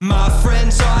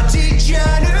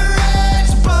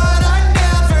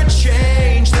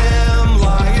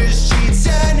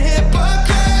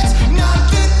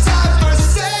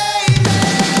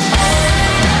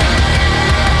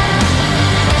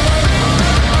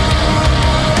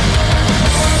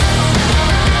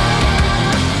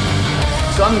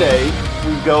Sunday,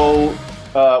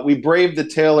 we brave the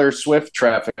Taylor Swift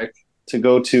traffic to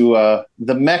go to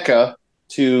the Mecca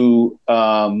to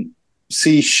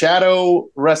see Shadow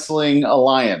Wrestling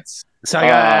Alliance. So I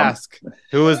gotta ask,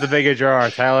 who was the bigger draw,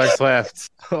 Taylor Swift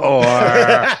or?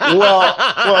 well,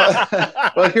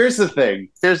 here's the thing.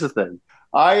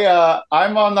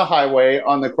 I'm on the highway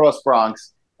on the Cross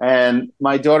Bronx, and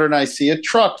my daughter and I see a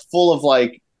truck full of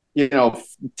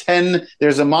 10.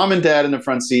 There's a mom and dad in the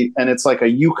front seat, and it's like a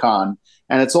Yukon,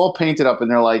 and it's all painted up,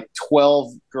 and they're like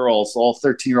 12 girls, all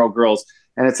 13-year-old girls,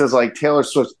 and it says like Taylor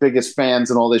Swift's biggest fans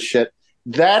and all this shit.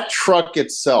 That truck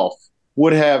itself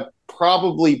would have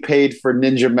probably paid for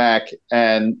Ninja Mac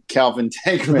and Calvin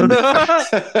Tankman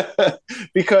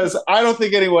because I don't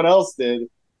think anyone else did.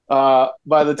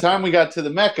 By the time we got to the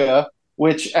Mecca,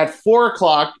 which at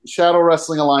 4:00, Shadow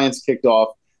Wrestling Alliance kicked off.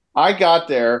 I got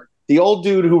there. The old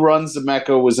dude who runs the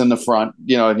Mecca was in the front,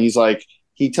 and he's like,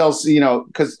 he tells,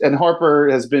 and Harper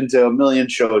has been to a million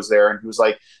shows there, and he was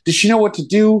like, does she know what to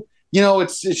do?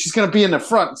 She's going to be in the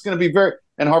front. It's going to be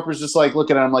and Harper's just like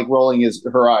looking at him, like rolling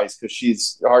her eyes because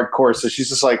she's hardcore. So she's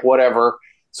just like, whatever.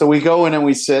 So we go in and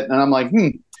we sit, and I'm like,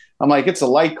 it's a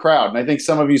light crowd. And I think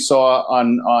some of you saw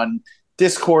on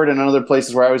Discord and other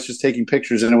places where I was just taking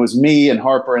pictures, and it was me and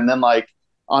Harper. And then like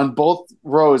on both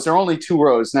rows, there are only 2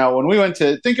 rows. Now, when we went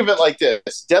to think of it like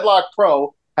this, Deadlock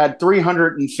Pro had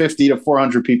 350 to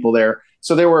 400 people there.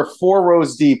 So there were 4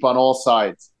 rows deep on all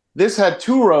sides. This had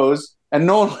 2 rows, and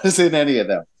no one was in any of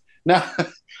them. Now,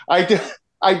 I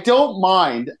don't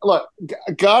mind. Look,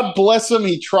 God bless him.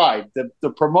 He tried. The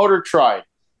promoter tried.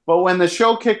 But when the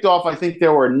show kicked off, I think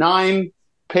there were 9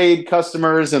 paid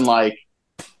customers and like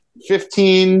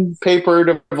 15 papered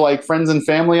of like friends and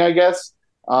family, I guess.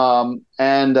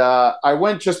 I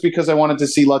went just because I wanted to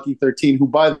see Lucky 13, who,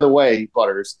 by the way,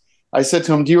 Butters, I said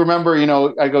to him, do you remember,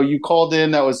 I go, you called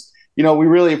in. That was, we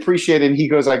really appreciate it. And he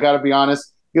goes, I got to be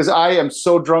honest. Because I am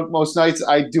so drunk most nights,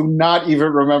 I do not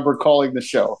even remember calling the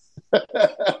show.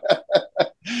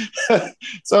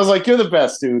 So I was like, "You're the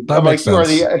best, dude." That makes sense.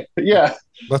 Yeah.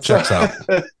 That checks out.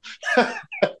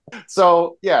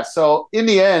 So in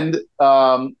the end,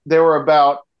 there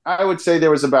were I would say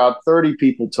there was about 30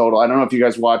 people total. I don't know if you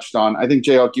guys watched on. I think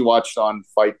J-Hook, you watched on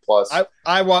Fight Plus.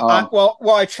 I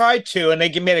tried to, and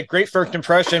they made a great first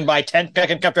impression by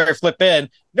 10-second after I flip in.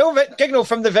 No signal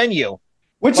from the venue.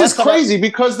 Which is crazy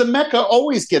because the Mecca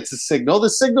always gets a signal. The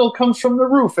signal comes from the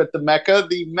roof at the Mecca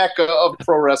of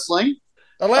pro wrestling.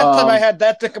 The last time I had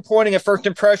that disappointing a first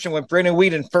impression when Brandon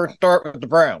Whedon first started with the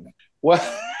Brown.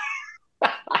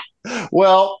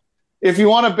 Well, if you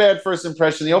want a bad first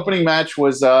impression, the opening match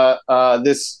was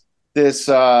this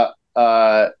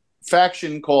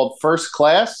faction called First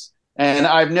Class, and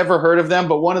I've never heard of them,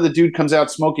 but one of the dude comes out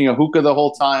smoking a hookah the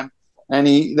whole time. And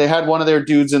they had one of their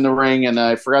dudes in the ring, and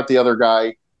I forgot the other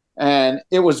guy. And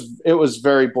it was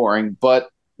very boring. But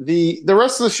the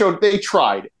rest of the show, they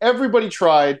tried. Everybody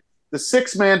tried. The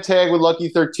 6-man tag with Lucky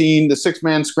 13, the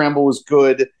 6-man scramble was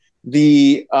good.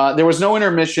 There was no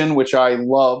intermission, which I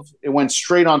love. It went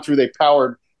straight on through. They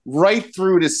powered right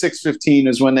through to 6:15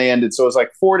 is when they ended. So it was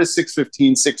like 4 to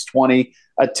 6:15, 6:20,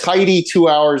 a tidy 2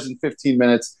 hours and 15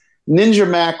 minutes. Ninja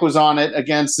Mac was on it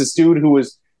against this dude who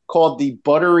was called the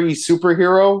Buttery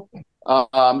Superhero.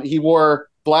 He wore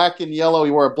black and yellow.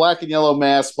 He wore a black and yellow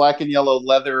mask, black and yellow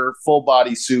leather full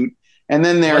body suit. And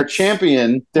then their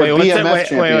champion, their BMF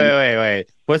champion.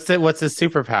 Wait. What's his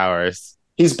superpowers?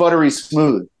 He's buttery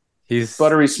smooth. He's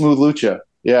buttery smooth lucha.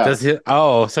 Yeah.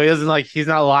 So he doesn't he's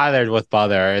not lathered with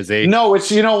butter, is he? No,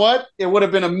 you know what? It would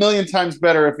have been a million times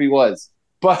better if he was.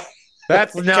 But I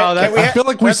feel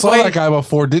like we saw that guy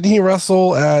before. Didn't he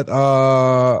wrestle at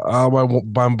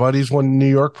my buddy's one New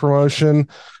York promotion?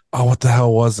 Oh, what the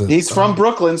hell was it? He's from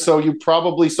Brooklyn, so you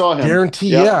probably saw him. Guarantee,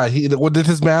 yeah. Did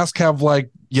his mask have like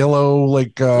yellow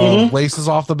laces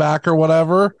off the back or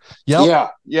whatever?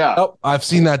 Yep. Yeah. Oh, I've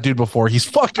seen that dude before. He's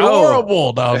fucking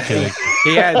horrible. No, I'm kidding.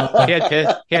 he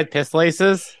had piss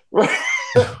laces.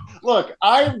 Look,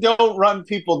 I don't run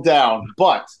people down,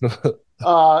 but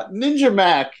Ninja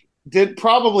Mac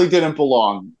probably didn't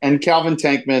belong, and Calvin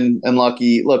Tankman and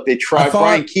Lucky. Look, they tried.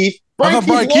 Brian Keith.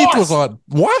 Brian Keith was on.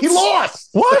 What? He lost.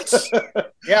 What?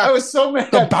 Yeah, I was so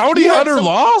mad. The bounty hunter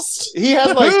lost. He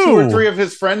had like 2 or 3 of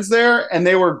his friends there, and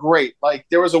they were great. Like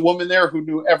there was a woman there who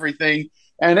knew everything,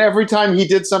 and every time he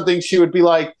did something, she would be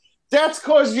like, "That's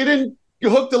because you didn't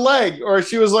hook the leg," or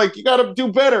she was like, "You got to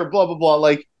do better." Blah blah blah.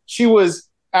 Like she was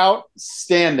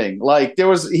outstanding. Like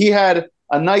he had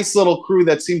a nice little crew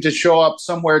that seemed to show up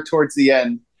somewhere towards the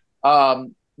end.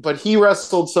 But he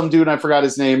wrestled some dude, and I forgot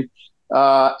his name.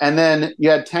 And then you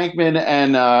had Tankman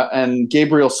and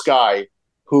Gabriel Sky,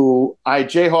 who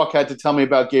Jayhawk had to tell me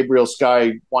about Gabriel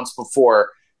Sky once before.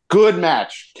 Good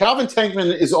match. Calvin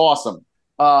Tankman is awesome.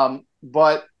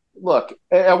 But look,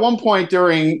 at one point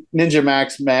during Ninja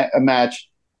Max match,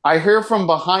 I hear from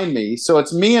behind me. So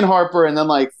it's me and Harper and then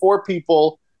like 4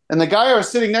 people. And the guy I was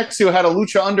sitting next to had a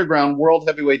Lucha Underground World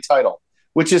Heavyweight title,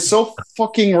 which is so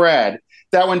fucking rad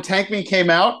that when Tankman came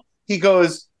out, he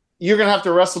goes, "You're going to have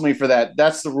to wrestle me for that.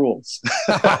 That's the rules."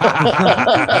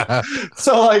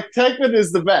 So, like, Tankman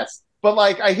is the best. But,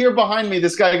 like, I hear behind me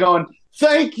this guy going,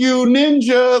 "Thank you,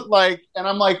 Ninja." Like, and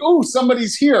I'm like, "Oh,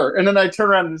 somebody's here." And then I turn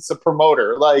around and it's a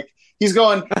promoter. Like, he's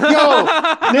going, "Yo,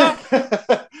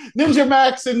 Ninja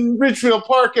Max in Ridgefield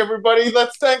Park, everybody.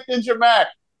 Let's thank Ninja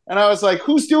Max." And I was like,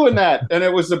 "Who's doing that?" And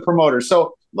it was the promoter.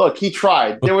 So, look, he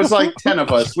tried. There was like 10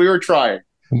 of us. We were trying.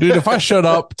 Dude, if I showed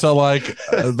up to like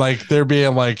there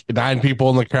being like 9 people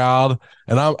in the crowd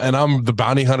and I'm the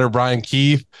bounty hunter Brian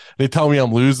Keith, they tell me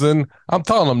I'm losing, I'm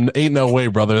telling them ain't no way,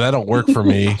 brother. That don't work for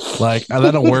me. Like,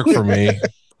 that don't work for me.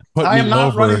 I am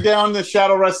not running down the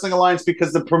Shadow Wrestling Alliance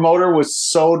because the promoter was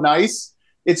so nice.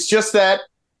 It's just that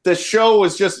the show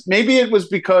was just, maybe it was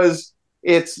because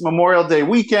it's Memorial Day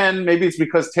weekend. Maybe it's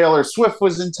because Taylor Swift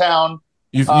was in town.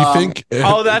 You think?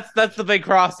 Oh, that's the big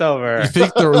crossover. You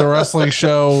think the wrestling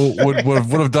show would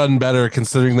have done better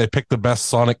considering they picked the best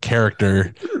Sonic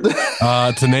character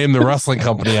to name the wrestling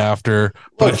company after,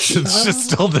 but it just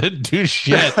still didn't do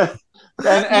shit.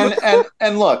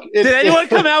 and look, did anyone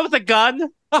come out with a gun?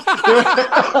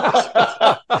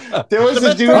 There was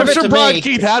a dude. I'm sure Brian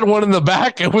Keith had one in the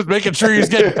back and was making sure he was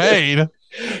getting paid.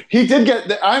 He did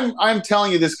get. I'm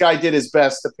telling you, this guy did his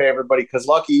best to pay everybody because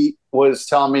Lucky was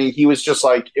telling me he was just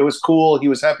like, it was cool. He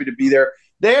was happy to be there.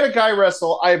 They had a guy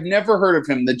wrestle. I've never heard of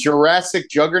him. The Jurassic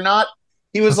Juggernaut.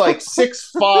 He was like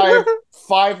 6'5",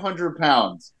 500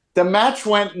 pounds. The match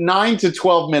went 9 to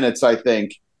 12 minutes. I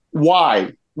think.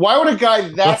 Why? Why would a guy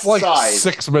that's like size?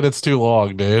 6 minutes too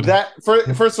long, dude. First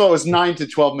of all, it was 9 to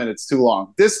 12 minutes too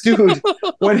long. This dude,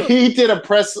 when he did a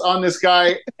press on this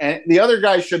guy, and the other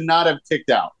guy should not have kicked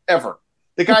out ever.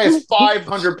 The guy is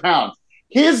 500 pounds.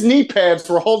 His knee pads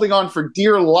were holding on for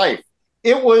dear life.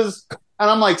 It was, and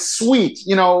I'm like, sweet.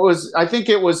 You know, it was. I think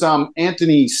it was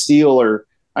Anthony Steele, or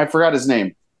I forgot his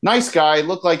name. Nice guy.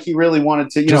 Looked like he really wanted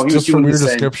to. He was from your the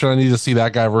description, I need to see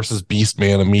that guy versus Beast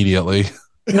Man immediately.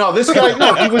 No, this guy,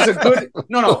 he was a good,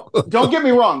 no, don't get me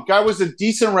wrong. Guy was a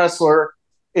decent wrestler.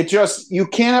 It just, you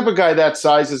can't have a guy that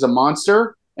size as a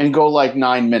monster and go like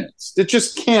 9 minutes. It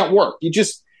just can't work. He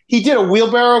did a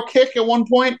wheelbarrow kick at one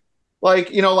point,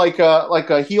 like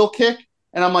a heel kick.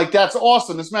 And I'm like, that's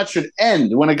awesome. This match should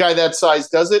end when a guy that size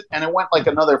does it. And it went like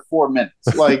another 4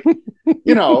 minutes. Like,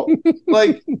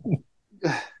 like.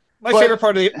 My favorite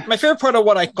part of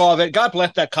what I saw of it, God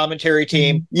bless that commentary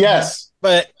team. Yes.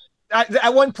 But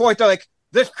at one point, they're like,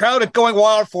 this crowd is going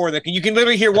wild for them. You can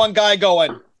literally hear one guy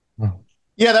going.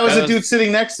 Yeah, that was a dude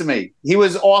sitting next to me. He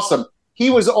was awesome. He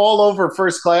was all over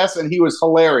First Class, and he was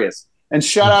hilarious. And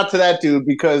shout out to that dude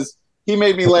because he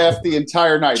made me laugh the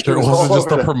entire night. Sure, wasn't just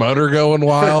the promoter going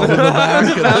wild in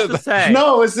the back?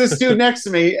 No, it was this dude next to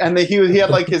me, and he had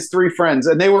like his 3 friends,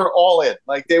 and they were all in.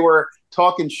 Like, they were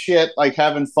talking shit, like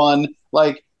having fun.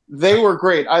 Like, they were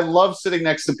great. I love sitting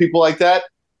next to people like that.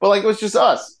 But like, it was just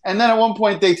us. And then at one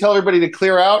point they tell everybody to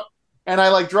clear out, and I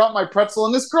like dropped my pretzel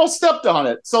and this girl stepped on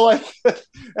it. So like,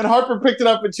 and Harper picked it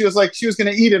up and she was like, she was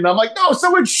going to eat it. And I'm like, no,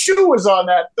 someone's shoe was on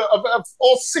that. Of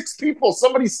all 6 people,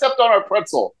 somebody stepped on our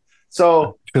pretzel.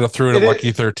 So should have threw it at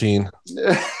Lucky 13.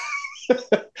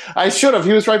 I should have.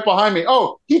 He was right behind me.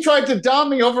 Oh, he tried to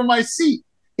dom me over my seat.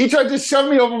 He tried to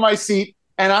shove me over my seat,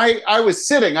 and I was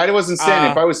sitting. I wasn't standing.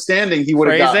 If I was standing, he would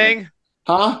have got me.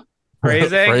 Huh?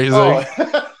 Phrasing.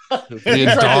 Oh. Being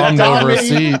domed over a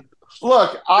seat.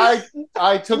 Look, I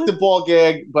took the ball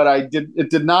gag, but it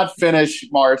did not finish,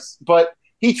 Mars. But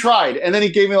he tried, and then he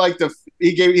gave me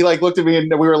he looked at me and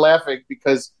we were laughing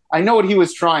because I know what he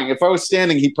was trying. If I was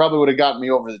standing, he probably would have gotten me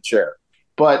over the chair.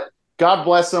 But God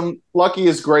bless him. Lucky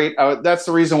is great. That's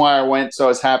the reason why I went. So I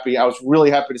was happy. I was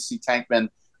really happy to see Tankman.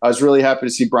 I was really happy to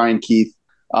see Brian Keith.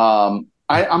 I'm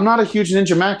not a huge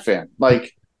Ninja Mac fan.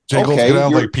 Like, Jingle's gonna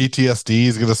have like PTSD.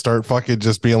 He's gonna start fucking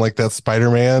just being like that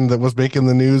Spider-Man that was making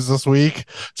the news this week.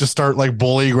 Just start like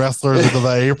bullying wrestlers into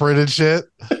the apron and shit.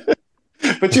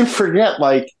 But you forget,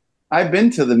 like, I've been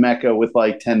to the Mecca with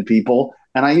like 10 people,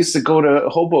 and I used to go to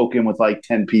Hoboken with like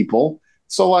 10 people.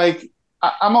 So like,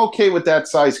 I'm okay with that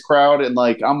size crowd, and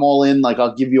like, I'm all in. Like,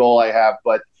 I'll give you all I have.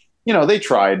 But they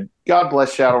tried. God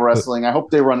bless Shadow Wrestling. I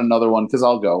hope they run another one because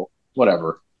I'll go.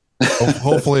 Whatever.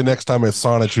 Hopefully next time it's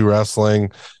Sonichu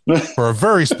Wrestling for a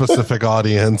very specific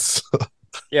audience.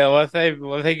 Yeah, what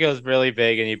if he goes really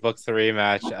big and he books the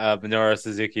rematch of Minoru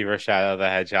Suzuki versus Shadow the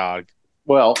Hedgehog?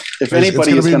 Well, if It's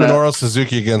anybody going to is be going to, Minoru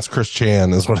Suzuki against Chris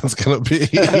Chan is what it's going to be.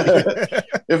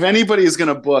 if anybody is going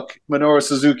to book Minoru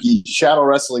Suzuki, Shadow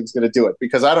Wrestling is going to do it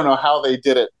because I don't know how they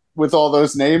did it with all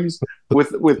those names.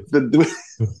 With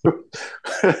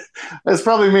it's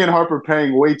probably me and Harper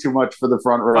paying way too much for the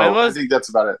front row. I think that's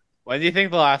about it. When do you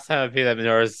think the last time would be that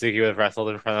Minoru Suzuki would have wrestled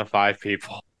in front of 5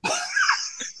 people?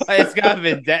 It's got to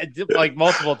be like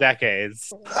multiple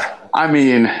decades. I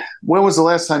mean, when was the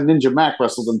last time Ninja Mac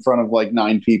wrestled in front of like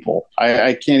 9 people?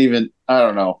 I can't even. I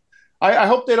don't know. I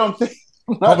hope they don't think.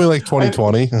 Probably like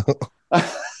 2020.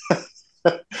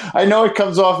 I know it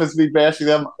comes off as me bashing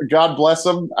them. God bless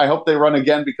them. I hope they run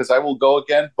again because I will go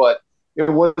again. But it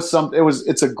was some. It was.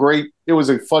 It's a great. It was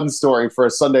a fun story for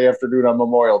a Sunday afternoon on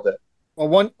Memorial Day.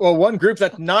 One group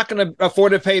that's not going to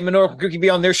afford to pay Minoru Suzuki to be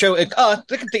on their show. Look at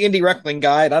the Indie Wrestling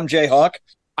Guide. I'm Jay Hawk.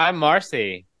 I'm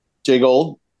Marcy. Jay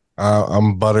Gold.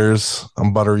 I'm Butters.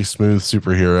 I'm Buttery Smooth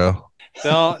Superhero.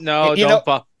 Don't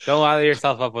lather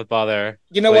yourself up with butter.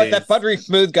 You know what? That Buttery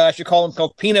Smooth guy should call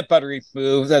himself Peanut Buttery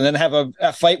Smooth and then have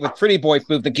a fight with Pretty Boy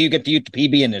Smooth that you get to use the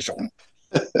PB initial.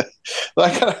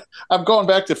 I'm going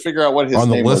back to figure out what his on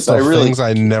the name list was. of things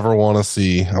I never want to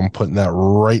see. I'm putting that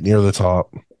right near the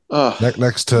top.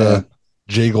 Next to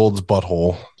Jay Gold's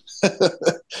butthole.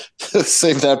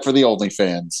 Save that for the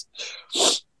OnlyFans.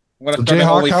 So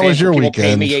Jayhawk, how was your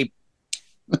weekend?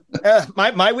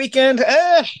 My weekend?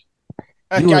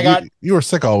 You were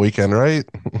sick all weekend, right?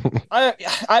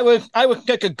 I would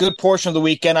take a good portion of the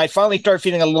weekend. I finally started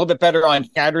feeling a little bit better on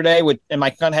Saturday, and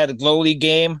my son had a low league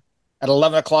game at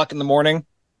 11 o'clock in the morning,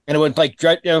 and it was like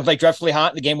dreadfully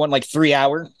hot. And the game went like 3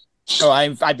 hours, so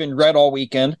I've been red all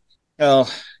weekend. So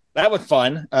that was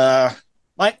fun.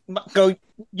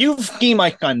 You've seen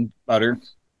my son, Butter.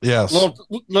 Yes.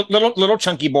 Little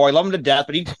chunky boy. Love him to death,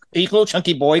 but he's a little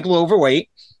chunky boy, a little overweight.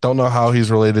 Don't know how he's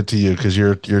related to you because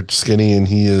you're skinny and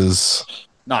he is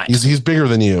nice. He's bigger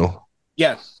than you.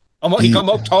 Yeah. He's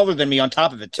almost taller than me on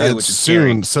top of it too, which is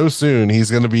soon. So soon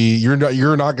he's going to be. You're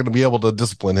not going to be able to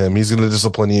discipline him. He's going to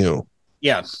discipline you.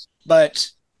 Yeah, but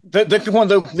this is one of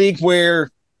those leagues where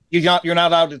you're not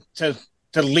allowed to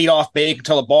lead off big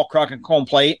until the ball crock and home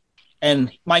plate.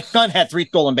 And my son had 3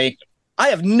 stolen bases. I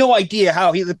have no idea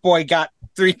how the boy got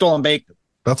 3 stolen bases.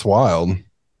 That's wild.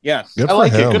 Yeah, I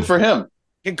like it. Good for him.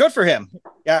 Yeah, good for him.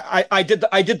 Yeah, I did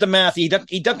the math. He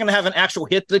doesn't have an actual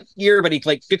hit this year, but he's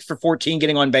like 6 for 14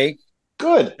 getting on base.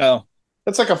 Good. Oh,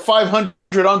 that's like a 500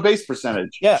 on base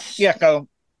percentage. Yeah. So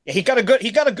he got a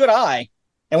good eye.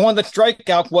 And one of the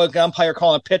strikeouts was the umpire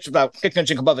calling a pitch about 6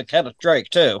 inches above the head of strike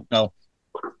too. No.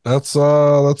 That's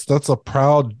a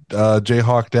proud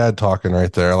Jayhawk dad talking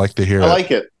right there. I like to hear it. I like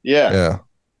it. Yeah.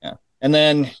 And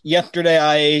then yesterday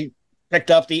I picked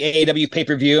up the AAW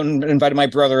pay-per-view and invited my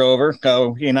brother over.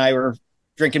 So he and I were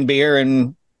drinking beer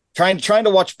and trying to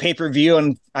watch pay-per-view.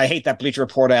 And I hate that Bleacher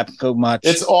Report app so much.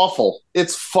 It's awful.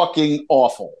 It's fucking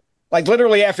awful. Like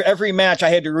literally after every match, I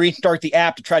had to restart the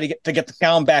app to try to get the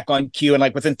sound back on cue. And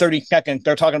like within 30 seconds,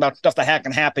 they're talking about stuff that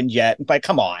hasn't happened yet. It's like,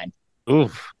 come on.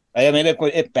 Oof. I mean,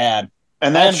 it's bad.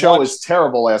 And that show was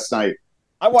terrible last night.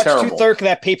 I watched 2/3 of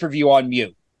that pay-per-view on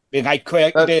mute. And I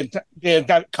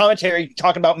got commentary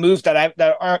talking about moves that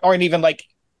aren't even like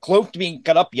close to being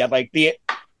cut up yet. Like the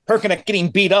person that's getting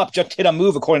beat up just hit a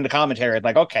move according to commentary. It's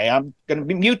like, okay, I'm going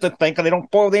to mute the thing because they don't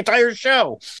spoil the entire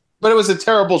show. But it was a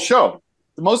terrible show.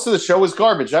 Most of the show was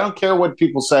garbage. I don't care what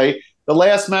people say. The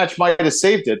last match might have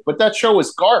saved it, but that show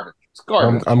was garbage. It's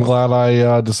garbage. I'm glad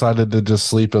I decided to just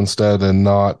sleep instead and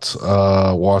not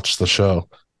watch the show.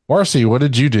 Marcy, what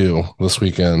did you do this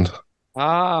weekend? It's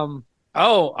not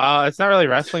really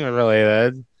wrestling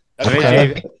related.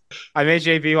 I made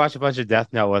JB watch a bunch of Death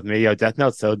Note with me. Yo, Death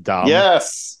Note's so dumb.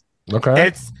 Yes. Okay.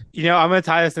 It's I'm gonna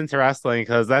tie this into wrestling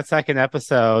because that second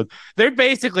episode, they're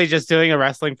basically just doing a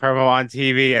wrestling promo on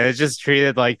TV, and it's just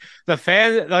treated like the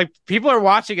fans, like people are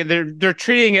watching it, they're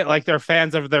treating it like they're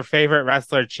fans of their favorite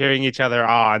wrestler cheering each other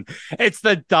on. It's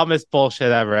the dumbest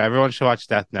bullshit ever. Everyone should watch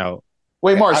Death Note.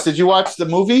 Wait, Mars, did you watch the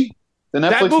movie? The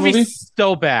Netflix that movie's movie?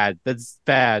 So bad. That's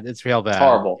bad. It's real bad. It's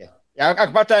horrible. Yeah,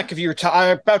 about that. If you were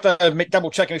about to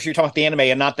double checking if you're talking about the anime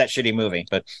and not that shitty movie,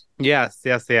 but yes,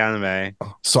 the anime.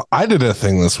 So I did a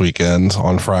thing this weekend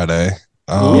on Friday.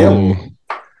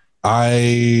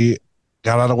 I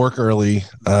got out of work early.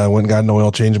 Went and got an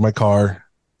oil change in my car,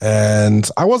 and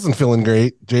I wasn't feeling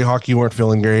great. Jayhawk, you weren't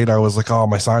feeling great. I was like, oh,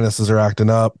 my sinuses are acting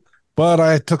up. But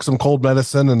I took some cold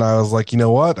medicine, and I was like, you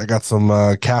know what? I got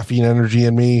some caffeine energy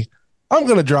in me. I'm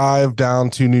going to drive down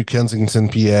to New Kensington,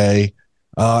 PA,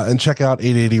 and check out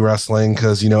 880 Wrestling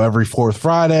because, every fourth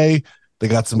Friday, They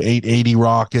got some 880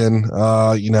 rocking. We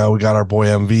got our boy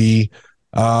MV,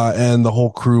 and the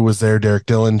whole crew was there. Derek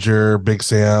Dillinger, Big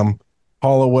Sam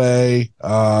Holloway.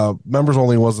 Members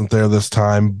only wasn't there this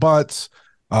time, but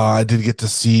I did get to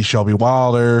see Shelby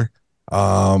Wilder,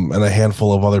 and a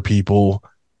handful of other people.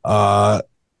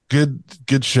 Good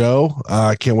show.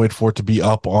 I can't wait for it to be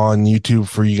up on YouTube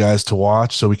for you guys to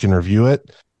watch so we can review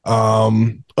it.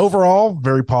 Overall,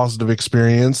 very positive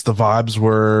experience. The vibes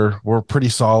were pretty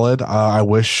solid. I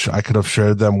wish I could have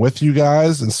shared them with you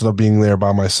guys instead of being there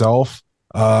by myself.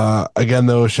 Again,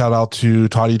 though, shout out to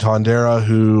Toddy Tondera,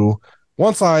 who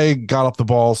once I got up the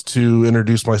balls to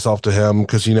introduce myself to him,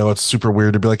 because it's super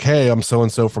weird to be like, hey, I'm so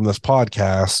and so from this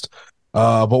podcast.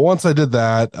 But once I did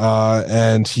that,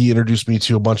 and he introduced me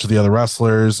to a bunch of the other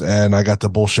wrestlers, and I got to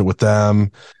bullshit with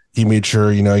them. He made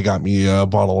sure, he got me a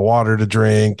bottle of water to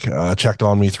drink, checked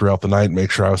on me throughout the night, make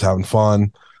sure I was having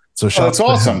fun. So that's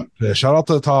awesome. Shout out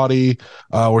to Toddy.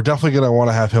 We're definitely going to want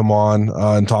to have him on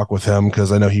and talk with him,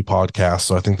 because I know he podcasts.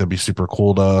 So I think that'd be super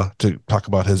cool to talk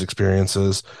about his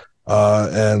experiences.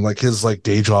 And like his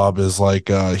day job is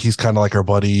he's kind of like our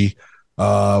buddy,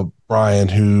 Brian,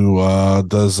 who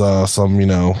does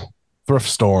some thrift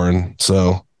storing.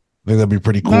 So I think that'd be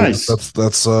pretty cool. Nice.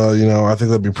 That's I think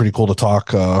that'd be pretty cool to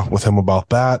talk with him about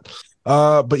that.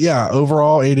 But yeah,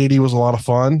 overall 880 was a lot of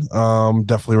fun.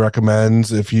 Definitely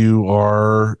recommend if you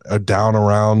are down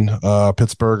around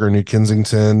Pittsburgh or New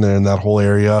Kensington and that whole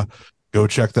area, go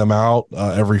check them out.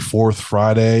 Every fourth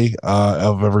Friday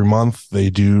of every month,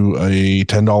 they do a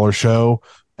 $10 show.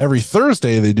 Every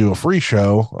Thursday, they do a free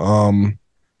show.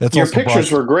 Your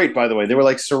pictures were great, by the way. They were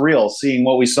surreal, seeing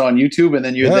what we saw on YouTube, and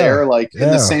then you're there, in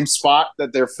the same spot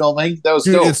that they're filming. That was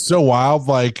dope. It's so wild,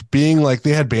 being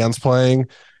they had bands playing,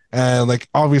 and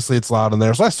obviously it's loud in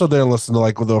there. So I stood there and listened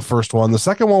to the first one. The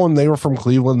second one, when they were from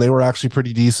Cleveland, they were actually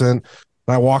pretty decent.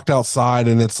 And I walked outside,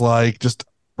 and it's just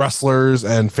wrestlers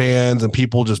and fans and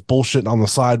people just bullshitting on the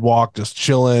sidewalk, just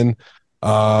chilling.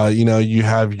 You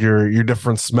have your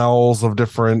different smells of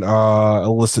different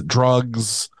illicit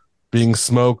drugs being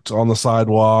smoked on the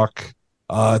sidewalk.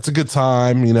 It's a good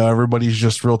time. Everybody's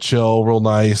just real chill, real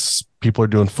nice. People are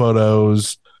doing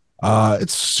photos.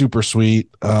 It's super sweet.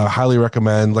 Highly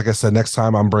recommend. Like I said, next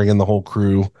time I'm bringing the whole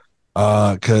crew,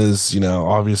 because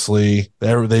obviously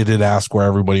they did ask where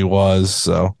everybody was.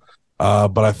 So,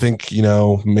 but I think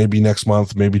maybe next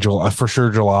month, maybe July, for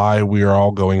sure July, we are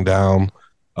all going down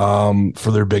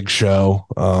for their big show,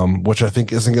 which I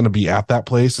think isn't going to be at that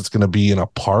place. It's going to be in a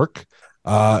park.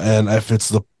 And if it's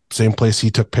the same place he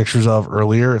took pictures of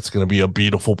earlier, it's going to be a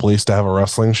beautiful place to have a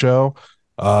wrestling show.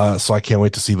 So I can't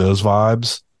wait to see those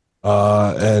vibes,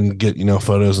 and get,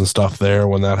 photos and stuff there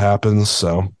when that happens.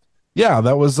 So yeah,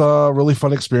 that was a really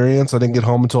fun experience. I didn't get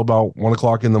home until about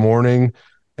 1:00 in the morning,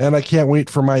 and I can't wait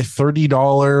for my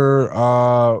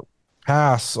 $30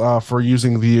 pass for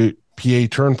using the PA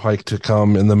Turnpike to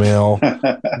come in the mail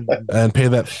and pay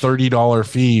that $30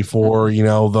 fee for,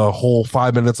 the whole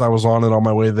 5 minutes I was on it on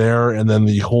my way there. And then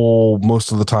the whole,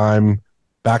 most of the time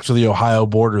back to the Ohio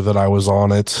border that I was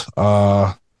on it,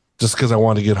 just because I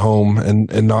wanted to get home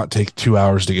and not take 2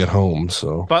 hours to get home.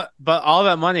 So, but all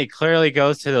that money clearly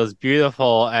goes to those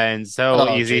beautiful and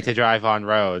easy to drive on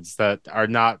roads that do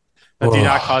not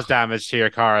cause damage to your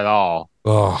car at all.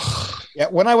 Yeah,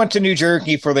 when I went to New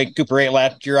Jersey for the Cooper 8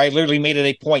 last year, I literally made it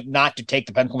a point not to take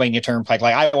the Pennsylvania Turnpike.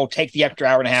 I will take the extra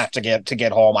hour and a half to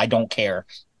get home. I don't care.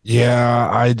 Yeah,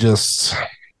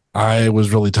 I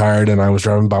was really tired, and I was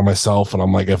driving by myself, and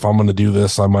I'm like, if I'm going to do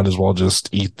this, I might as well just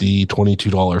eat the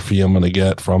 $22 fee I'm going to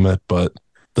get from it. But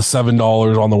the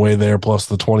 $7 on the way there plus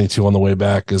the $22 on the way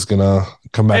back is going to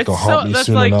come back to haunt me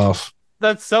soon enough.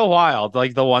 That's so wild.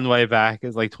 The one way back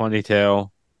is $22.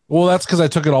 Well, that's because I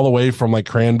took it all the way from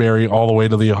Cranberry all the way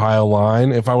to the Ohio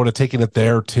line. If I would have taken it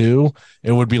there too,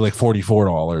 it would be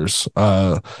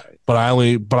 $44. But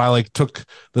I took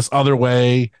this other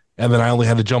way, and then I only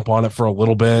had to jump on it for a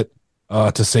little bit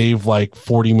to save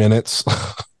 40 minutes.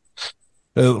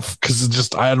 Because it's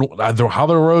just how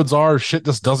the roads are, shit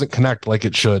just doesn't connect like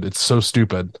it should. It's so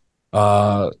stupid.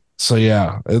 So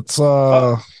yeah, it's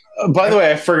by the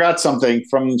way, I forgot something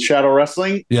from Shadow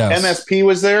Wrestling. Yes. MSP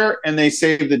was there, and they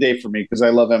saved the day for me because I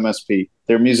love MSP.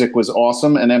 Their music was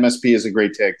awesome, and MSP is a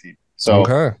great tag team. So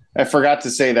okay. I forgot to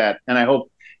say that, and I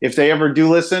hope if they ever do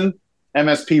listen,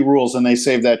 MSP rules, and they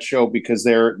save that show because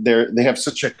they have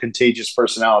such a contagious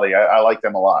personality. I like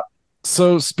them a lot.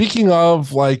 So speaking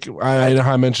of,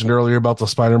 I mentioned earlier about the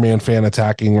Spider-Man fan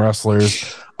attacking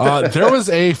wrestlers, there was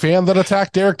a fan that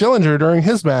attacked Derek Dillinger during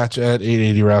his match at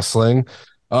 880 Wrestling.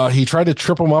 He tried to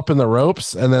trip him up in the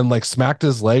ropes and then smacked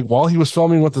his leg while he was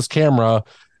filming with his camera.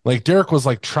 Like Derek was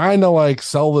like trying to like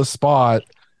sell this spot,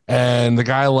 and the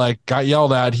guy like got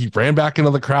yelled at. He ran back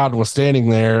into the crowd and was standing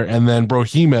there, and then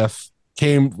Brohemoth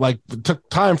came, like took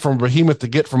time from Behemoth to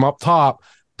get from up top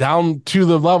down to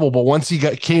the level, but once he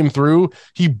came through,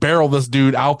 he barreled this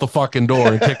dude out the fucking door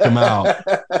and kicked him out.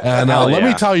 And let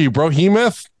me tell you,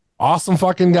 Brohemoth, awesome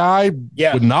fucking guy.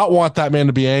 Yeah. Would not want that man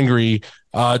to be angry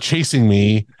chasing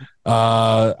me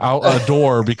out a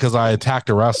door because I attacked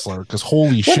a wrestler, because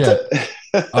holy shit.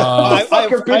 I've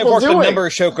worked a number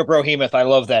of shows with Brohemoth. I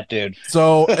love that dude.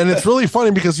 So, and it's really funny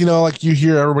because, you know, like you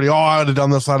hear everybody, oh, I'd have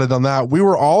done this, I'd have done that. We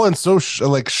were all in so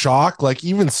shock. Like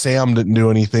even Sam didn't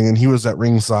do anything, and he was at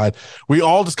ringside. We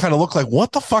all just kind of looked like,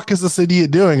 what the fuck is this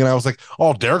idiot doing? And I was like,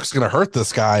 oh, Derek's going to hurt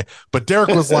this guy. But Derek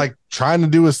was like trying to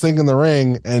do his thing in the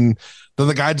ring. And then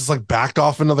the guy just like backed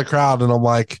off into the crowd. And I'm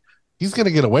like, he's going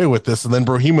to get away with this. And then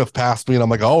Brohemoth passed me, and I'm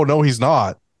like, oh, no, he's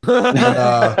not. And,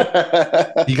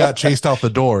 he got chased out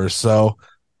the doors. So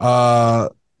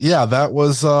yeah, that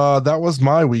was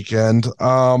my weekend.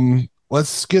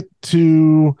 Let's get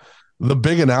to the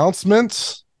big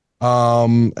announcements,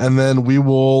 and then we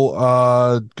will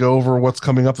go over what's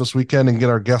coming up this weekend and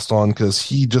get our guest on, because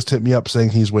he just hit me up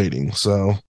saying he's waiting.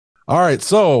 So all right,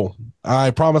 so I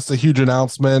promised a huge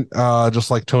announcement, just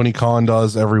like Tony Khan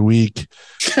does every week,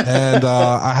 and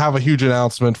I have a huge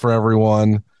announcement for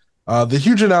everyone. The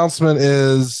huge announcement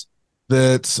is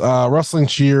that Wrestling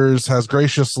Cheers has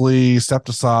graciously stepped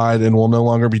aside and will no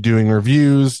longer be doing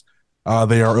reviews.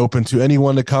 They are open to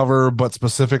anyone to cover, but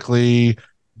specifically,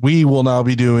 we will now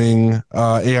be doing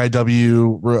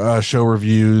AIW show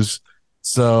reviews.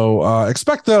 So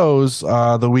expect those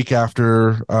the week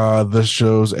after the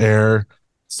shows air.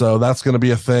 So that's going to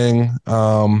be a thing.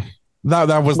 That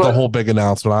was the whole big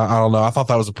announcement. I don't know. I thought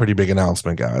that was a pretty big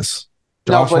announcement, guys.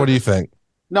 Josh, what do you think?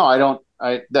 No, I don't.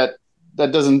 That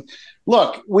doesn't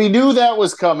look. We knew that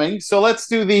was coming, so let's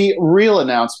do the real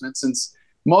announcement. Since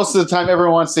most of the time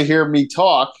everyone wants to hear me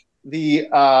talk, the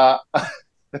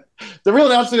the real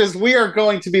announcement is we are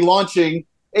going to be launching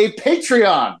a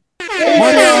Patreon.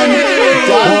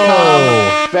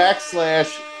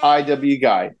 Patreon.com/IW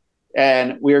Guide,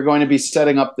 and we are going to be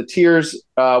setting up the tiers.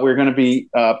 We're going to be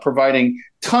providing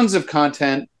tons of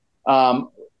content.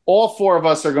 All four of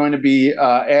us are going to be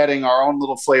adding our own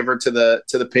little flavor to the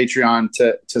Patreon,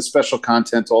 to special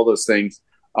content, all those things.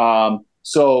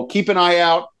 So keep an eye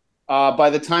out. By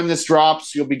the time this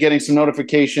drops, you'll be getting some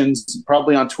notifications.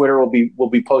 Probably on Twitter, we'll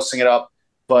be posting it up.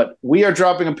 But we are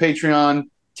dropping a Patreon.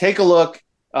 Take a look.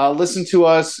 Listen to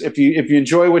us. If you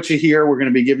enjoy what you hear, we're going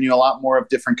to be giving you a lot more of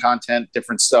different content,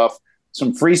 different stuff,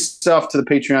 some free stuff to the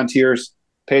Patreon tiers.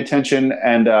 Pay attention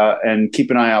and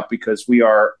keep an eye out, because we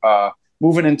are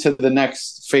moving into the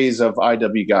next phase of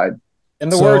IW Guide.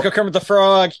 And the word could come with the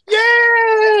frog.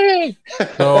 Yay!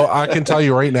 So I can tell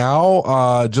you right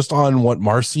now, just on what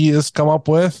Marcy has come up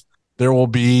with, there will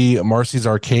be Marcy's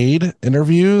Arcade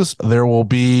interviews. There will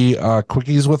be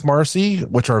Quickies with Marcy,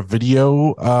 which are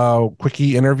video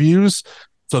quickie interviews.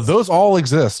 So those all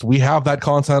exist. We have that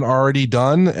content already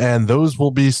done, and those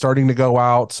will be starting to go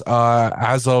out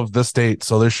as of this date.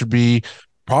 So there should be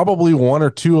probably one or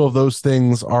two of those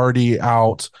things already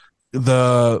out.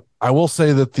 I will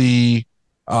say that the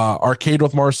Arcade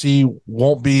with Marcy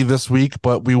won't be this week,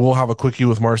 but we will have a Quickie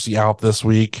with Marcy out this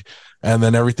week, and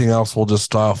then everything else will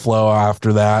just flow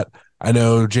after that. I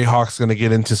know Jayhawk's going to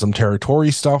get into some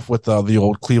territory stuff with the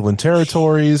old Cleveland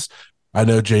territories. I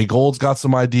know Jay Gold's got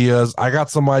some ideas. I got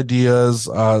some ideas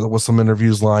with some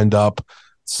interviews lined up.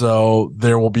 So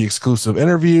there will be exclusive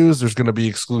interviews. There's going to be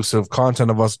exclusive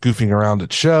content of us goofing around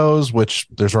at shows, which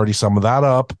there's already some of that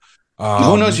up.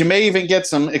 Who knows? You may even get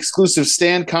some exclusive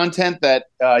stand content that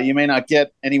you may not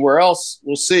get anywhere else.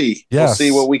 We'll see. Yes. We'll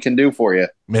see what we can do for you.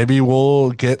 Maybe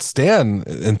we'll get Stan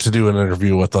to do an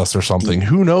interview with us or something.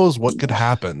 Who knows what could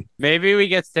happen? Maybe we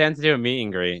get Stan to do a meet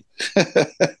and greet.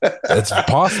 It's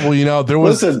possible. You know, there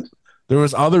was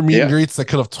other meet and greets that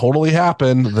could have totally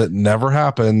happened that never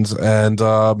happened. And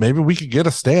maybe we could get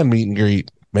a Stan meet and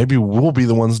greet. Maybe we'll be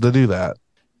the ones to do that.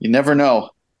 You never know.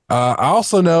 I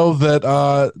also know that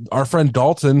our friend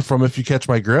Dalton from If You Catch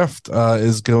My Grift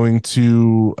is going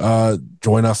to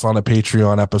join us on a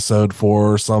Patreon episode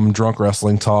for some drunk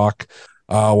wrestling talk,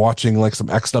 watching like some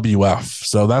XWF.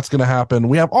 So that's going to happen.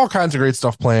 We have all kinds of great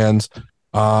stuff planned.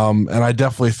 And I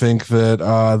definitely think that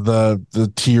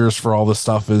the tiers for all this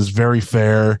stuff is very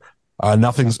fair.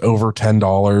 Nothing's over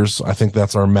 $10. I think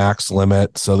that's our max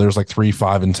limit. So there's like 3,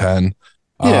 5, and 10.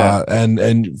 Yeah. And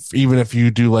even if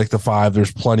you do like the 5,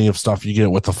 there's plenty of stuff you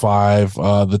get with the 5.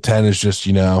 The 10 is just,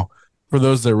 you know, for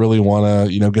those that really want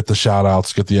to, you know, get the shout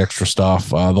outs, get the extra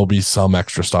stuff. There'll be some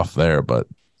extra stuff there, but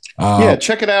Yeah,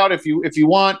 check it out if you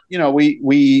want.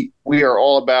 We are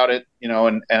all about it.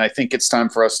 And I think it's time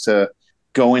for us to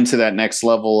go into that next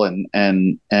level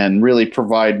and really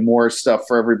provide more stuff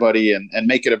for everybody and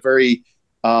make it a very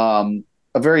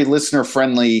listener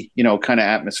friendly kind of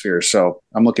atmosphere. So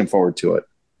I'm looking forward to it.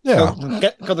 Yeah.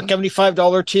 Go the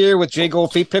 $75 tier with J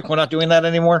Gold Feet Pick. We're not doing that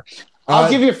anymore. I'll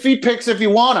give you feet picks if you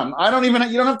want them. You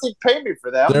don't have to pay me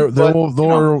for them.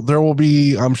 There will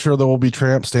be, I'm sure there will be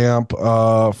tramp stamp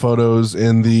photos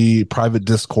in the private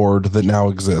Discord that now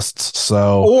exists.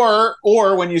 So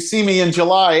or when you see me in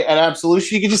July at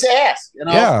Absolution, you can just ask and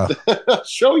I'll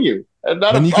show you. And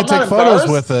you can take photos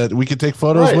with it. We can take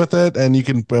photos with it, and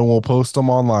we'll post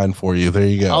them online for you. There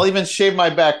you go. I'll even shave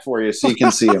my back for you so you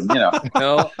can see them.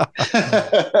 No.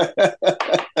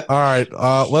 All right,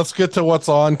 let's get to what's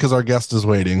on because our guest is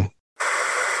waiting.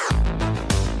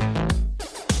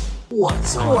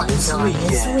 What's on this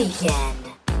weekend?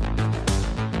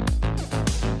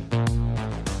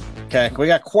 Okay, we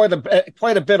got quite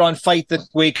a bit on Fight this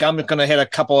week. I'm going to hit a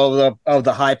couple of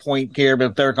the high point here,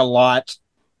 but there's a lot.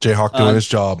 Jayhawk doing his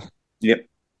job. Yep.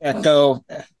 So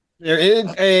there is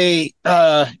a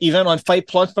event on Fight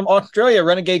Plus from Australia.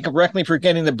 Renegade correctly for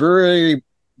getting the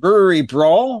Brewery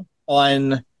Brawl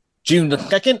on June the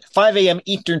 2nd, 5 a.m.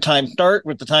 Eastern time start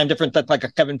with the time difference. That's like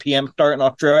a 7 p.m. start in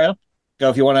Australia.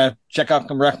 So if you want to check out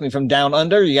them directly from down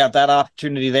under, you got that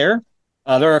opportunity there.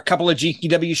 There are a couple of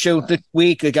GTW shows this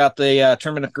week. They got the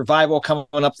Tournament Revival coming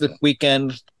up this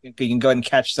weekend. You can go ahead and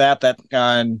catch that. That's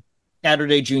on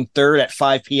Saturday, June 3rd at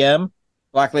 5 p.m.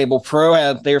 Black Label Pro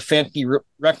has their fantasy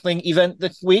wrestling event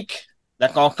this week.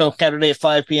 That's also Saturday at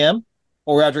 5 p.m.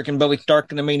 Paul Roderick and Billy Stark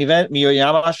in the main event. Miyo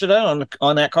Yamashita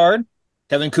on that card.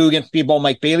 Kevin Coogan, Speedball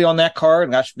Mike Bailey on that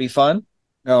card. That should be fun.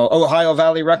 Ohio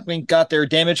Valley Wrestling got their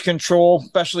Damage Control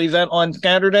special event on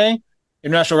Saturday.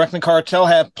 International Wrestling Cartel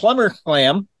have Plumber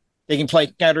Slam taking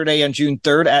place Saturday on June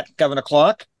 3rd at 7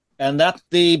 o'clock. And that's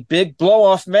the big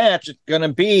blow-off match. It's going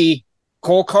to be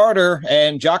Cole Carter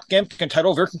and Jock Gempkin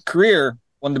title versus career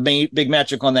on the big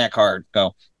matchup on that card.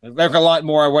 So there's a lot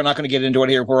more. We're not going to get into it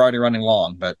here. We're already running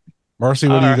long. But Marcy,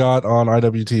 what do you got on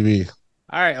IWTV?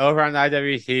 All right, over on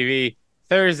IWTV,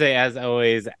 Thursday, as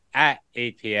always, at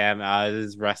 8 p.m. This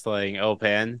is Wrestling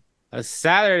Open.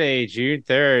 Saturday, June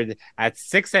 3rd at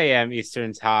 6 a.m.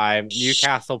 Eastern Time,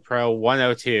 Newcastle Pro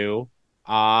 102.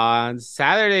 On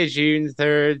Saturday, June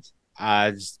 3rd,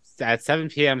 at 7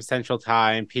 p.m. Central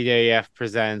Time, PWF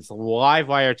presents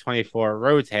Livewire 24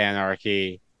 Road to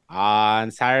Anarchy. On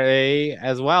Saturday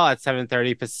as well at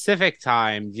 7:30 Pacific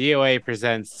Time, DOA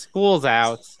presents Schools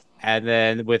Out. And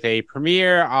then with a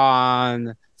premiere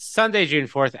on Sunday, June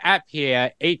 4th at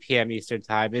 8 p.m. Eastern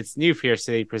Time, it's New Fear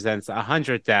City presents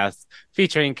 100 Deaths,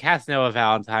 featuring Casanova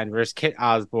Valentine versus Kit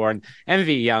Osborne,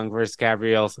 MV Young versus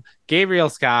Gabriel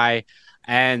Sky.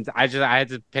 And I had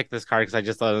to pick this card because I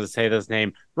just wanted to say this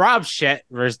name. Rob Shit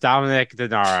versus Dominic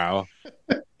Denaro.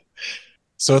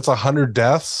 So it's 100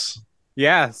 deaths?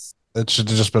 Yes. It should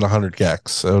have just been 100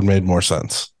 gex. It would have made more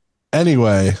sense.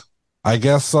 Anyway, I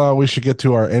guess we should get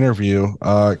to our interview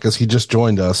because he just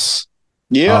joined us.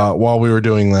 Yeah. While we were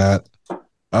doing that.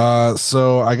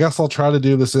 So I guess I'll try to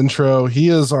do this intro. He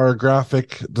is our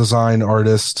graphic design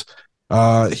artist.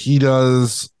 He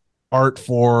does art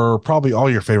for probably all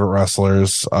your favorite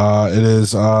wrestlers. It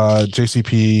is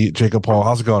JCP, Jacob Paul.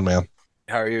 How's it going, man?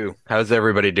 How are you? How's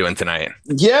everybody doing tonight?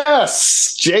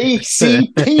 Yes,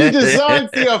 JCP Designs,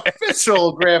 the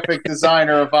official graphic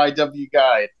designer of IW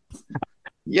Guide.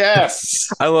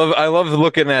 Yes, I love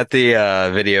looking at the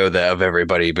video of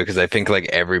everybody because I think like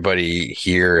everybody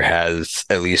here has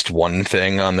at least one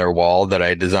thing on their wall that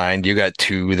I designed. You got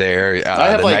two there. I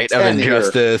have the like Night of 10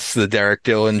 Injustice, the Derek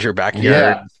Dillinger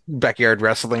backyard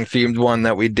wrestling themed one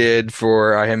that we did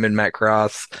for him and Matt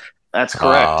Cross. That's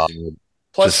correct.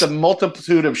 Plus the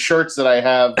multitude of shirts that I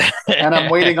have, and I'm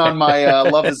waiting on my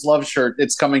Love is Love shirt.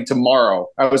 It's coming tomorrow.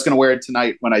 I was going to wear it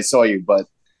tonight when I saw you, but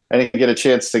I didn't get a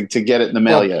chance to get it in the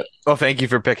mail yet. Well, thank you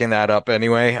for picking that up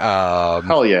anyway.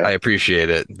 Hell yeah. I appreciate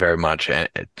it very much.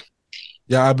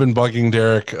 Yeah, I've been bugging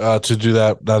Derek to do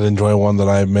that Enjoy one that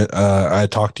I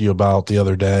talked to you about the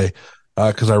other day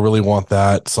because I really want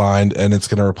that signed, and it's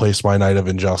going to replace my Night of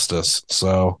Injustice.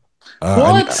 So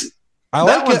what? I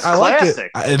like it. I like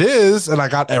it. It is, and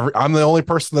I'm the only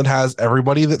person that has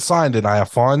everybody that signed it. I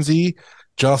have Fonzie,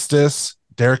 Justice,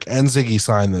 Derek, and Ziggy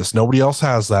sign this. Nobody else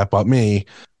has that but me.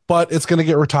 But it's going to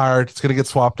get retired. It's going to get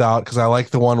swapped out because I like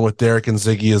the one with Derek and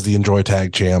Ziggy as the Enjoy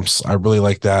Tag Champs. I really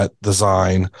like that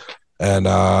design. And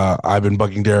I've been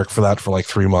bugging Derek for that for like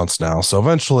 3 months now. So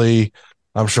eventually,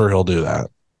 I'm sure he'll do that.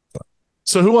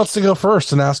 So who wants to go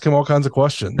first and ask him all kinds of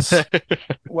questions?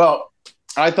 Well,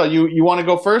 I thought you want to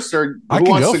go first, or who I can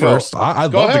wants go to first. go?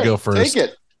 I'd Go love ahead. to go first. Take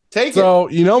it. So,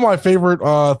 my favorite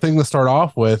thing to start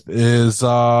off with is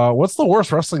what's the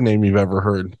worst wrestling name you've ever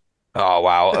heard? Oh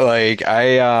wow. Like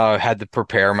I had to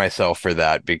prepare myself for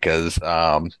that because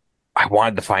I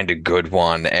wanted to find a good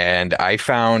one and I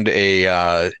found a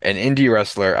an indie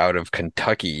wrestler out of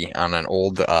Kentucky on an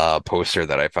old poster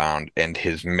that I found and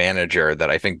his manager that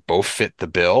I think both fit the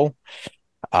bill.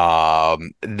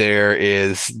 There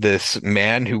is this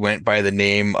man who went by the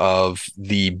name of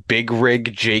the Big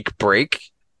Rig Jake Break.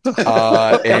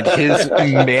 And his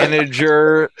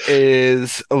manager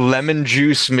is Lemon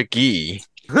Juice McGee.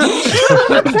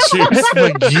 Juice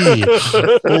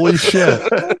McGee. Holy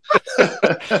shit.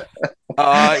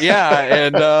 Yeah,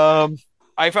 and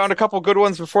I found a couple good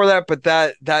ones before that, but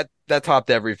that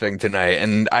topped everything tonight.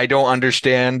 And I don't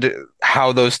understand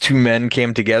how those two men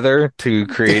came together to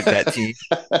create that team.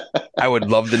 I would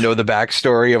love to know the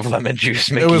backstory of Lemon Juice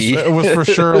McGee. It was for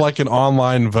sure like an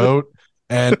online vote,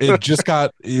 and it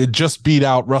just beat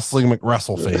out Wrestling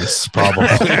McWrestleface, probably.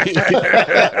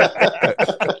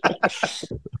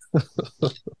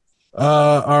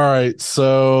 All right,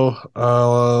 so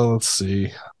let's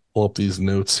see. Pull up these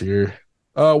notes here.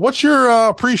 What's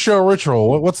your pre-show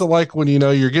ritual? What's it like when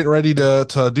you're getting ready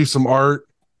to do some art?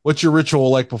 What's your ritual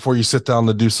like before you sit down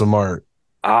to do some art?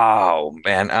 Oh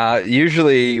man,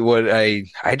 usually what I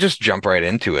just jump right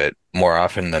into it more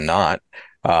often than not.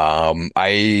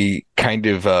 I kind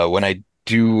of when I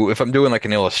do if I'm doing like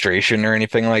an illustration or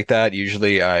anything like that,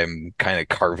 usually I'm kind of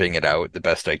carving it out the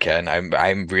best I can.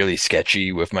 I'm really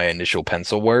sketchy with my initial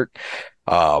pencil work.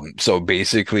 So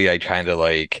basically I kind of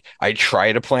like I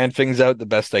try to plan things out the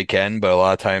best I can, but a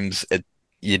lot of times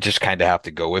you just kind of have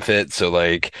to go with it. So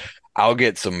like I'll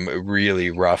get some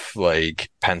really rough like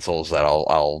pencils that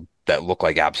I'll that look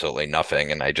like absolutely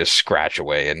nothing and I just scratch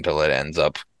away until it ends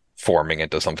up forming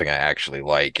into something I actually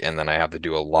like. And then I have to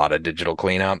do a lot of digital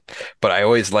cleanup. But I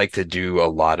always like to do a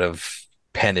lot of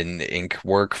pen and ink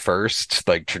work first,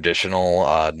 like traditional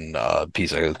on a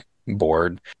piece of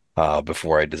board,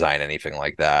 before I design anything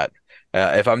like that.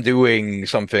 If I'm doing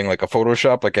something like a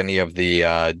Photoshop, like any of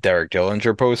the Derek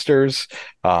Dillinger posters,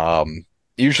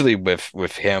 usually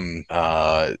with him,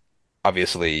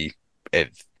 obviously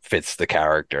it fits the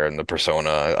character and the persona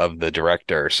of the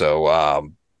director. So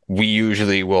we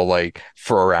usually will like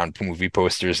throw around movie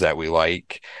posters that we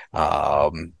like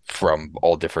from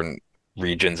all different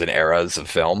regions and eras of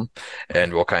film,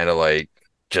 and we'll kind of like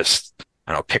just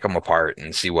I don't know, pick them apart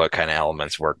and see what kind of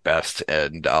elements work best.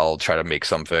 And I'll try to make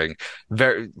something.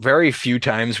 Very, very few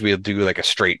times we'll do like a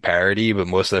straight parody, but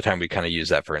most of the time we kind of use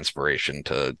that for inspiration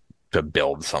to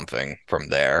build something from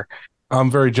there.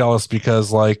 I'm very jealous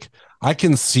because like I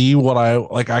can see what I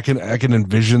like. I can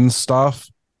envision stuff,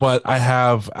 but I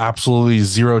have absolutely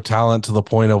zero talent to the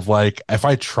point of like if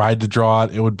I tried to draw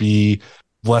it, it would be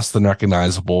less than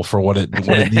recognizable for what it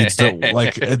needs to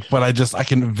like. But I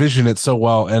can envision it so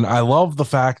well, and I love the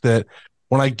fact that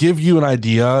when I give you an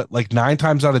idea, like 9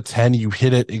 times out of 10, you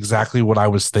hit it exactly what I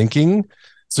was thinking.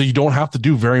 So you don't have to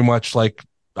do very much. Like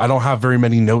I don't have very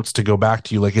many notes to go back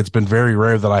to you. Like it's been very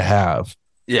rare that I have.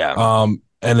 Yeah.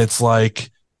 And it's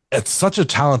like it's such a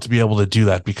talent to be able to do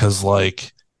that because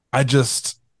like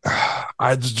there's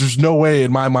no way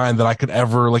in my mind that I could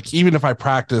ever like even if I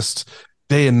practiced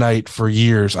day and night for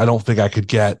years, I don't think I could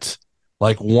get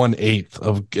like 1/8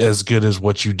 of as good as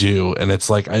what you do. And it's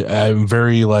like I'm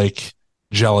very like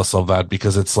jealous of that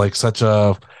because it's like such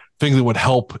a thing that would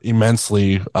help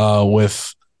immensely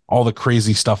with all the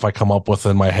crazy stuff I come up with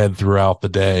in my head throughout the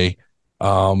day.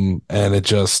 And I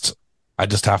just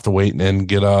have to wait and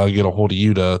get a hold of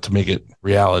you to make it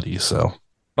reality. So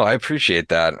Well, I appreciate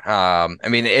that. I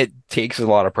mean, it takes a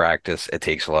lot of practice. It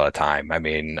takes a lot of time. I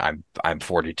mean, I'm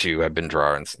 42. I've been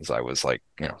drawing since I was like,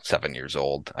 7 years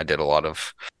old. I did a lot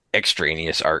of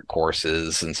extraneous art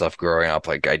courses and stuff growing up.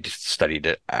 Like I just studied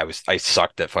it. I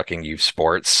sucked at fucking youth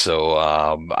sports, so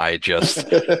I just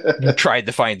tried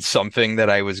to find something that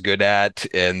I was good at,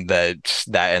 and that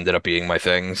ended up being my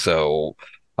thing. So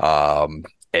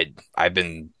I've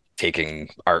been taking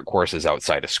art courses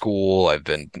outside of school. I've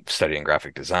been studying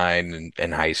graphic design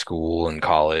in high school and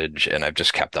college, and I've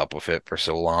just kept up with it for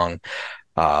so long.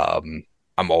 I'm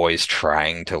always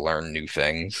trying to learn new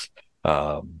things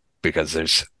because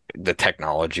the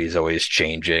technology is always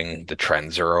changing, the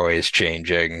trends are always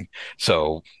changing.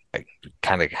 So I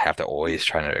kind of have to always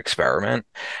try to experiment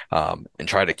and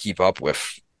try to keep up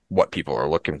with what people are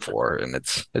looking for. And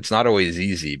it's not always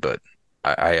easy, but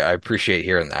I appreciate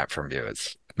hearing that from you.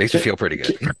 It makes me feel pretty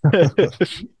good.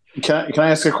 Can I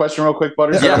ask a question real quick,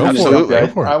 Butters? Yeah, absolutely.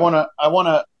 I want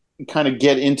to kind of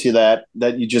get into that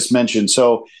you just mentioned.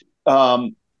 So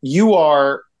you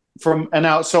are from and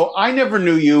out. So I never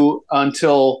knew you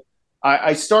until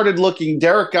I started looking.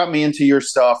 Derek got me into your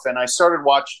stuff, and I started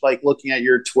looking at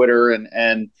your Twitter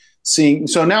and seeing.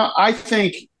 So now I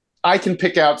think I can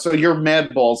pick out. So your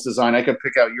Mad Balls design, I can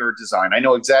pick out your design. I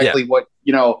know exactly what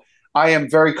I am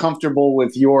very comfortable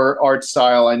with your art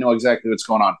style. I know exactly what's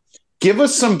going on. Give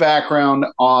us some background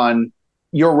on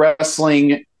your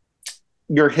wrestling,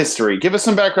 your history. Give us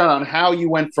some background on how you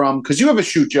went from, because you have a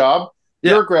shoot job.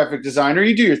 Yeah. You're a graphic designer.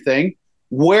 You do your thing.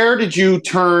 Where did you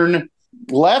turn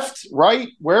left, right,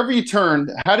 wherever you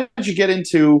turned? How did you get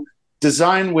into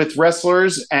design with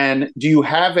wrestlers? And do you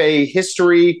have a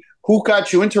history? Who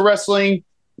got you into wrestling?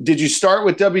 Did you start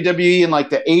with WWE in like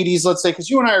the 80s, let's say? Because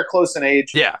you and I are close in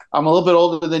age. Yeah. I'm a little bit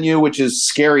older than you, which is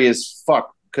scary as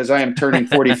fuck because I am turning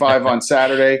 45 on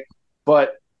Saturday.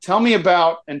 But tell me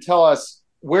about and tell us,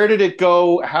 where did it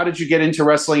go? How did you get into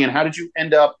wrestling? And how did you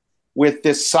end up with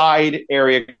this side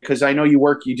area? Because I know you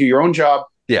do your own job.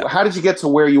 Yeah. How did you get to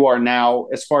where you are now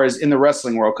as far as in the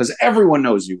wrestling world? Because everyone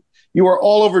knows you. You are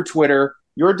all over Twitter.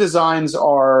 Your designs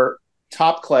are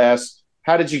top class.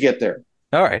 How did you get there?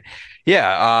 All right.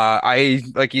 Yeah. I,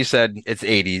 like you said, it's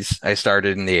 80s. I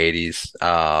started in the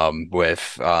 80s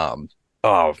with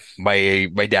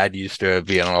my dad used to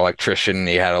be an electrician.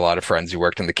 He had a lot of friends who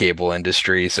worked in the cable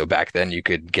industry. So back then you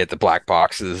could get the black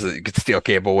boxes that you could steal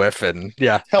cable with. And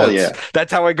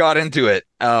that's how I got into it.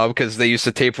 Because they used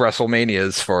to tape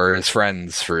WrestleManias for his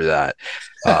friends for that.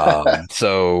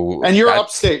 And you're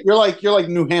upstate. You're like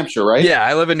New Hampshire, right? Yeah,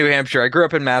 I live in New Hampshire. I grew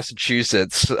up in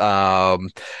Massachusetts.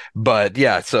 But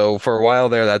yeah, so for a while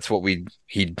there, that's what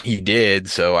he did.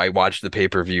 So I watched the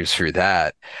pay-per-views through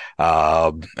that.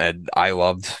 And I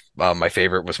loved my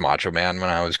favorite was Macho Man when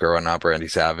I was growing up, Randy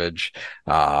Savage.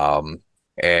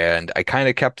 And I kind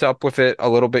of kept up with it a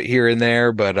little bit here and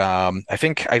there, but I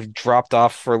think I've dropped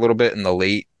off for a little bit in the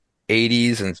late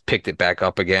 80s and picked it back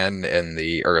up again in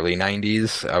the early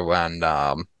 90s when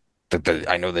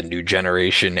I know the new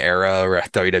generation era where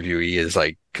WWE is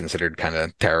like considered kind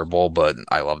of terrible, but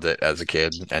I loved it as a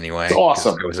kid anyway. It's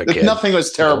awesome. I was a kid. Nothing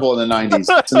was terrible in the 90s.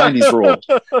 It's a 90s rule.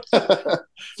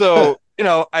 So,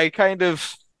 I kind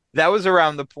of that was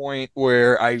around the point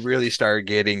where I really started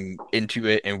getting into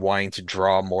it and wanting to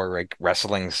draw more like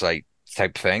wrestling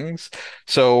type things.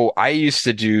 So I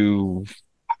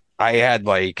had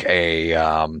like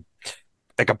a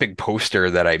big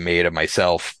poster that I made of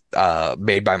myself,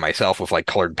 made by myself with like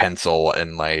colored pencil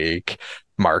and like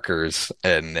markers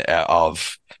and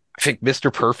I think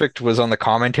Mr. Perfect was on the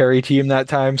commentary team that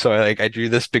time. So I drew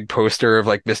this big poster of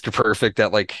like Mr. Perfect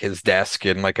at like his desk,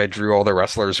 and like I drew all the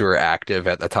wrestlers who were active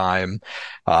at the time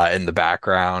in the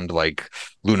background, like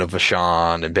Luna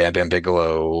Vachon and Bam Bam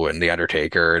Bigelow and The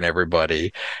Undertaker and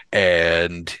everybody.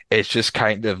 And it's just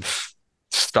kind of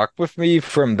stuck with me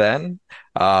from then.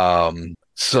 I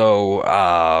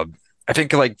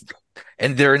think like,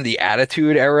 and during the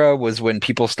Attitude Era was when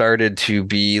people started to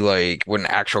be like, when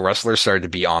actual wrestlers started to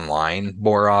be online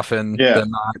more often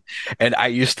than not. And I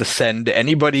used to send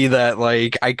anybody that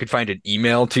like I could find an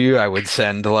email to, I would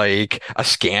send like a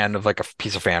scan of like a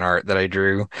piece of fan art that I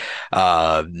drew.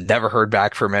 Never heard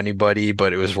back from anybody,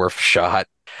 but it was worth a shot.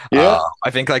 Yeah. I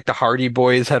think like the Hardy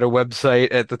Boys had a website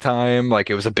at the time.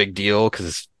 Like it was a big deal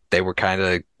because they were kind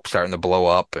of starting to blow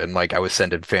up, and like I was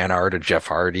sending fan art of Jeff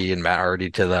Hardy and Matt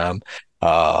Hardy to them.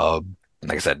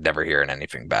 Like I said, never hearing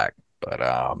anything back, but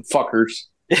fuckers.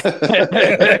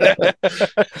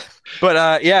 But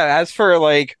as for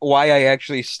like why I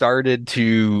actually started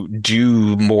to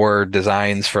do more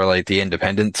designs for like the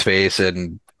independent space,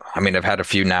 and I mean I've had a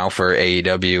few now for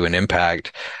AEW and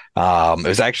Impact. It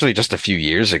was actually just a few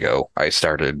years ago I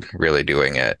started really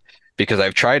doing it because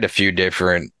I've tried a few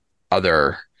different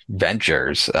other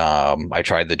ventures. I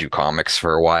tried to do comics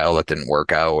for a while. That didn't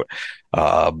work out.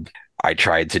 I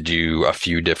tried to do a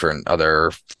few different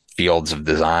other fields of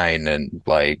design, and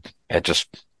like it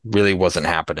just really wasn't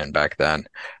happening back then.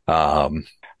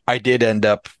 I did end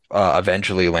up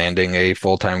eventually landing a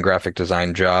full-time graphic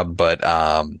design job, but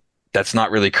that's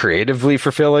not really creatively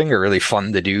fulfilling or really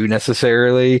fun to do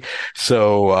necessarily.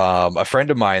 So a friend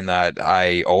of mine that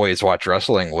I always watch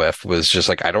wrestling with was just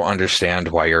like, I don't understand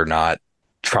why you're not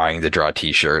trying to draw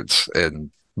t-shirts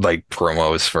and like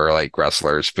promos for like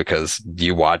wrestlers, because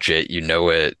you watch it, you know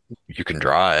it, you can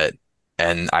draw it.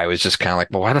 And I was just kind of like,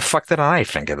 well, why the fuck did I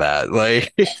think of that?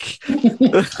 Like,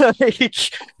 like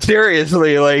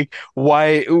seriously, like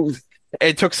why?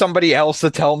 It took somebody else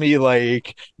to tell me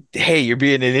like, hey, you're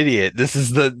being an idiot. This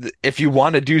is if you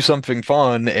want to do something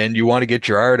fun and you want to get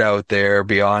your art out there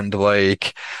beyond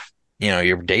like,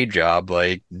 your day job,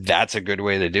 like that's a good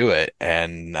way to do it.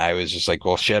 And I was just like,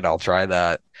 well, shit, I'll try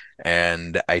that.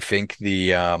 And I think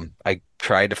I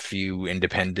tried a few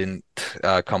independent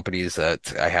companies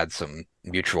that I had some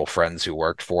mutual friends who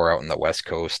worked for out in the West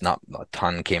Coast. Not a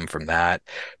ton came from that,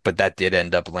 but that did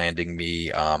end up landing me.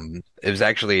 It was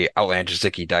actually Outlandish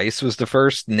Zicky Dice was the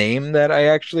first name that I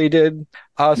actually did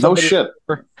No somebody shit.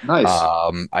 for. Nice.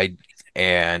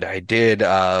 I did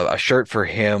a shirt for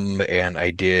him, and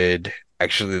I did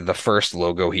actually the first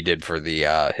logo he did for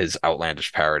the his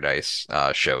Outlandish Paradise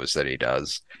shows that he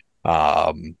does.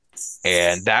 Um,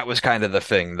 and that was kind of the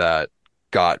thing that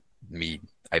got me,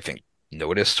 I think,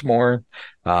 noticed more,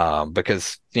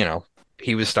 because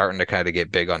he was starting to kind of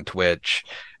get big on Twitch.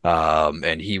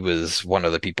 And he was one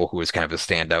of the people who was kind of a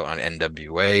standout on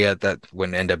NWA at that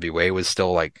when NWA was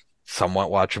still like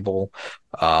somewhat watchable.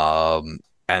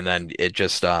 And then it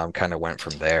just kind of went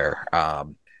from there.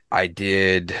 I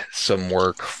did some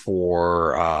work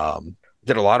for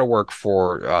did a lot of work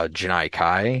for Janai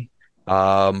Kai,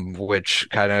 which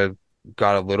kind of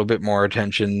got a little bit more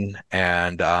attention.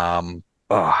 And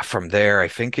from there, I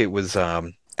think it was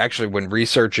actually when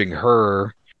researching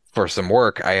her for some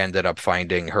work, I ended up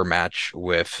finding her match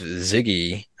with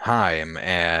Ziggy Haim,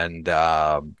 and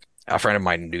a friend of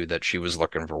mine knew that she was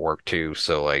looking for work too.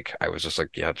 So like I was just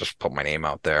like, yeah, just put my name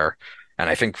out there. And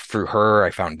I think through her,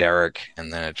 I found Derek,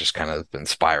 and then it just kind of been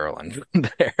spiraling from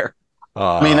there.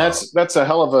 I mean, that's a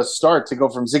hell of a start to go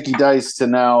from Zicky Dice to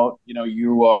now.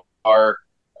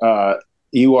 Uh,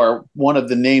 you are one of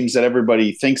the names that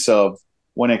everybody thinks of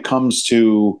when it comes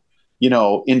to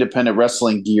independent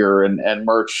wrestling gear and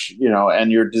merch.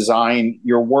 And your design,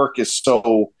 your work is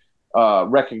so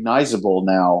recognizable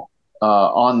now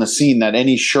on the scene that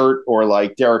any shirt or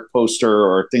like Derek poster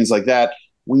or things like that,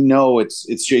 we know it's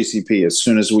JCP. As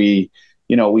soon as we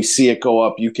see it go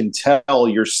up, you can tell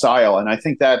your style, and I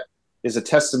think that is a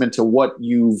testament to what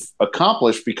you've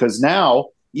accomplished, because now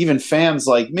even fans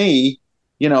like me,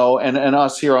 and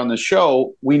us here on the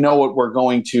show, we know what we're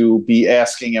going to be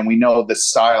asking, and we know the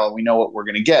style, and we know what we're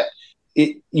going to get.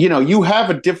 You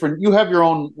have your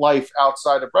own life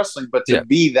outside of wrestling, but to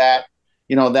be that,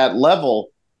 that level,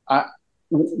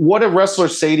 what do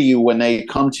wrestlers say to you when they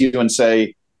come to you and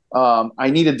say, I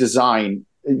need a design?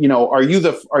 Are you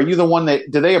the one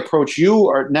that, do they approach you,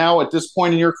 or now at this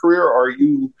point in your career, or are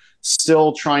you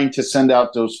still trying to send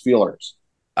out those feelers?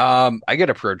 I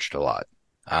get approached a lot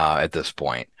at this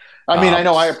point. I mean, I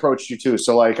know I approached you too,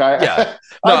 so like yeah,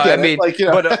 I no, get I mean,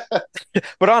 it. Like,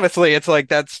 but honestly, it's like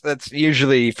that's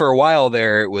usually for a while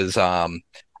there. It was I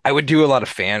would do a lot of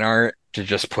fan art to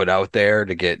just put out there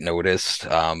to get noticed,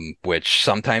 which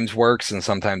sometimes works and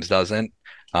sometimes doesn't.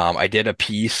 I did a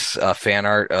piece, fan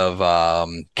art of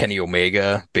Kenny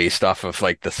Omega based off of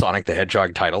like the Sonic the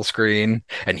Hedgehog title screen,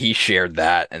 and he shared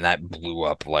that, and that blew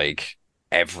up like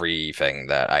everything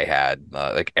that I had,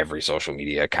 like every social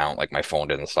media account. Like my phone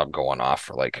didn't stop going off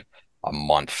for like a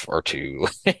month or two.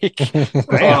 Like,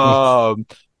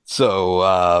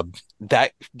 so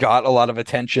that got a lot of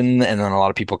attention, and then a lot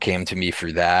of people came to me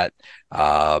through that.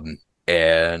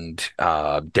 And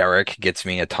Derek gets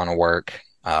me a ton of work.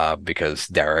 Because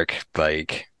Derek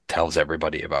like tells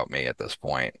everybody about me at this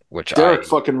point, which Derek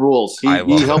fucking rules. He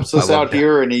helps us out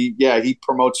here, and he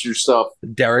promotes your stuff.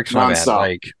 Derek's my man.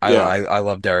 Like yeah. I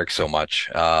love Derek so much,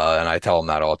 and I tell him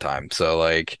that all the time. So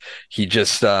like he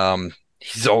just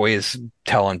he's always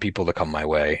telling people to come my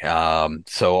way.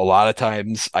 So a lot of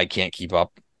times I can't keep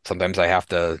up. Sometimes I have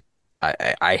to.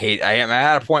 I am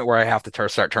at a point where I have to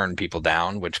start turning people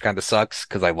down, which kind of sucks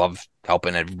because I love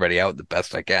helping everybody out the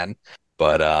best I can.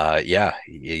 But yeah,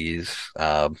 he's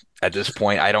at this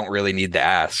point, I don't really need to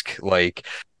ask. Like,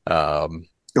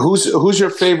 who's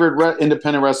your favorite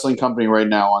independent wrestling company right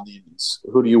now on the Indies?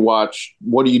 Who do you watch?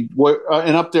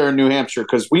 And up there in New Hampshire,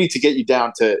 because we need to get you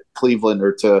down to Cleveland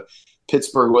or to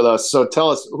Pittsburgh with us. So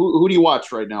tell us, who do you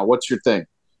watch right now? What's your thing?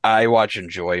 I watch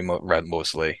Enjoy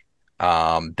mostly.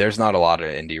 There's not a lot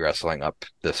of indie wrestling up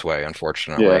this way,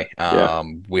 unfortunately.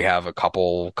 We have a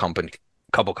couple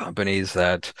companies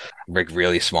that like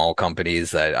really small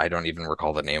companies that I don't even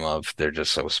recall the name of. They're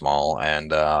just so small,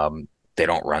 and they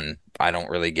don't run. I don't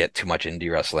really get too much indie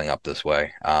wrestling up this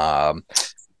way. We got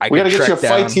to get you a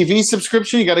Fight TV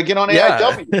subscription. You got to get on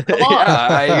AIW. Come on.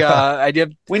 I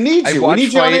did. We need you. We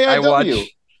need you on AIW.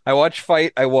 I watch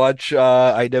Fight. I watch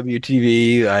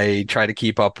IWTV. I try to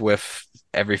keep up with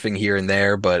everything here and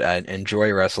there, but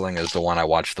Enjoy Wrestling is the one I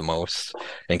watch the most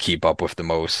and keep up with the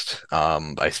most.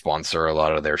 I sponsor a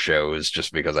lot of their shows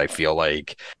just because I feel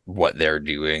like what they're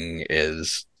doing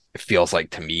is it feels like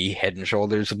to me head and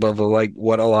shoulders above like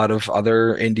what a lot of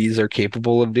other indies are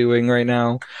capable of doing right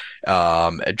now.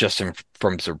 Just in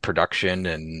from sort of production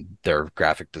and their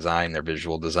graphic design, their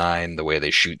visual design, the way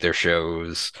they shoot their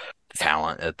shows, the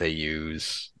talent that they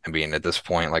use. I mean, at this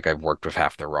point, like I've worked with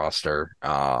half their roster,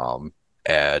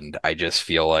 and I just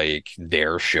feel like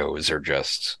their shows are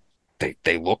just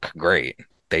they look great.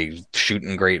 They shoot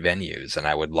in great venues, and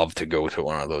I would love to go to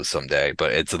one of those someday.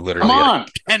 But it's Come literally on.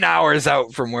 10 hours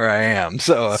out from where I am,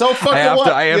 so So fucking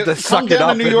what? I have to Come suck it down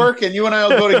up. to New York, and you and I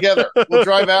will go together. We'll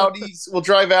drive out east. We'll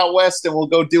drive out west, and we'll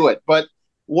go do it. But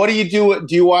what do you do?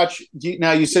 Do you watch?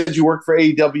 Now you said you work for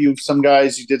AEW. Some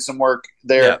guys, you did some work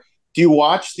there. Yeah. Do you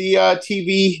watch the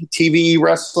TV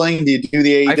wrestling? Do you do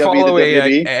the AEW, I follow the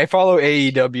WWE? I follow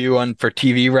AEW on for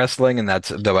TV wrestling, and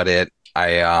that's about it.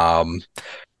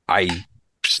 I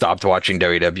stopped watching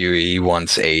WWE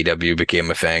once AEW became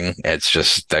a thing. It's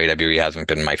just WWE hasn't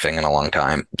been my thing in a long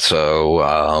time. So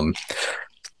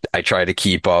I try to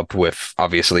keep up with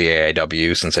obviously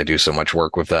AIW since I do so much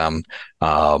work with them.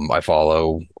 I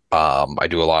follow. I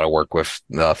do a lot of work with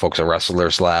the folks at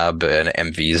Wrestlers Lab and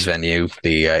MV's venue,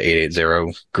 the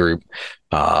 880 group.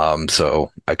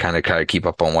 So I kind of keep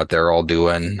up on what they're all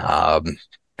doing.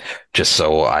 Just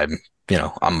so I'm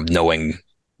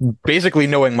basically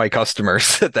knowing my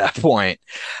customers at that point.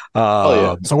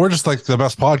 Yeah. So we're just like the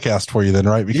best podcast for you then,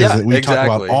 right? Because Yeah, we talk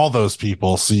exactly. about all those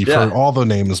people. So you've Yeah. heard all the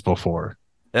names before.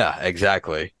 Yeah,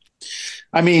 exactly.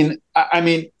 I mean,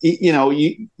 you know,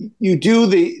 you do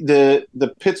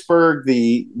the Pittsburgh,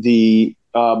 the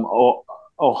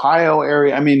Ohio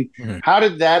area. I mean, how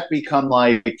did that become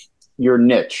like your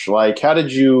niche? Like, how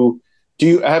did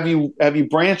have you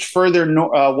branched further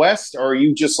west, or are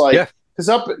you just like? Yeah.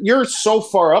 Because you're so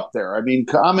far up there. I mean,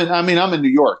 I'm in New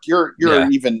York. You're Yeah.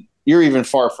 even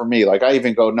far from me. Like I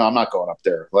even go, no, I'm not going up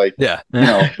there. Like, Yeah. you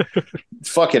know,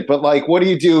 fuck it. But like, what do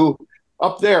you do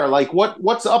up there? Like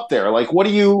what's up there? Like,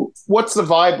 what's the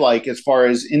vibe like as far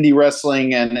as indie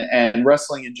wrestling and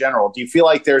wrestling in general? Do you feel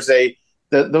like there's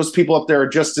those people up there are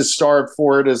just as starved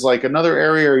for it as like another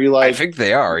area? Or are you like, I think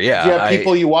they are. Yeah. do you have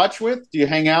people you watch with? Do you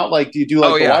hang out? Like, do you do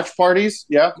like the watch parties?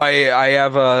 Yeah. I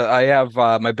have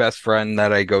my best friend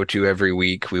that I go to every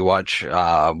week. We watch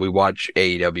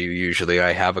AEW usually.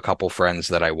 I have a couple friends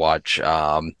that I watch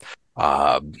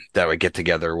that we get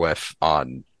together with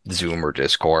on Zoom or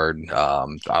Discord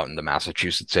out in the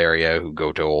Massachusetts area who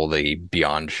go to all the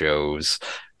Beyond shows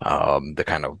to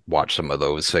kind of watch some of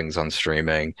those things on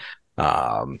streaming.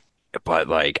 But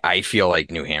like I feel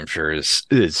like New Hampshire is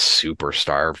super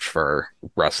starved for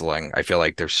wrestling. I feel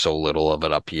like there's so little of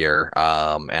it up here.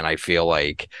 And I feel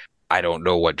like I don't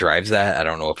know what drives that. I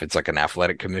don't know if it's like an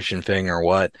athletic commission thing or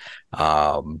what.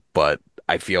 But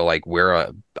I feel like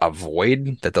we're a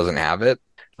void that doesn't have it.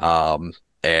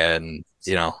 And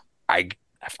you know,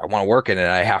 if I want to work in it,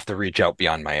 I have to reach out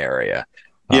beyond my area.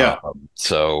 Yeah.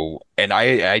 And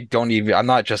I'm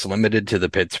not just limited to the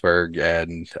Pittsburgh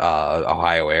and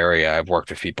Ohio area. I've worked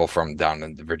with people from down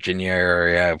in the Virginia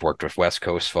area. I've worked with West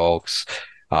Coast folks.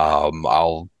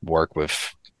 I'll work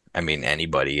with,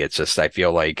 anybody. It's just, I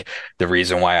feel like the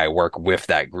reason why I work with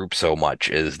that group so much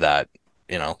is that,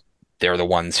 you know, they're the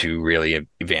ones who really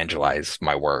evangelize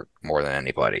my work more than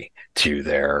anybody to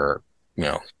their, you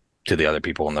know, to the other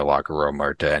people in their locker room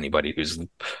or to anybody who's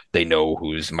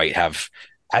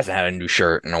hasn't had a new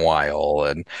shirt in a while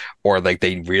or like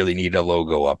they really need a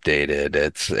logo updated.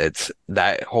 It's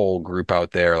that whole group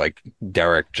out there. Like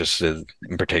Derek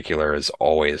in particular is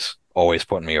always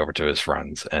putting me over to his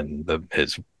friends and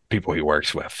his people he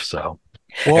works with. So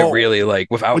it really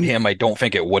without him, I don't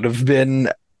think it would have been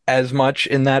as much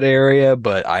in that area,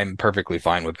 but I'm perfectly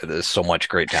fine with it. There's so much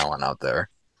great talent out there.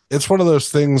 It's one of those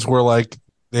things where like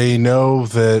they know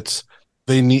that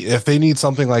if they need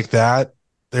something like that,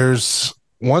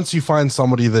 once you find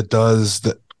somebody that does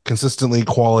that consistently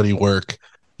quality work,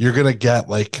 you're going to get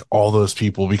like all those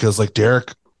people because like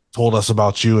Derek told us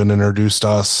about you and introduced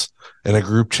us in a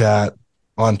group chat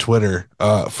on Twitter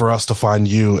for us to find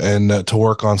you and to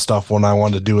work on stuff when I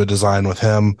wanted to do a design with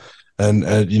him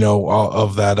and you know,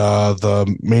 of that,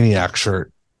 the Maniac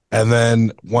shirt. And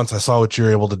then once I saw what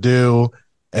you're able to do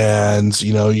and,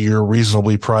 you know, you're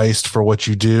reasonably priced for what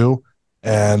you do.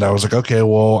 And I was like, okay,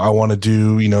 well, I want to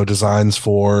do, you know, designs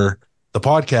for the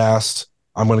podcast.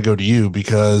 I'm going to go to you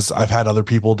because I've had other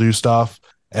people do stuff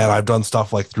and I've done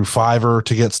stuff like through Fiverr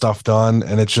to get stuff done.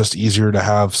 And it's just easier to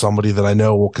have somebody that I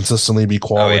know will consistently be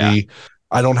quality. Oh, yeah.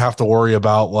 I don't have to worry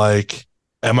about like,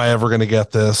 am I ever going to get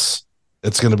this?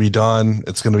 It's going to be done.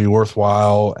 It's going to be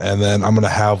worthwhile. And then I'm going to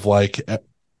have like,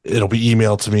 it'll be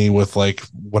emailed to me with like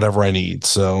whatever I need.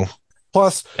 So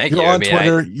Plus, Thank you're you. I on mean,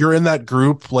 Twitter, you're in that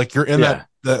group, like you're in Yeah.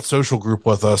 that social group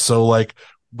with us. So like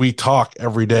we talk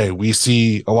every day. We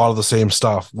see a lot of the same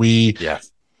stuff. Yeah.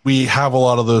 We have a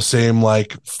lot of those same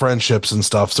like friendships and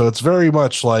stuff. So it's very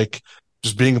much like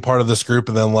just being a part of this group.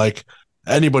 And then like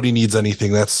anybody needs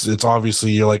anything, it's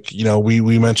obviously you're like,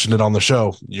 we mentioned it on the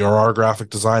show. You're our graphic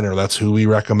designer. That's who we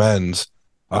recommend.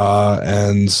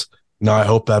 And I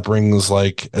hope that brings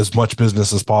like as much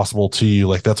business as possible to you.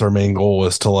 Like that's our main goal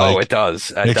is to like, it does.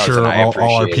 It make does, sure and I all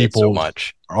our appreciate it so people,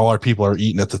 much. all our people are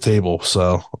eating at the table.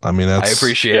 So, I mean, I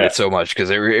appreciate it so much because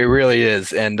it really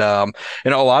is. And a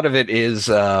lot of it is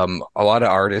a lot of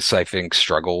artists I think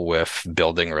struggle with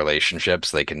building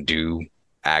relationships. They can do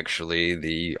actually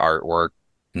the artwork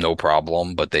no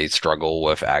problem, but they struggle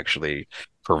with actually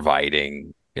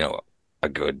providing, a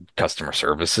good customer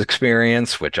service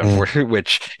experience, which unfortunately,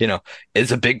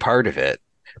 is a big part of it.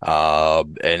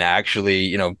 And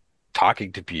actually,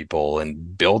 talking to people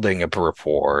and building a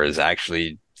rapport is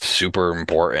actually super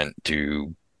important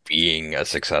to being a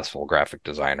successful graphic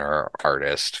designer or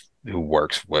artist who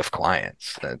works with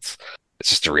clients. It's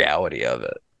just the reality of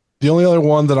it. The only other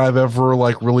one that I've ever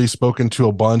like really spoken to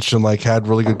a bunch and like had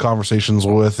really good conversations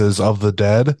with is Of the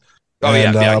Dead. Oh,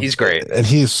 yeah, he's great. And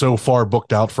he is so far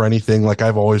booked out for anything. Like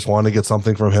I've always wanted to get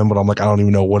something from him, but I'm like, I don't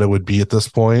even know what it would be at this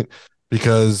point.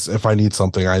 Because if I need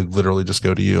something, I literally just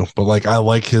go to you. But like I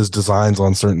like his designs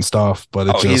on certain stuff.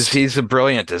 But he's a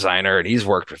brilliant designer, and he's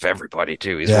worked with everybody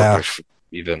too. He's worked with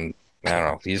even I don't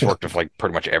know. He's worked with like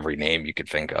pretty much every name you could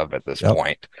think of at this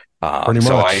point. Pretty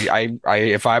so much. I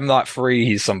if I'm not free,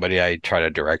 he's somebody I try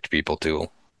to direct people to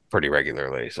pretty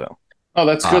regularly. So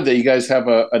that's good that you guys have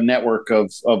a network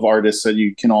of artists that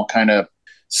you can all kind of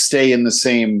stay in the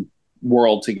same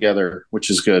world together, which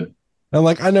is good. And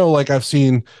like I know, like I've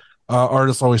seen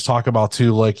artists always talk about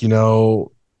too, like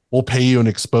we'll pay you an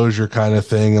exposure kind of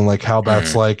thing, and like how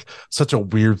that's like such a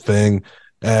weird thing.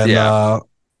 And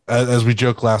as we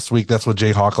joked last week, that's what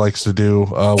Jayhawk likes to do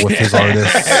with his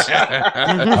artists.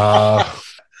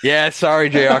 Yeah,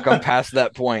 sorry, Jayhawk, I'm past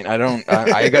that point.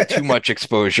 I got too much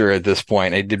exposure at this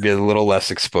point. I need to be a little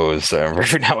less exposed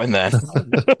every now and then.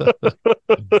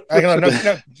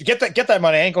 Get that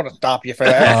money. I ain't going to stop you for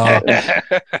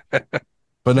that.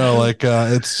 But no, like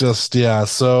it's just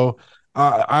So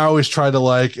I always try to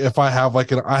like if I have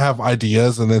I have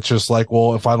ideas, and it's just like,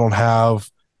 well, if I don't have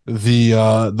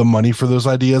the money for those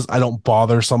ideas, I don't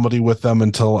bother somebody with them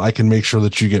until I can make sure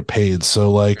that you get paid.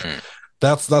 So like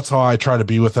that's how I try to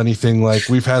be with anything. Like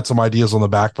we've had some ideas on the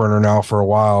back burner now for a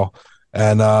while,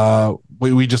 and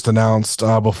we just announced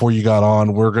before you got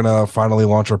on, we're gonna finally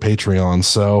launch our Patreon.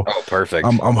 So perfect.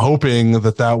 I'm hoping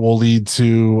that will lead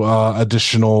to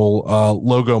additional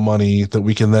logo money that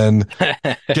we can then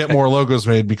get more logos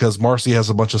made, because Marcy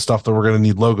has a bunch of stuff that we're gonna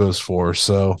need logos for.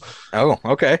 So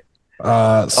okay.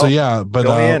 But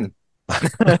fill me in.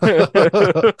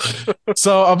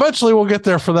 So eventually we'll get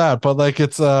there for that, but like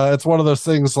it's one of those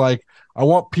things. Like I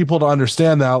want people to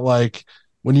understand that like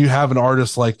when you have an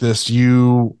artist like this,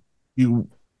 the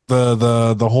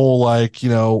whole like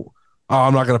oh,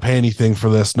 I'm not going to pay anything for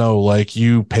this. No, like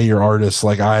you pay your artists.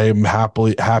 Like I am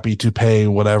happy to pay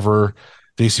whatever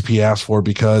JCP asked for,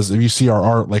 because if you see our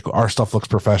art, like our stuff looks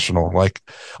professional. Like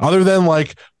other than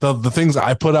like the things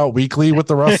I put out weekly with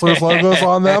the wrestlers logos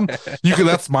on them,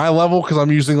 that's my level, because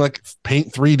I'm using like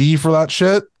Paint 3D for that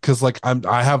shit, because like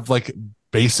I have like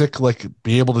basic, like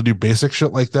be able to do basic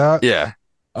shit like that. Yeah.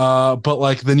 But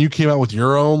like then you came out with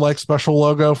your own like special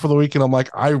logo for the week, and I'm like,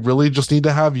 I really just need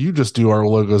to have you just do our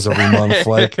logos every month.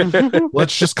 Like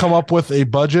let's just come up with a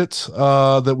budget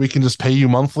that we can just pay you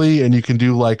monthly, and you can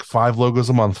do like 5 logos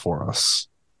a month for us,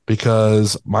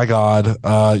 because my God,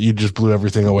 you just blew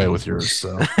everything away with yours.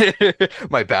 So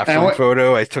my bathroom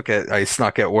photo, I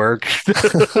snuck at work. I'm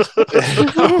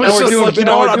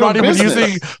not even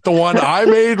using the one I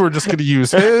made. We're just going to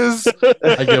use his.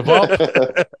 I give up.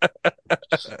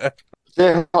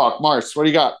 Jayhawk, Mars, what do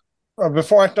you got?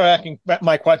 Before I start asking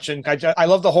my question, I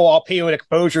love the whole I'll pay you an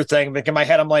exposure thing. But in my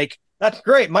head, I'm like, that's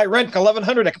great. My rent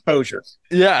 1,100 exposure.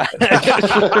 Yeah.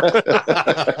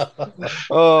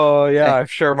 Oh yeah, I'm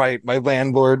sure my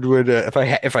landlord would if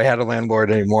I had a landlord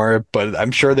anymore, but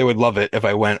I'm sure they would love it if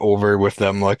I went over with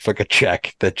them like a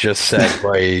check that just said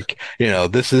like,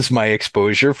 this is my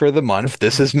exposure for the month.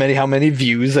 This is how many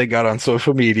views I got on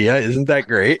social media. Isn't that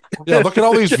great? Yeah, look at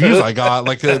all these views I got.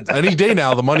 Like any day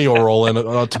now, the money will roll in to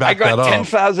back that up. I got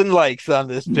 10,000 likes on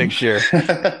this picture.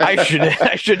 I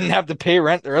shouldn't have to pay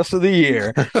rent the rest of the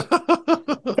year.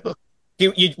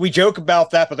 we joke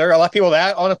about that, but there are a lot of people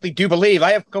that honestly do believe.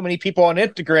 I have so many people on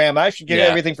Instagram. I should get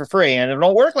everything for free, and it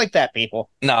don't work like that, people.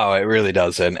 No, it really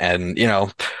doesn't. And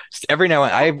every now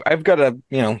and I've got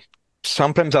to,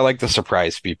 sometimes I like to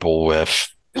surprise people with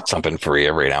something free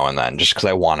every now and then, just because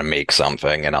I want to make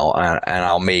something, and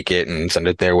I'll make it and send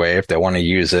it their way. If they want to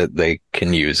use it, they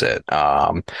can use it.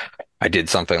 I did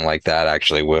something like that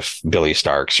actually with Billy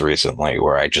Starks recently,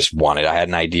 where I had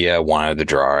an idea, wanted to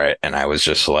draw it, and I was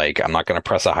just like, I'm not going to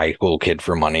press a high school kid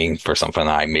for money for something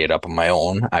that I made up on my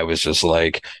own. I was just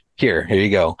like, here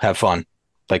you go, have fun.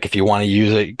 Like, if you want to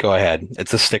use it, go ahead.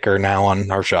 It's a sticker now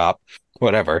on our shop,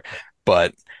 whatever.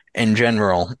 But in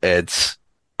general, it's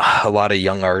a lot of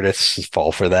young artists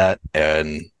fall for that,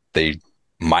 and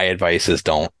my advice is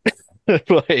don't.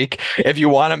 Like, if you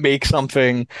want to make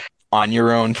something on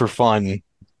your own for fun,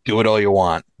 do it all you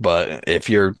want. But if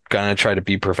you're gonna try to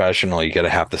be professional, you gotta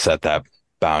have to set that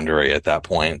boundary at that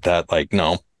point that, like,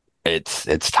 no,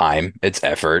 it's time, it's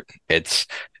effort, it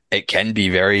can be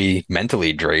very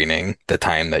mentally draining, the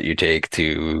time that you take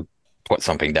to put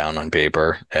something down on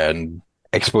paper, and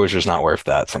exposure's not worth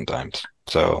that sometimes.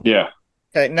 So Yeah.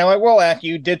 Okay, now I will ask,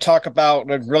 you did talk about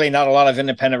really not a lot of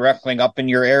independent wrestling up in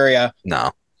your area.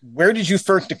 no. Where did you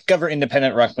first discover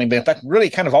independent wrestling? Because that's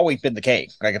really kind of always been the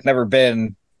case. Like, it's never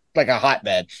been like a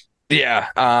hotbed. Yeah.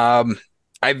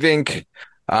 I think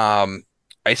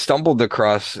I stumbled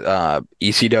across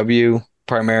ECW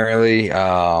primarily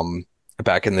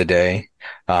back in the day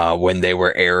when they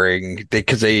were airing,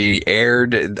 because they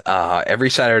aired every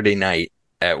Saturday night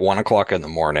at 1 o'clock in the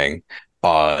morning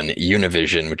on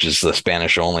Univision, which is the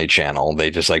Spanish only channel.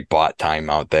 They just like bought time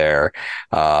out there.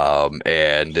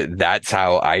 And that's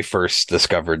how I first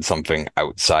discovered something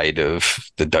outside of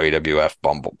the WWF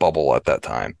bubble at that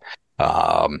time.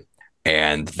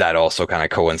 And that also kind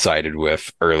of coincided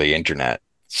with early internet.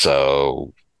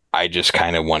 So I just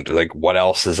kind of wondered, like, what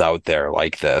else is out there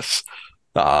like this?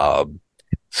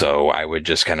 So I would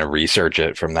just kind of research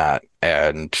it from that,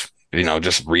 and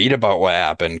just read about what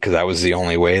happened, because that was the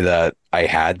only way that I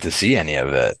had to see any of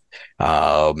it.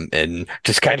 And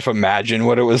just kind of imagine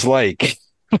what it was like.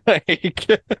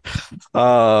 Like,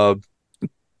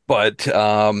 but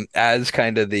as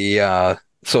kind of the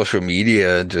social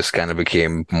media just kind of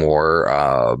became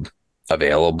more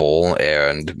available,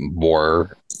 and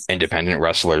more independent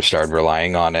wrestlers started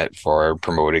relying on it for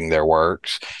promoting their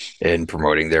works and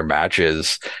promoting their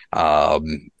matches,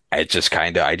 it just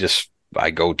kind of, I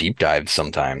go deep dive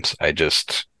sometimes. I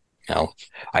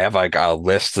have like a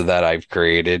list that I've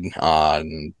created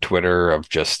on Twitter of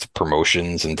just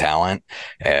promotions and talent,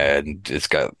 and it's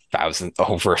got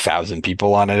over 1,000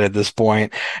 people on it at this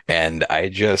point. And I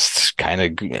just kind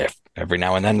of, every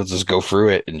now and then, I'll just go through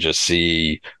it and just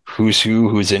see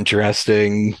who's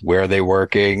interesting, where are they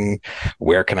working,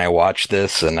 where can I watch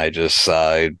this, and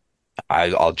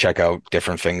I'll check out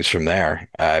different things from there.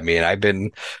 I mean, I've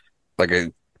been like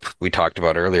we talked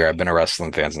about earlier, I've been a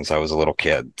wrestling fan since I was a little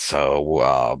kid.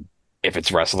 So if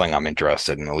it's wrestling, I'm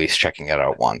interested in at least checking it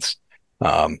out once.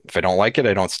 If I don't like it,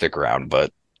 I don't stick around.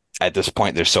 But at this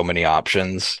point, there's so many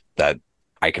options that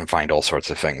I can find all sorts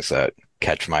of things that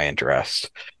catch my interest.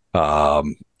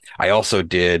 I also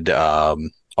did a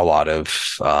lot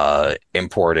of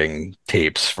importing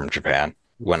tapes from Japan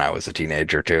when I was a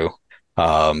teenager too,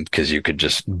 because you could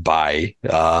just buy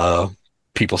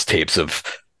people's tapes of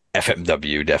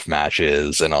FMW death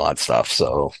matches and all that stuff.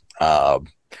 So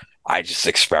I just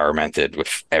experimented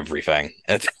with everything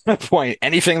at that point.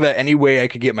 Any way I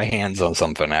could get my hands on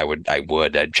something,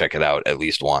 I'd check it out at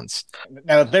least once.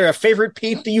 Now, is there a favorite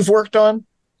piece that you've worked on?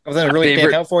 Was that really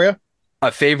stand out for you?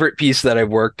 A favorite piece that I've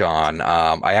worked on.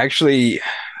 I actually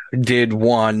did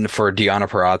one for Deonna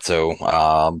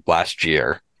Purrazzo last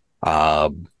year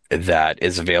that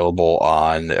is available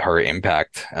on her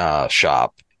Impact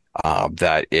shop.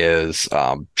 That is,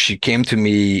 she came to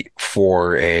me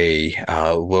for a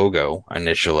logo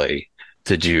initially,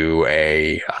 to do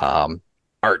a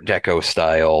Art Deco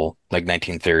style, like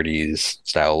 1930s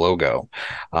style logo.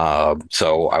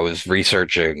 So I was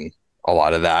researching a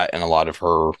lot of that and a lot of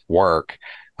her work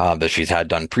that she's had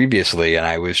done previously, and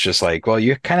I was just like, well,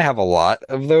 you kind of have a lot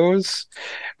of those.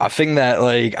 A thing that,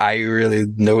 like, I really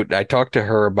note, I talked to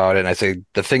her about it, and I say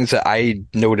the things that I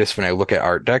notice when I look at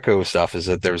Art Deco stuff is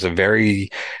that there's a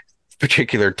very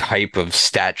particular type of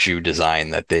statue design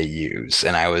that they use,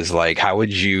 and I was like, how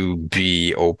would you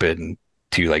be open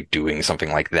to like doing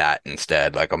something like that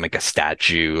instead? Like, I'll make a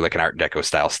statue, like an Art Deco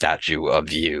style statue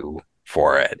of you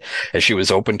for it. And she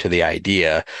was open to the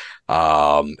idea.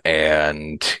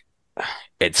 And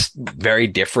it's very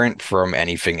different from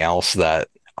anything else that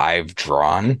I've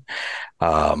drawn.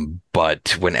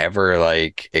 But whenever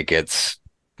like it gets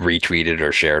retweeted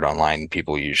or shared online,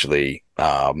 people usually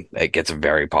it gets a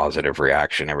very positive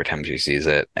reaction every time she sees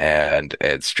it, and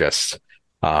it's just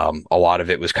a lot of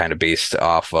it was kind of based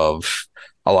off of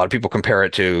a lot of people compare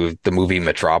it to the movie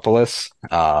Metropolis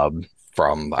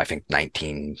from I think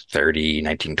 1930,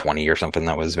 1920 or something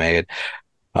that was made.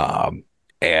 Um,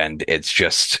 and it's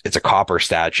a copper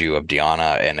statue of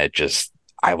Diana, and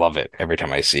I love it every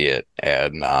time I see it.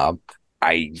 And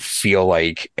I feel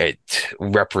like it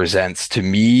represents to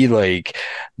me like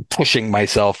pushing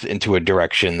myself into a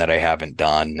direction that I haven't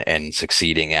done and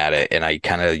succeeding at it. And I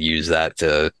kind of use that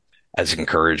to as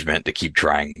encouragement to keep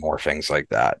trying more things like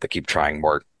that, to keep trying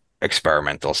more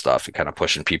experimental stuff and kind of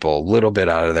pushing people a little bit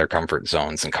out of their comfort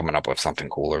zones and coming up with something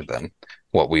cooler than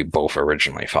what we both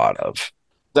originally thought of.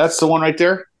 That's the one right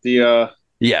there.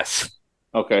 Yes.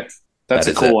 Okay, that's That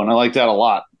a is cool it. one. I like that a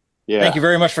lot. Yeah. Thank you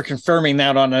very much for confirming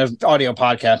that on an audio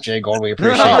podcast, Jay Gold. We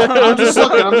appreciate No, it. I'm just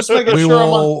looking. I'm just making We sure I'm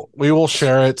on. we will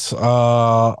share it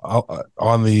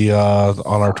on the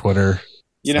on our Twitter.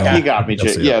 You know, So, you got me, you'll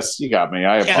Jay. see it. Yes, you got me.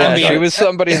 I Yeah, Yeah, apologize. she was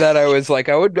somebody that I was like,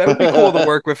 I would be cool to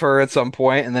work with her at some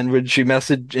point. And then when she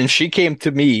messaged, and she came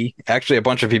to me, actually, a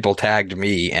bunch of people tagged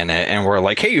me and were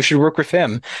like, hey, you should work with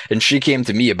him. And she came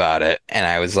to me about it. And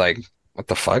I was like, what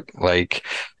the fuck? Like,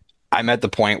 I'm at the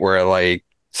point where like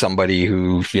somebody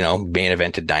who, main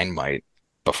evented Dynamite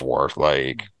before,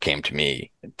 like, came to me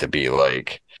to be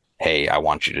like, hey, I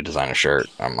want you to design a shirt.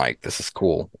 I'm like, this is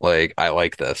cool. Like, I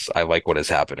like this. I like what is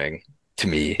happening to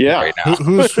me Yeah. right now.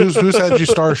 Who's had you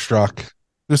starstruck?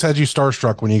 Who's had you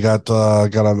starstruck when you got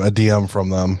a DM from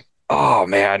them? Oh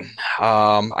man.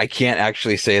 I can't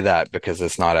actually say that because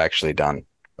it's not actually done.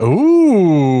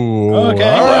 Ooh, Okay.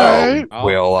 all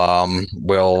right.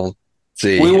 We'll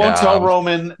see. We won't tell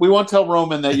Roman. We won't tell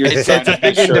Roman that you're It's, designing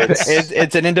these shirts.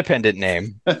 it's an independent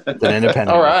name. It's an independent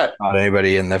All name. right. Not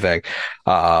anybody in the thing.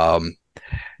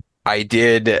 I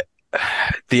did.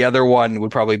 The other one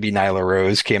would probably be Nyla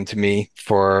Rose came to me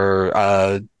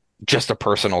for just a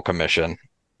personal commission.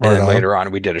 And Right then on. later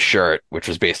on, we did a shirt, which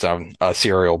was based on a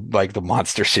cereal, like the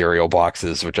Monster cereal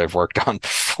boxes, which I've worked on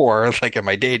before, like in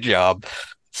my day job.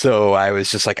 So I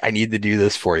was just like, I need to do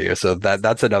this for you. So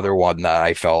that's another one that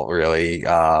I felt really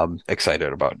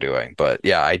excited about doing. But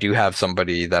yeah, I do have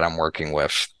somebody that I'm working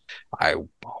with. I'm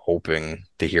hoping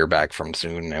to hear back from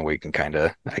soon,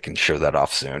 and I can show that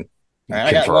off soon. All right,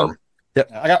 I got Confirm. one.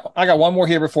 I got one more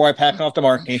here before I pass off to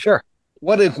Marky. Sure.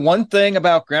 What is one thing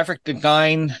about graphic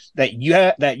design that you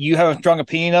have a strong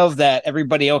opinion of that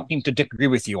everybody else seems to disagree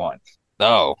with you on?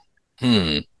 Oh,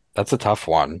 that's a tough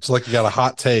one. It's like you got a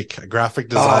hot take, a graphic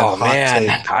design Oh hot man,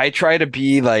 take. I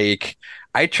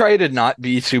try to not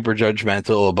be super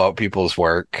judgmental about people's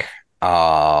work.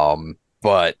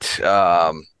 But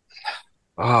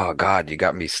oh God, you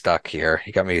got me stuck here.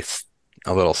 You got me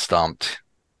a little stumped.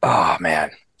 Oh man,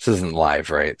 this isn't live,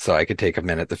 right? So I could take a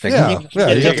minute to think. Yeah,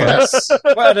 you got time. Yes.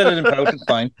 Well, that is post. It's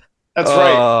fine. That's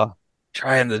right.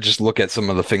 Trying to just look at some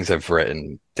of the things I've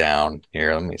written down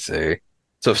here. Let me see.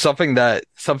 So something that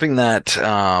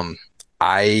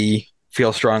I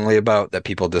feel strongly about that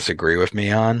people disagree with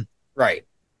me on. Right.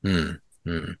 Hmm.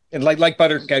 And like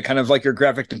Buttercat, kind of like your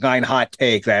graphic design hot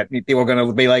take that people are going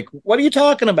to be like, "What are you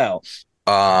talking about?"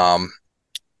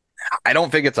 I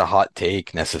don't think it's a hot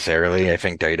take necessarily. I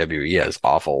think WWE has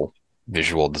awful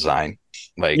visual design,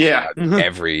 like Yeah. at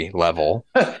every level.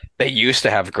 They used to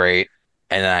have great,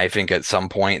 and I think at some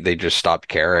point they just stopped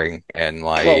caring. And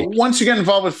like, Well, once you get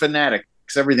involved with Fanatics,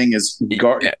 everything is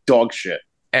dog shit.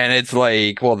 and it's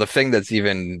like, well, the thing that's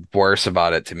even worse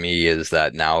about it to me is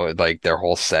that now like their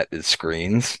whole set is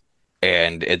screens,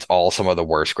 and it's all some of the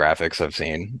worst graphics I've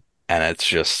seen. And it's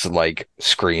just like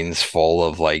screens full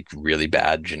of like really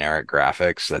bad generic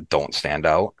graphics that don't stand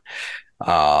out.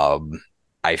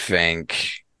 I think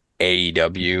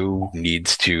AEW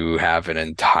needs to have an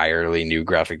entirely new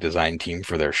graphic design team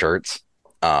for their shirts.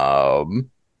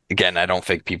 Again, I don't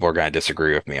think people are going to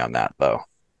disagree with me on that though,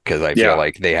 because I feel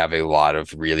like they have a lot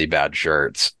of really bad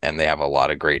shirts and they have a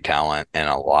lot of great talent and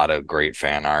a lot of great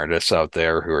fan artists out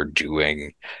there who are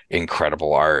doing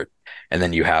incredible art. And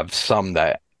then you have some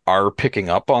that are picking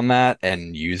up on that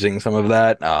and using some of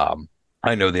that.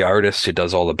 I know the artist who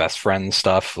does all the best friends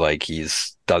stuff, like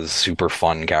does super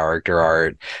fun character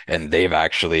art, and they've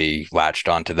actually latched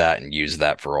onto that and used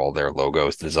that for all their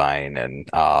logos design and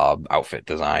outfit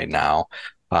design now.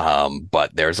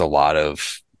 But there's a lot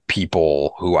of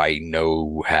people who I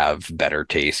know have better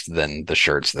taste than the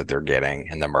shirts that they're getting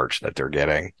and the merch that they're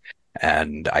getting.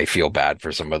 And I feel bad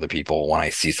for some of the people when I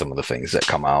see some of the things that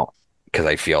come out, because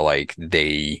I feel like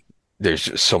there's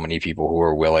just so many people who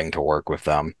are willing to work with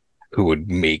them. who would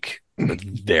make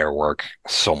their work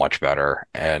so much better.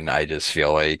 And I just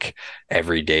feel like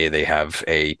every day they have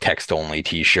a text only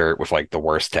t-shirt with like the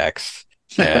worst text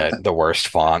and the worst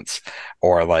fonts,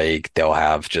 or like they'll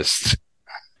have just,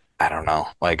 I don't know,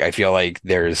 like I feel like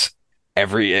there's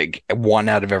every like, 1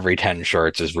 out of every 10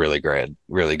 shirts is really great,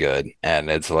 really good. And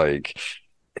it's like,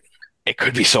 it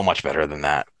could be so much better than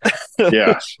that.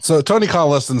 Yeah. So Tony Khan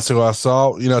listens to us.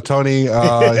 So, Tony, here's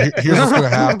what's going to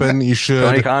happen. You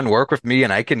Tony should Khan, work with me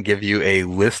and I can give you a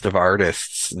list of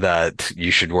artists that you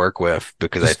should work with,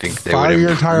 because I just think they fire would your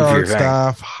entire improve your art thing.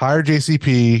 staff, hire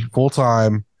JCP full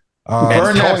time.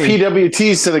 Burn that Tony-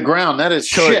 PWTs to the ground. That is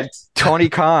Tony- shit. Tony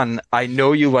Khan, I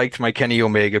know you liked my Kenny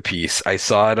Omega piece. I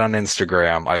saw it on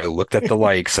Instagram. I looked at the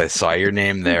likes. I saw your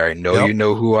name there. I know Yep. you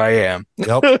know who I am.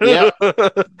 Yep. Yep.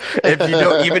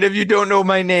 Even if you don't know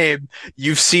my name,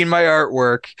 you've seen my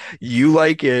artwork. You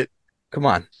like it. Come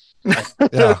on.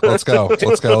 Yeah, let's go. Let's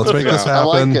make this I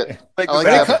like happen. it. I like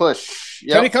that push.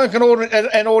 Tony Yep. Khan's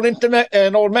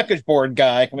an old message board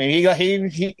guy. I mean, he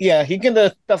can do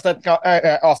stuff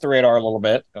that off the radar a little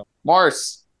bit.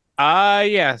 Mars.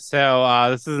 Yeah. So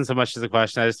this isn't so much as a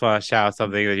question. I just want to shout out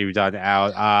something that you've done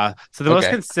out. So the most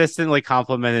Okay. consistently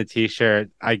complimented T-shirt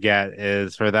I get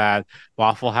is for that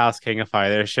Waffle House King of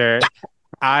Fighters shirt.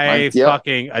 I Yep.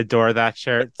 fucking adore that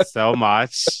shirt so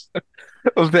much.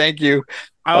 Oh, thank you.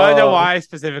 I want to know why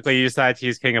specifically you decided to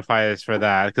use King of Fighters for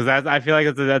that, because I feel like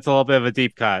that's a little bit of a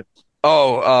deep cut.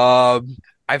 I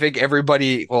think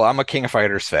everybody. Well, I'm a King of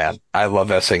Fighters fan. I love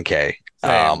SNK.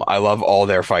 Same. I love all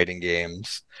their fighting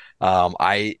games.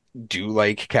 I do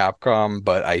like Capcom,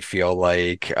 but I feel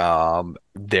like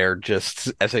they're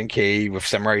just SNK with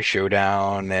Samurai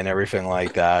Showdown and everything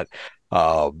like that.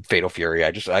 Fatal Fury.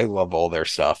 I love all their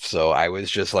stuff. So I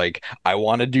was just like, I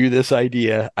want to do this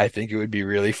idea. I think it would be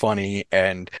really funny.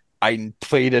 And I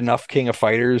played enough King of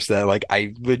Fighters that like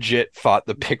I legit thought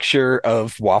the picture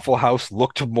of Waffle House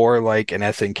looked more like an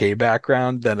SNK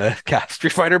background than a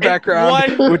Street Fighter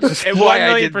background, which is It why 1 I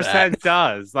million did that. percent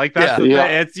does. Like that's Yeah.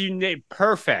 it's unique,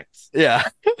 perfect. Yeah.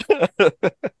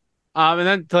 And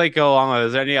then to like go along with,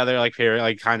 is there any other like favorite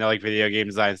like kind of like video game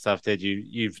design stuff that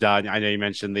you've done? I know you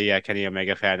mentioned the Kenny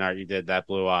Omega fan art you did that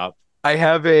blew up. I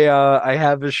have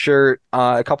a shirt,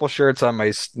 a couple shirts on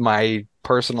my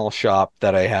personal shop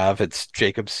that I have. It's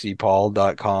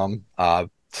jacobcpaul.com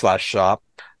 /shop.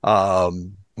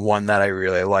 One that I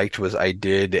really liked was I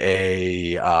did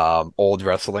a old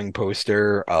wrestling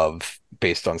poster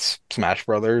based on Smash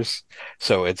Brothers.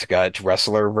 So it's got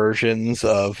wrestler versions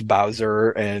of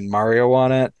Bowser and Mario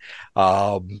on it.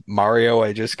 Mario,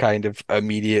 I just kind of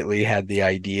immediately had the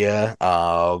idea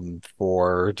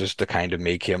for just to kind of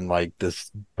make him like this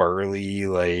burly,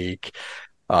 like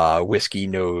whiskey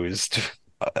nosed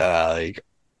like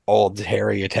old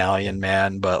hairy Italian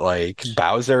man, but like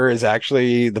Bowser is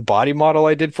actually the body model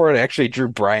I did for it. I actually drew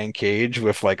Brian Cage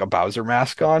with like a Bowser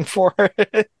mask on for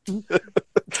it.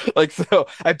 Like, so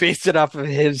I based it off of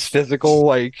his physical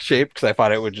like shape because I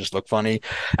thought it would just look funny.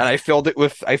 And I filled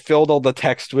all the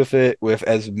text with it with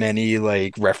as many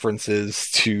like references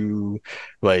to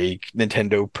like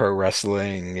Nintendo Pro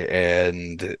Wrestling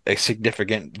and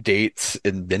significant dates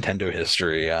in Nintendo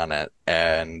history on it.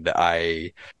 And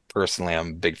I personally am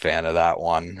a big fan of that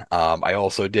one. I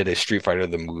also did a Street Fighter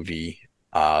the movie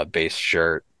based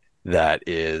shirt that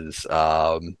is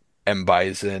M.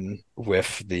 Bison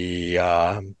with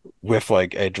with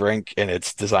like a drink, and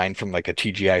it's designed from like a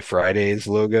TGI Fridays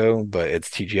logo, but it's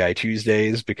TGI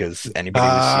Tuesdays because anybody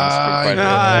who's seen Street Fighter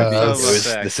yeah. the movie, it So was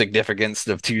sick. the significance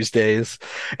of Tuesdays.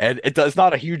 And it's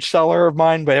not a huge seller of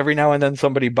mine, but every now and then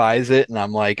somebody buys it and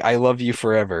I'm like, I love you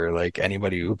forever, like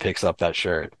anybody who picks up that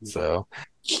shirt. So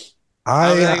I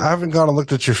haven't gone and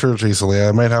looked at your shirts recently.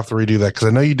 I might have to redo that because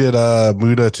I know you did a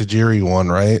Muda Tajiri one,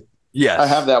 right? yes. I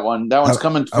have that one. That one's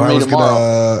coming for And I me was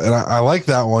tomorrow. and I like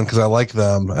that one because I like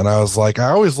them, and I was like, I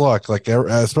always look like,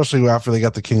 especially after they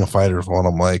got the King of Fighters one,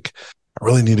 I'm like, I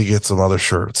really need to get some other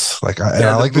shirts. Like, and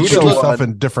I the like that you Muda do one- stuff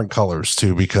in different colors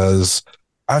too because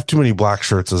I have too many black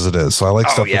shirts as it is, so I like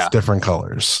stuff yeah. that's different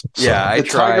colors. So, Yeah, I The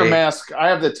Tiger try. Mask. I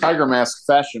have the Tiger Mask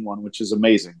fashion one, which is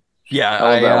amazing. Yeah,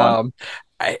 I love that one.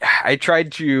 I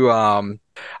tried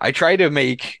to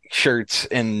make shirts,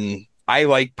 and I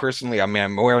like personally, I mean,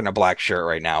 I'm wearing a black shirt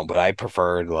right now, but I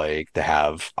prefer like to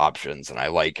have options, and I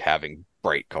like having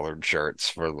bright colored shirts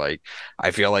for like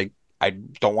I feel like I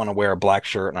don't want to wear a black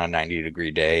shirt on a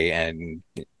 90-degree day, and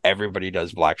everybody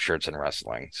does black shirts in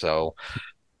wrestling. So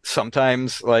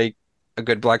sometimes like a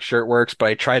good black shirt works, but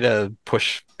I try to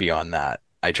push beyond that.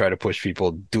 I try to push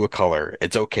people, do a color.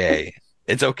 It's okay.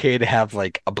 It's okay to have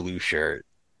like a blue shirt.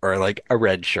 or like a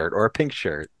red shirt or a pink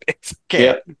shirt. It's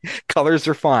okay. Yeah. Colors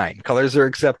are fine. Colors are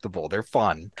acceptable. They're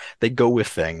fun. They go with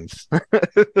things.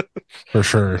 For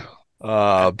sure.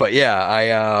 But yeah,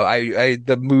 I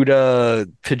the Muda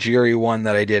Tajiri one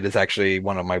that I did is actually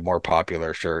one of my more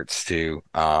popular shirts too.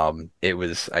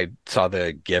 I saw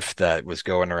the GIF that was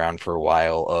going around for a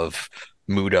while of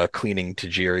Muda cleaning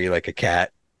Tajiri like a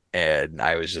cat, and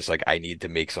I was just like, I need to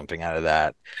make something out of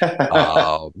that.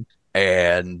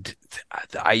 And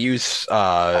I use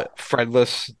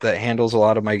Threadless that handles a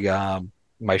lot of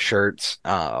my shirts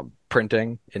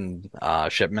printing and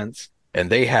shipments. And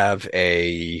they have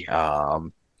a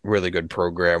really good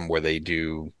program where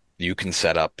you can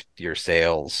set up your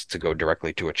sales to go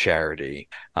directly to a charity.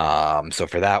 So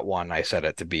for that one, I set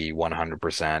it to be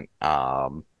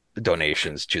 100%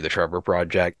 donations to the Trevor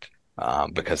Project,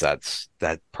 because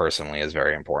that personally is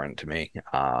very important to me.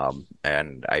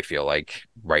 And I feel like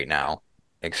right now,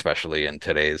 especially in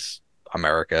today's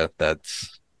America,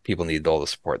 that's people need all the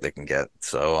support they can get.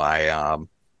 So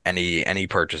any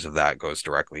purchase of that goes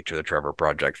directly to the Trevor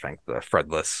Project, thanks to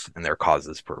Threadless and their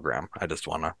causes program. I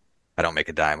don't make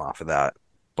a dime off of that,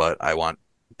 but I want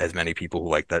as many people who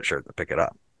like that shirt to pick it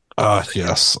up.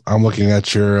 Yes. I'm looking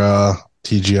at your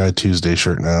TGI Tuesday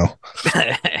shirt now.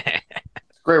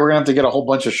 Great. We're gonna have to get a whole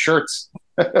bunch of shirts.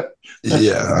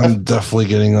 Yeah, I'm definitely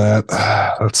getting that.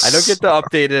 I don't get to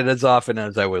update it as often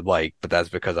as I would like, but that's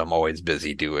because I'm always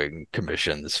busy doing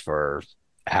commissions for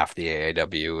half the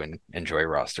AIW and Enjoy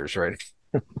rosters, right?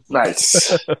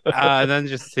 Nice. And then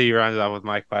just to round it off with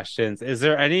my questions, is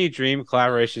there any dream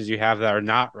collaborations you have that are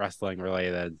not wrestling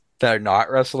related? That are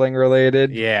not wrestling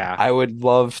related? Yeah. I would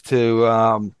love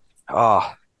to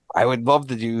I would love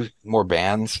to do more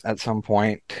bands at some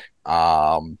point.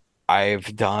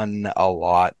 I've done a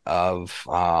lot of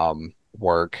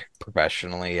work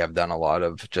professionally. I've done a lot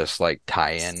of just like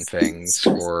tie-in things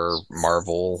for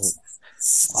Marvel.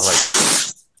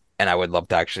 And I would love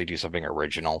to actually do something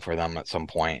original for them at some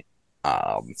point.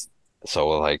 So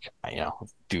like,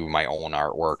 do my own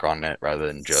artwork on it rather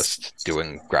than just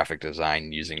doing graphic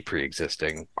design using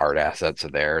pre-existing art assets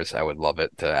of theirs. I would love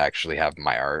it to actually have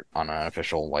my art on an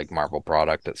official like Marvel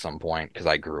product at some point, because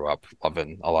I grew up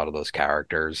loving a lot of those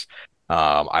characters.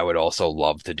 I would also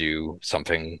love to do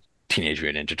something Teenage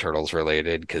Mutant Ninja Turtles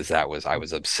related, because I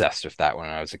was obsessed with that when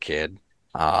I was a kid.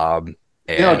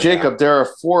 Jacob, there are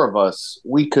four of us.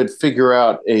 We could figure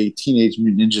out a Teenage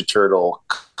Mutant Ninja Turtle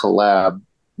collab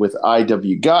with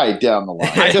IW Guy down the line.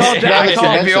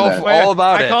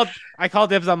 I called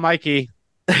dibs on Mikey.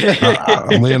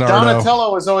 Leonardo.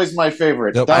 Donatello was always my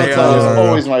favorite. Yep. Donatello was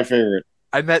always my favorite.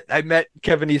 I met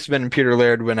Kevin Eastman and Peter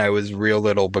Laird when I was real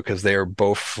little, because they are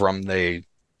both from the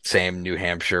same New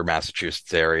Hampshire,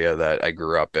 Massachusetts area that I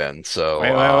grew up in. So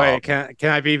wait. Can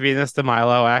I be Venus de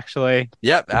Milo, actually?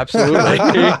 Yep, absolutely.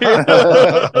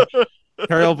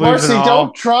 Turtle boobs Marcy, and all.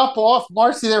 don't drop off.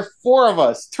 Marcy, there are four of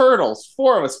us. Turtles.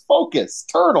 Four of us. Focus.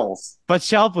 Turtles. But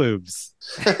shell boobs.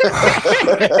 Can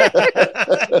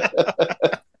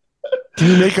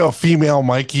you make a female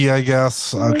Mikey, I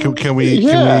guess? Can we?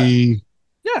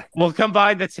 Yeah, we'll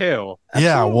combine the two.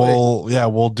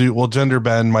 Absolutely. We'll gender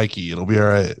bend Mikey. It'll be all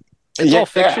right. It's all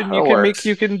fiction.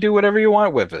 You can do whatever you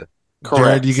want with it. Correct.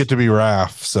 Jared, you get to be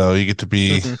Raph, so you get to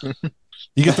be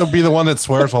the one that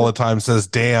swears all the time, says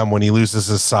 "damn" when he loses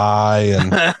his sigh,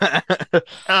 and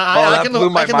that blew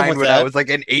my mind when I was like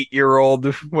an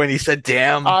 8-year-old when he said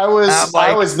 "damn." I was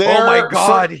there. Oh my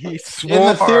god, he swore in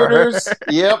the theaters.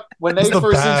 Yep, when they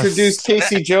first introduced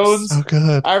Casey Jones, so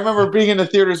good. I remember being in the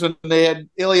theaters when they had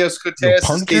Ilios Koteas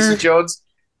as Casey Jones.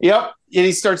 Yep, and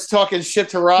he starts talking shit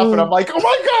to Rob, and I'm like, "Oh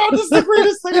my god, this is the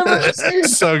greatest thing I've ever seen!"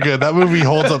 So good. That movie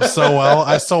holds up so well.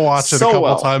 I still watch it a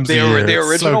couple times a year. The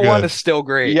original one is still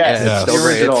great. Yes, it's still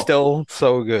great. It's still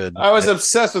so good. I was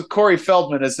obsessed with Corey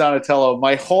Feldman as Donatello.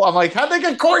 I'm like, how'd they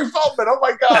get Corey Feldman? Oh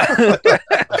my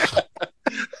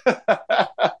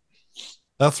god!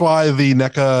 That's why the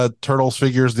NECA Turtles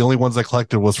figures, the only ones I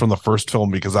collected was from the first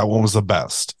film, because that one was the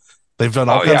best. They've done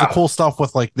all kinds of cool stuff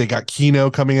with, like, they got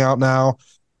Kino coming out now.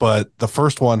 But the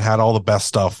first one had all the best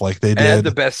stuff, like they did. It had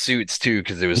the best suits too,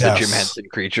 because it was the Jim Henson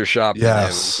Creature Shop.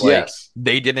 Yes, and it was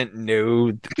they didn't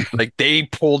know. Like, they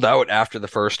pulled out after the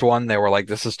first one. They were like,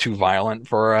 "This is too violent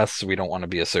for us. We don't want to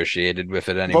be associated with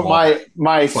it anymore." But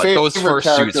my favorite those first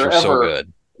suits were so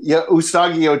good. Yeah,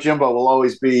 Usagi Yojimbo will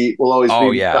always be.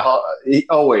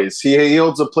 He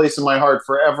holds a place in my heart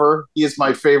forever. He is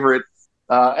my favorite,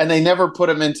 and they never put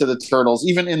him into the Turtles,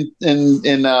 even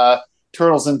in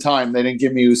Turtles in Time, they didn't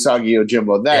give me Usagi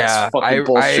Yojimbo. That's fucking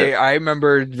bullshit. I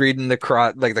remember reading the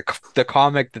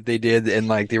comic that they did in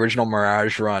like the original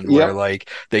Mirage run, where like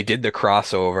they did the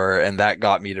crossover, and that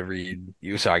got me to read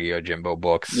Usagi Yojimbo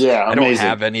books. Yeah, I don't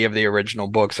have any of the original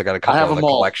books. I got a couple of the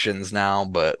collections now,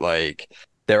 but like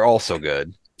they're all so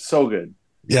good. So good.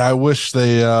 Yeah, I wish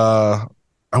they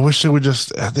would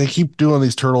just, they keep doing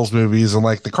these Turtles movies and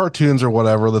like the cartoons or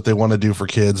whatever that they want to do for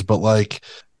kids, but like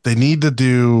they need to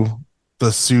do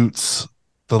the suits,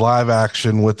 the live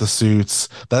action with the suits.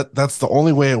 That's the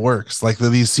only way it works. Like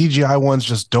these CGI ones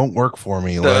just don't work for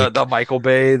me. The Michael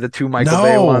Bay, the two Michael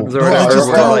Bay ones, or I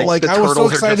just don't. like I was so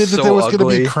excited that there was going to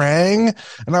be Krang,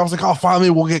 and I was like, oh, finally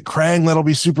we'll get Krang. That'll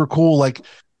be super cool. Like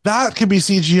that could be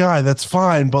CGI. That's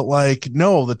fine. But like,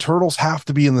 no, the Turtles have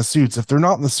to be in the suits. If they're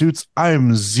not in the suits,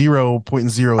 I'm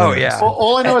 0.0. Oh yeah. Well,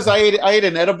 all I know is I ate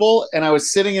an edible, and I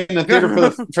was sitting in the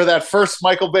theater for that first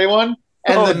Michael Bay one.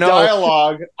 And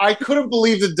dialogue, I couldn't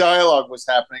believe the dialogue was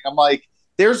happening. I'm like,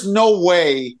 there's no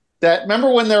way that.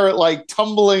 Remember when they're like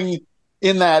tumbling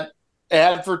in that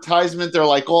advertisement? They're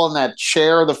like all in that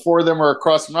chair. The four of them are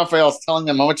across from Raphael's telling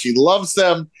them how much he loves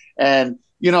them. And,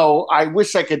 I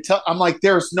wish I could tell. I'm like,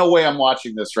 there's no way I'm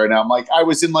watching this right now. I'm like, I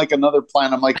was in like another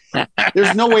planet. I'm like,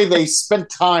 there's no way they spent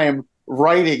time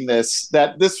writing this,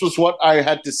 that this was what I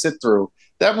had to sit through.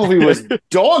 That movie was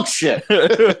dog shit.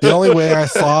 The only way I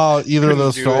saw either of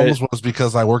those films was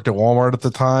because I worked at Walmart at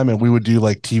the time, and we would do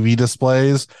like TV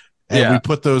displays, and we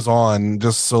put those on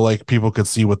just so like people could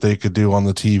see what they could do on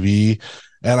the TV.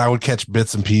 And I would catch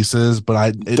bits and pieces,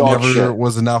 but it never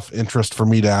was enough interest for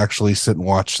me to actually sit and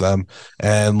watch them.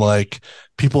 And like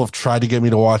people have tried to get me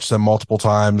to watch them multiple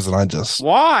times, and I just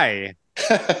why?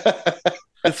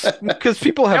 Because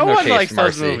people have no taste,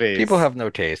 Marcy. People have no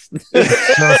taste.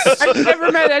 I've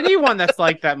never met anyone that's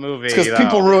like that movie. Because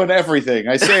people ruin everything.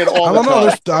 I say it all the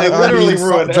time. They literally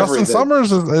ruin everything. Justin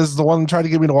Summers is the one trying to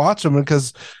get me to watch them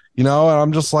because,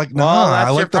 I'm just like, I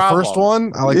like the first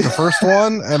one. I like the first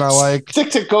one, and I like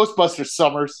stick to Ghostbusters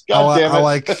Summers. God damn it. I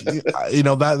like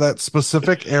that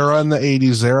specific era in the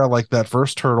 80s there. I like that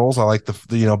first Turtles. I like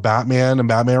the Batman and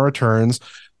Batman Returns.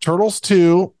 Turtles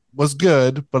 2 was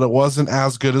good, but it wasn't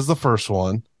as good as the first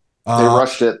one. They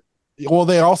rushed it. Well,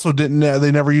 they also didn't.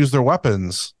 They never used their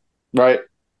weapons. Right.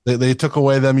 They took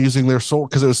away them using their sword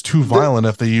because it was too violent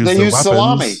if they used their weapons.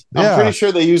 Salami. I'm pretty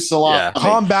sure they used salami. Yeah.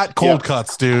 Combat cold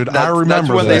cuts, dude. I remember that's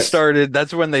when they started.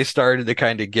 That's when they started to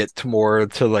kind of get more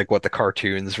to like what the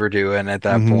cartoons were doing at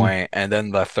that point. And then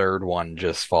the third one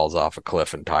just falls off a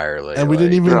cliff entirely. And we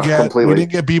didn't even get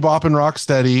Bebop and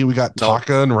Rocksteady. We got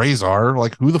Taka and Razor.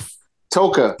 Like who the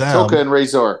Toka and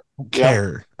Razor. I don't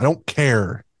care. I don't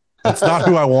care. That's not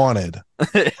who I wanted.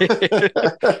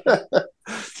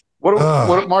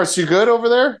 What Mars, you good over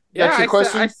there? That's your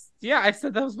question? I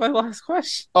said that was my last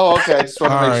question. Oh, okay. I just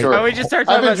want to make sure. Oh, we just started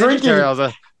talking about Ninja Turtles.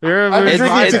 I've been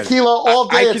drinking tequila all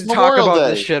day. I can talk about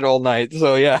this shit all night.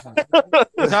 So yeah.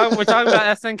 We're talking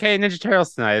about SNK and Ninja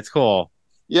Turtles tonight. It's cool.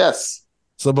 Yes.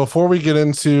 So before we get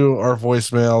into our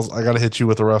voicemails, I got to hit you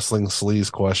with a wrestling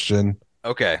sleaze question.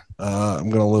 Okay. I'm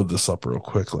going to load this up real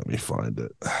quick. Let me find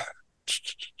it.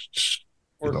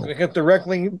 We're going to get the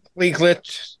wrestling league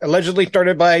glitch allegedly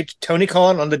started by Tony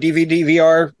Khan on the DVD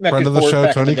VR. Friend of the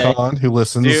show, Tony Khan, who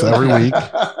listens every week.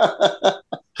 Can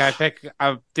I pick?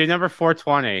 Do number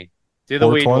 420. Do the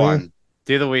weed one.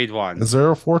 Do the weed one. Is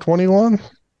there a 421?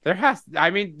 There has.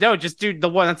 No, just do the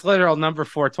one that's literal number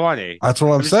 420. That's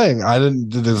what I'm saying. I didn't.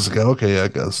 Did this go? Okay, yeah,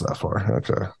 it goes that far.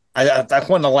 Okay. That's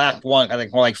one the last one. I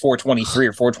think more like 423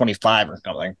 or 425 or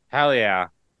something. Hell yeah.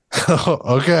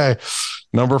 Okay.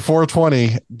 Number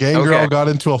 420. Gangrel got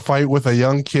into a fight with a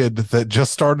young kid that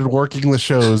just started working the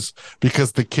shows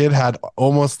because the kid had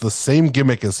almost the same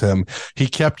gimmick as him. He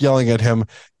kept yelling at him,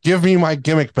 "Give me my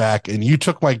gimmick back," and you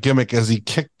took my gimmick as he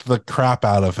kicked the crap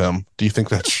out of him. Do you think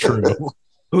that's true?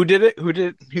 Who did it?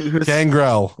 Who's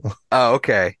Gangrel. Oh,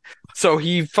 okay. So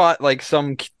he fought like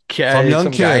some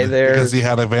young kid guy there because he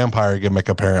had a vampire gimmick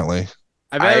apparently.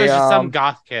 I bet it was just some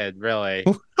goth kid, really.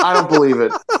 I don't believe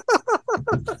it.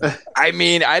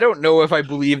 I don't know if I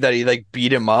believe that he like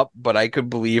beat him up, but I could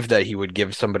believe that he would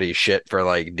give somebody shit for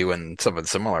like doing something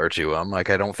similar to him. Like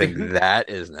I don't think that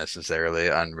is necessarily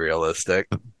unrealistic.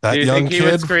 That young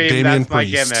kid, Damian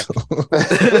Priest.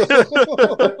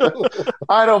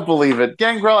 I don't believe it.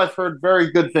 Gangrel, I've heard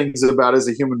very good things about as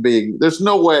a human being. There's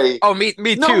no way. Oh, me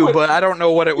too. But I don't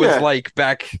know what it was like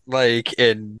back like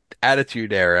in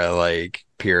Attitude Era, like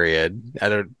period. I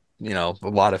don't, a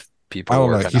lot of people. I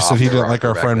don't know. He said he didn't like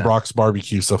our friend Brock's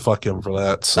barbecue, so fuck him for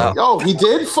that. So. Oh, he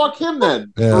did? Fuck him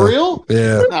then. Yeah. For real?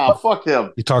 Yeah. Nah, fuck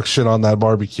him. He talks shit on that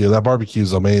barbecue. That barbecue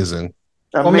is amazing.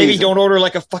 Amazing. Or maybe don't order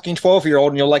like a fucking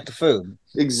 12-year-old and you'll like the food.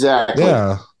 Exactly.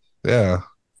 Yeah.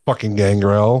 Fucking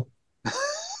Gangrel.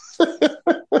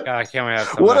 God, I can't wait to have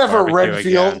some Whatever, of that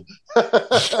barbecue Redfield.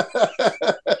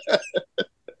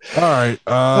 All right.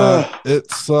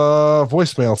 It's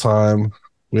voicemail time.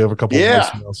 We have a couple of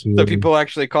voicemails here. So people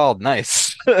actually called.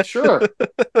 Nice. Sure.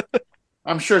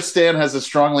 I'm sure Stan has a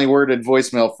strongly worded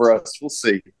voicemail for us. We'll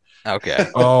see. Okay.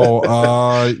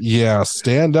 Yeah,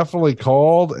 Stan definitely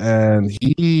called and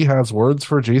he has words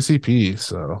for JCP,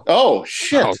 so Oh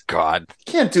shit. Oh God.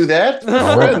 Can't do that.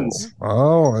 We're friends.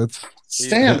 It's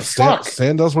Stan, fuck.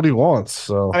 Stan does what he wants,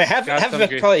 so I mean, half of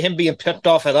it's probably him being pissed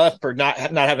off at us for not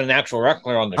having an actual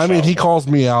wrestler on the show. I mean, he calls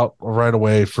me out right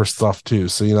away for stuff too,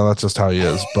 so that's just how he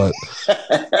is. But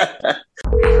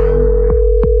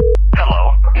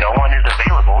Hello, no one is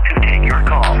available to take your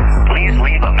call. Please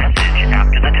leave a message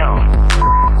after the tone.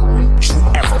 You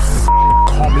ever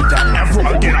call me that ever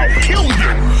again, I'll kill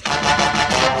you.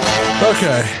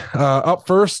 okay, up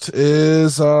first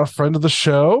is a friend of the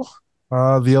show,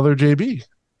 the other JB.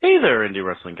 Hey there, Indie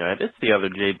Wrestling Guide. It's the other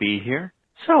JB here.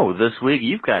 So, this week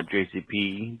you've got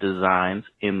JCP Designs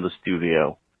in the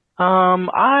studio.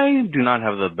 I do not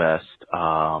have the best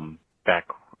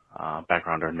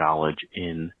background or knowledge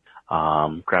in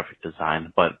graphic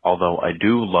design, but although I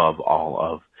do love all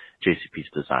of JCP's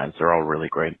designs, they're all really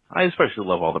great. I especially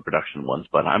love all the production ones,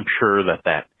 but I'm sure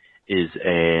that is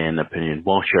an opinion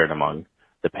well shared among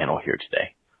the panel here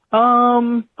today.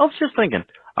 I was just thinking,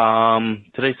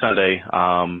 today's Sunday,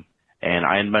 and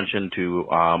I had mentioned to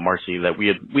Marcy that we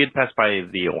had passed by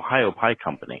the Ohio Pie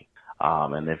Company,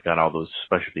 and they've got all those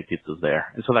specialty pizzas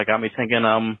there, and so that got me thinking,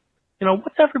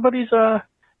 what's everybody's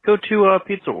go-to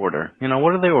pizza order?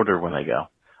 What do they order when they go?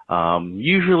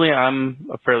 Usually I'm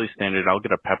a fairly standard. I'll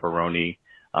get a pepperoni,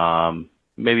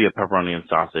 maybe a pepperoni and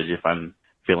sausage if I'm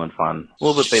feeling fun. A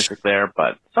little bit basic there,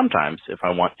 but sometimes if I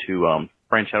want to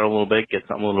branch out a little bit, get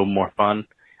something a little more fun,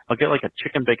 I'll get like a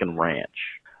chicken bacon ranch.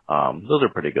 Those are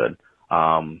pretty good.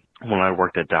 When I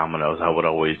worked at Domino's, I would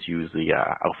always use the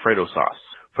Alfredo sauce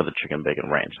for the chicken bacon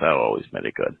ranch. That always made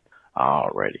it good.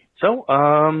 Alrighty. So,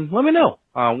 let me know,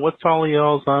 what's all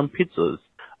y'all's pizzas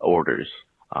orders?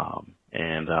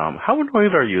 And how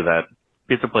annoyed are you that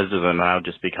pizza places are now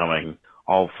just becoming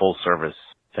all full service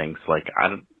things? Like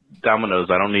Domino's,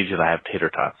 I don't need you to have tater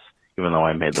tots, even though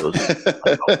I made those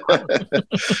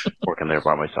working there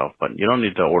by myself. But you don't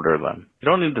need to order them. You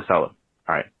don't need to sell them.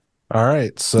 All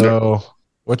right. So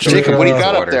what's your Jacob, what do you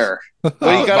got up orders? there? What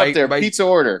do you got up there? Pizza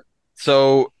order.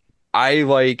 So I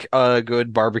like a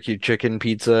good barbecue chicken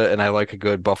pizza and I like a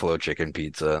good buffalo chicken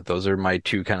pizza. Those are my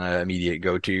two kind of immediate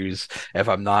go-tos. If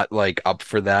I'm not like up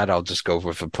for that, I'll just go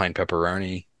with a plain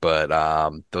pepperoni. But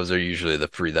those are usually the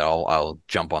three that I'll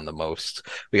jump on the most.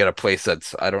 We got a place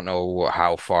that's, I don't know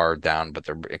how far down, but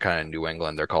they're kind of New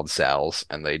England. They're called Sal's,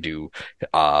 and they do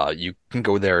you can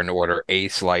go there and order a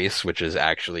slice, which is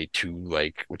actually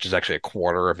a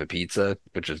quarter of a pizza,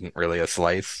 which isn't really a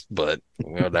slice, but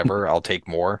whatever. I'll take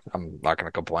more. I'm not going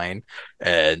to complain.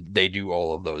 And they do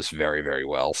all of those very, very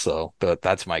well. So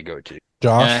that's my go-to.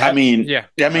 Josh? I mean, Yeah.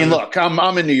 Look,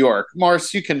 I'm in New York.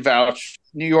 Mars, you can vouch.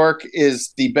 New York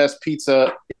is the best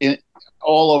pizza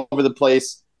all over the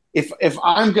place. If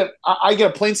I get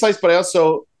a plain slice, but I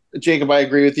also, Jacob, I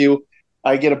agree with you.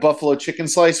 I get a buffalo chicken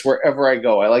slice wherever I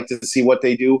go. I like to see what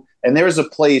they do. And there's a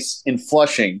place in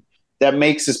Flushing that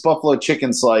makes this buffalo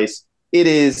chicken slice.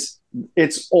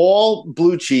 It's all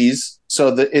blue cheese.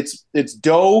 So it's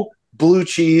dough, blue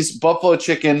cheese, buffalo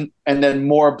chicken, and then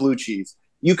more blue cheese.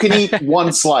 You can eat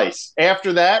one slice.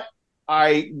 After that,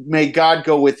 may God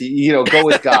go with you, go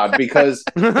with God, because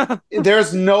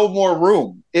there's no more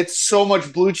room. It's so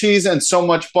much blue cheese and so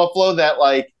much buffalo that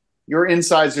like your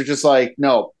insides are just like,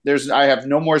 no, I have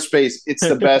no more space. It's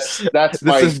the best.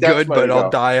 This is good, but I'll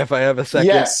die if I have a second.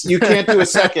 Yes, you can't do a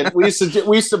second. We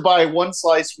used to buy one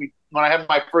slice. When I had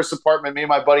my first apartment, me and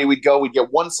my buddy, we'd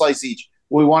get one slice each.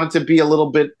 We wanted to be a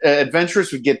little bit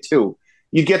adventurous. We'd get two.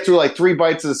 You get through like 3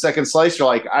 bites of the second slice, you're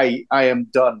like, I am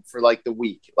done for like the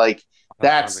week. Like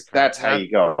that's how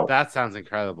you go. That sounds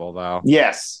incredible, though.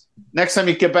 Yes. Next time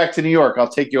you get back to New York, I'll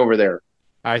take you over there.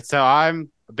 All right, so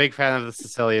I'm a big fan of the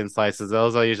Sicilian slices.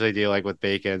 Those I usually do like with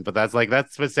bacon, but that's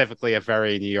specifically a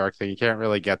very New York thing. You can't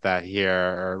really get that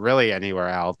here or really anywhere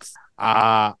else.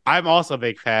 I'm also a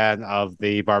big fan of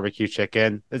the barbecue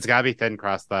chicken. It's gotta be thin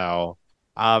crust though.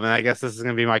 And I guess this is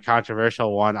gonna be my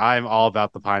controversial one. I'm all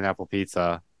about the pineapple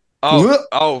pizza.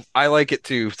 Oh, I like it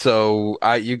too. So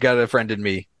you got a friend in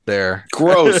me. there.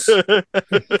 Gross.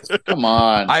 Come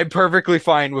on. I'm perfectly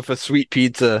fine with a sweet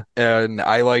pizza, and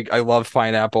I love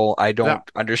pineapple. I don't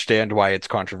understand why it's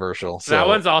controversial. So that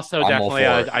one's also I'm all definitely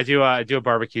for it. I do a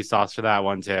barbecue sauce for that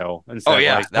one too. Oh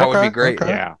yeah, that would be great.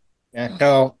 Yeah. Yeah,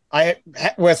 so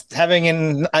with having a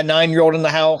 9-year-old in the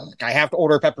house, I have to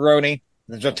order pepperoni.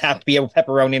 There just have to be a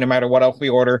pepperoni no matter what else we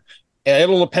order. And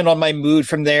it'll depend on my mood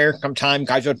from there. Sometimes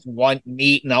I just want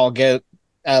meat, and I'll get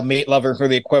a meat lover for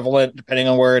the equivalent, depending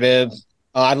on where it is.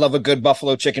 I love a good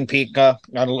buffalo chicken pizza.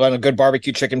 I love a good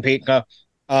barbecue chicken pizza.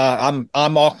 I'm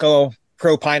also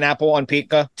pro pineapple on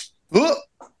pizza.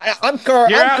 I'm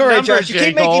sorry, Josh. You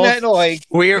keep making that noise.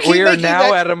 We are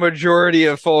now at a majority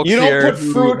of folks You here don't put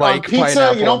fruit like on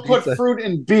pizza. You don't put fruit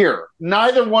in beer.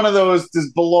 Neither one of those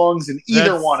belongs in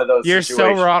either one of those. You're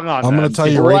situations. so wrong on. I'm going to tell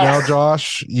you right now,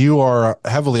 Josh. You are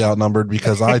heavily outnumbered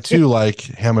because I too like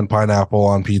ham and pineapple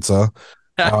on pizza.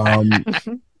 I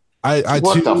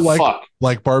too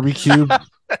like barbecue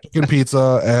chicken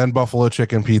pizza and buffalo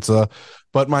chicken pizza.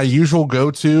 But my usual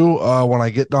go-to when I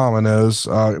get Domino's,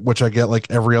 which I get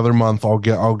like every other month, I'll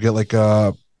get like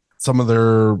some of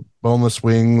their boneless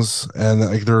wings and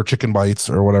like their chicken bites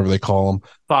or whatever they call them.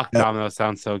 Fuck, Domino's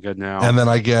sounds so good now. And then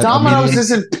I get Domino's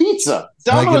isn't pizza.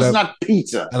 Domino's is not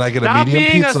pizza. And I get a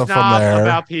medium pizza from there.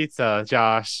 About pizza,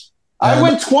 Josh. I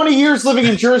went 20 years living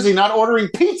in Jersey not ordering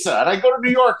pizza, and I go to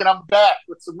New York and I'm back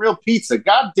with some real pizza.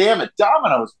 God damn it,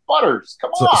 Domino's, Butters,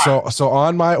 come on. So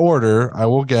on my order, I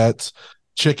will get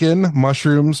chicken,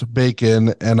 mushrooms,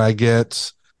 bacon, and I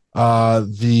get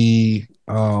the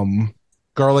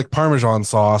garlic Parmesan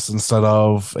sauce instead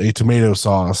of a tomato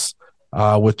sauce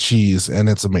with cheese, and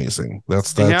it's amazing.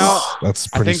 That's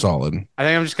pretty solid. I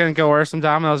think I'm just gonna go order some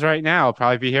Domino's right now. I'll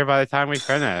probably be here by the time we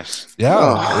finish.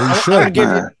 Yeah, you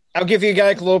should. I'll give you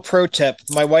guys a little pro tip.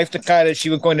 My wife decided she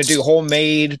was going to do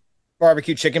homemade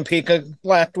barbecue chicken pizza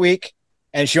last week,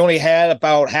 and she only had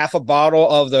about half a bottle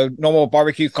of the normal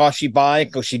barbecue sauce she buy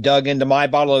because she dug into my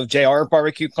bottle of JR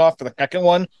barbecue sauce for the second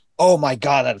one. Oh my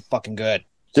God, that is fucking good.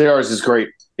 JR's is great.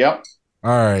 Yep.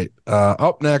 All right.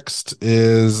 Up next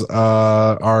is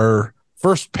our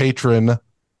first patron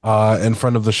in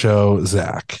front of the show,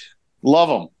 Zach. Love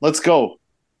him. Let's go.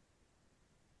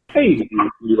 Hey,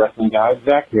 you wrestling guys,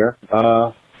 Zach here.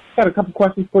 Got a couple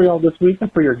questions for y'all this week and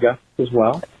for your guests as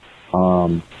well.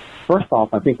 First off,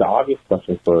 I think the obvious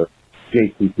question for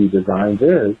JCP Designs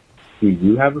is, do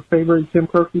you have a favorite Jim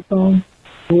Croce song?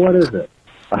 What is it?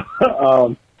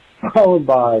 Followed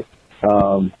by,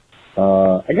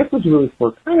 I guess this is really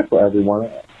for kind of for everyone,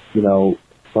 you know,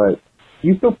 but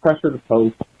you feel pressure to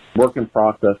post, work in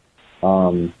process,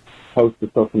 post to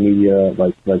social media,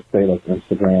 like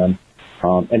Instagram,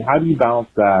 and how do you balance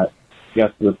that,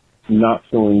 yes, with not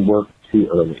showing work too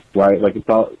early, right? Like, it's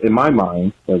all, in my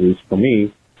mind, at least for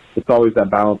me, it's always that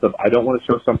balance of, I don't want to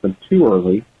show something too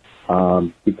early,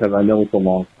 because I know it's a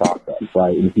long process,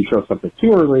 right? And if you show something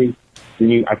too early,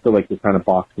 then I feel like you're kind of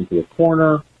boxed into a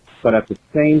corner, but at the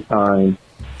same time,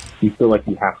 you feel like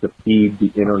you have to feed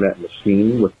the internet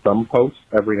machine with some posts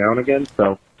every now and again.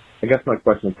 So I guess my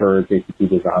question for JCP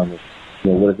Design is,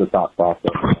 you know, what is the thought process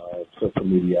of social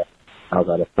media, how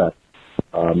that affects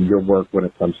your work when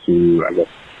it comes to, I guess,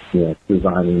 you know,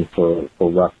 designing for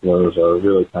wrestlers or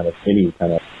really kind of any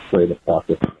kind of creative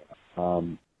process.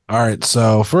 All right.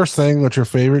 So first thing, what's your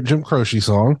favorite Jim Croce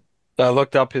song? I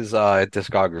looked up his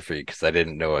discography because I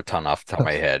didn't know a ton off the top of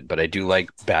my head, but I do like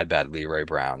Bad Bad Leroy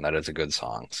Brown. That is a good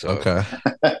song. So okay,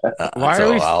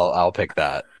 I'll pick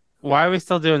that. Why are we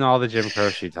still doing all the Jim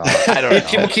Croce talk? I don't know.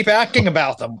 People keep asking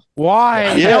about them.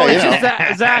 Why? Yeah, no, it's yeah.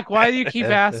 just Zach. Why do you keep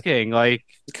asking? Like,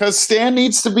 because Stan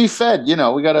needs to be fed. You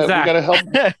know, we gotta help.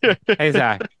 Hey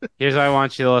Zach, here's what I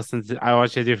want you to listen to. I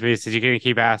want you to do for me, since you're gonna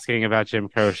keep asking about Jim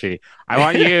Croce. I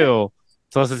want you to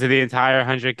listen to the entire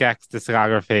 100 Gex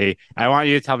discography. I want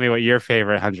you to tell me what your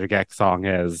favorite 100 Gex song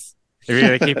is. If you're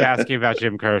gonna keep asking about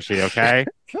Jim Croce, okay?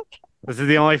 This is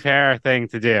the only fair thing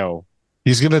to do.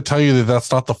 He's going to tell you that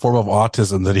that's not the form of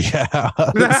autism that he has.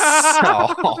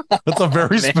 That's a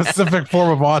very specific form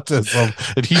of autism,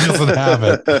 and he doesn't have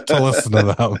it to listen to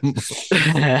them.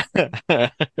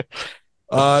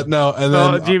 No, and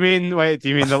then do you mean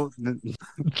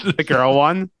the girl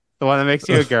one? The one that makes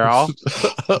you a girl?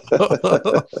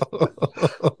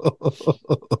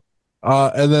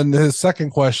 And then his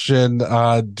second question,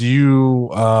 do you,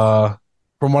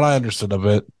 from what I understood of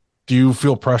it, do you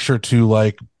feel pressure to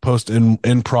like post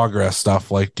in progress stuff?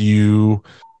 Like, do you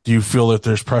feel that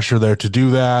there's pressure there to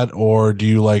do that, or do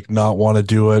you like not want to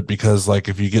do it because like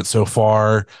if you get so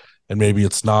far and maybe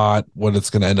it's not what it's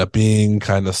going to end up being,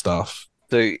 kind of stuff?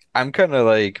 So I'm kind of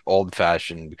like old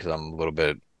fashioned because I'm a little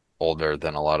bit older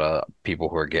than a lot of people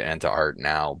who are getting into art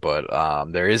now, but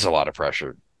there is a lot of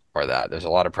pressure for that. There's a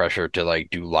lot of pressure to like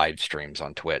do live streams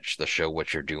on Twitch to show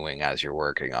what you're doing as you're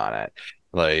working on it.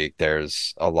 Like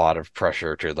there's a lot of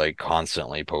pressure to like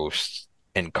constantly post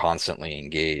and constantly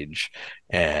engage.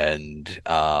 And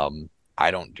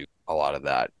I don't do a lot of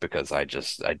that because I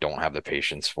don't have the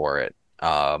patience for it.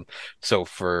 So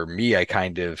for me, I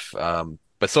kind of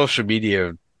but social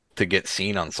media, to get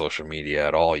seen on social media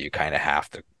at all, you kind of have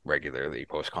to regularly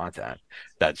post content.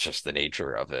 That's just the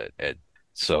nature of it.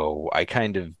 So I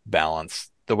kind of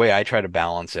balance the way I try to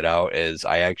balance it out is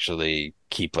I actually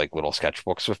keep like little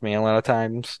sketchbooks with me a lot of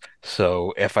times.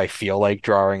 So if I feel like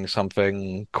drawing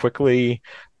something quickly,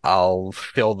 I'll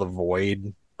fill the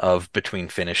void of between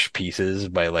finished pieces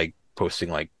by like posting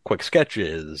like quick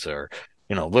sketches or,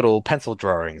 little pencil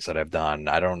drawings that I've done.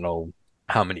 I don't know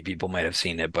how many people might have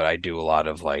seen it, but I do a lot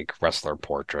of like wrestler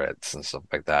portraits and stuff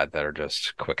like that that are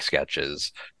just quick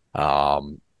sketches.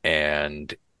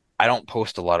 And I don't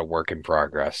post a lot of work in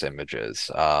progress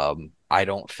images. I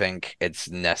don't think it's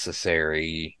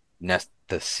necessary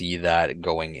to see that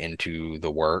going into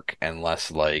the work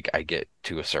unless like I get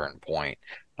to a certain point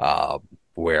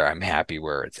where I'm happy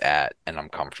where it's at and I'm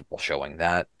comfortable showing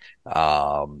that.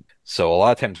 So a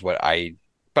lot of times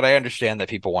but I understand that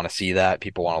people want to see that.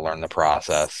 People want to learn the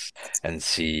process and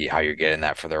see how you're getting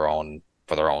that for their own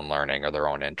learning or their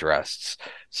own interests.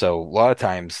 So a lot of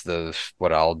times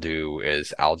what I'll do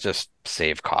is I'll just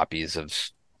save copies of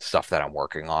stuff that I'm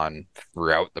working on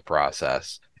throughout the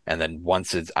process. And then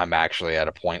once I'm actually at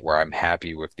a point where I'm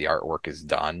happy with the artwork is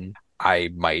done, I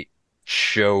might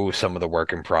show some of the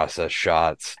work in process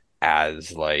shots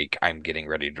as like I'm getting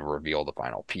ready to reveal the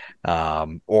final piece.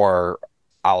 Or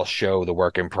I'll show the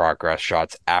work in progress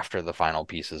shots after the final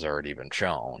piece has already been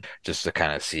shown, just to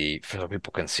kind of see, so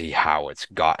people can see how it's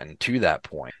gotten to that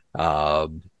point.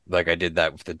 Like I did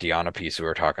that with the Diana piece we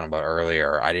were talking about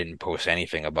earlier. I didn't post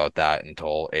anything about that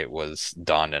until it was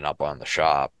done and up on the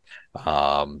shop.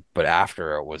 But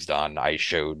after it was done, I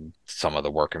showed some of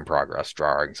the work in progress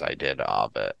drawings I did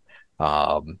of it.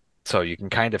 So you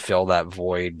can kind of fill that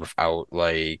void without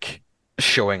like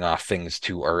showing off things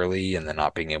too early and then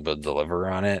not being able to deliver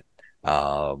on it.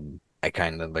 I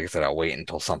kind of, like I said, I'll wait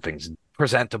until something's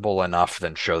presentable enough,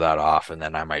 then show that off, and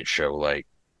then I might show like,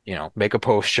 make a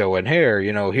post showing here,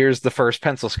 here's the first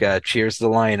pencil sketch, here's the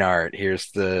line art,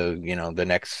 here's the, the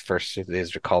next first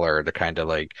is the color to kind of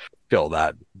like fill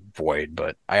that void.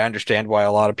 But I understand why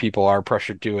a lot of people are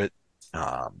pressured to it.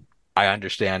 I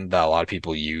understand that a lot of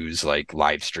people use like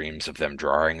live streams of them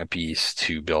drawing a piece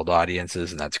to build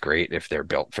audiences, and that's great if they're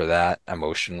built for that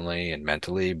emotionally and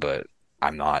mentally, but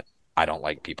I don't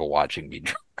like people watching me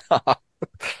draw.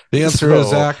 The answer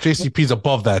is Zach, JCP's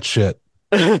above that shit.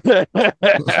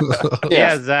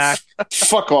 Yeah, Zach.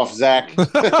 Fuck off, Zach.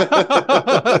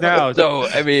 No. So,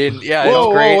 I mean, yeah, it's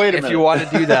great. If you want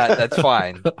to do that, that's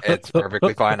fine. It's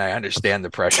perfectly fine. I understand the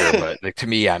pressure, but like, to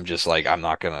me, I'm just like, I'm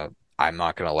not gonna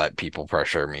let people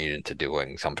pressure me into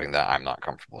doing something that I'm not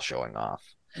comfortable showing off.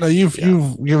 No, you've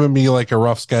given me like a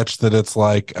rough sketch that it's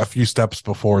like a few steps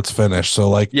before it's finished. So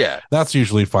like, that's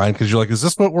usually fine because you're like, is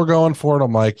this what we're going for? And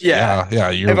I'm like, yeah.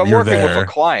 If I'm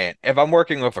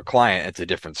working with a client, it's a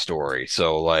different story.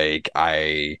 So like,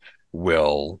 I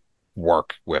will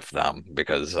work with them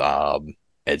because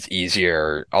it's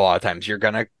easier. A lot of times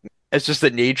it's just the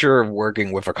nature of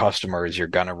working with a customer is you're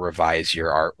gonna revise your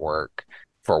artwork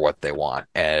for what they want,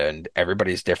 and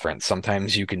everybody's different.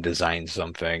 Sometimes you can design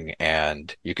something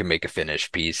and you can make a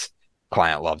finished piece,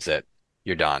 client loves it,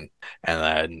 you're done. And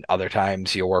then other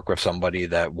times you'll work with somebody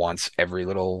that wants every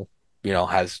little,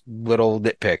 has little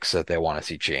nitpicks that they want to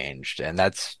see changed, and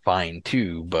that's fine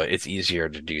too, but it's easier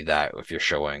to do that if you're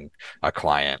showing a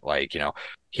client like,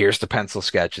 here's the pencil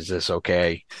sketch, is this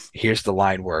okay? Here's the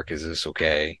line work, is this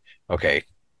okay? Okay,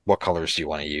 what colors do you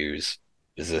want to use?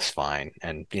 Is this fine?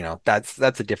 And that's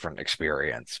a different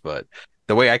experience. But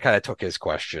the way I kind of took his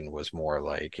question was more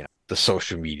like, the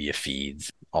social media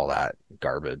feeds, all that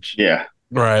garbage. Yeah.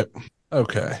 Right.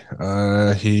 Okay.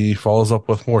 He follows up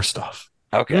with more stuff.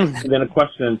 Okay. And then a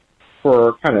question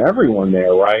for kind of everyone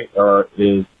there, right? What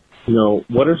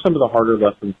are some of the harder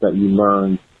lessons that you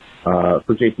learned for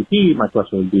JCP? My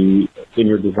question would be in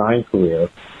your design career.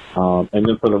 And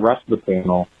then for the rest of the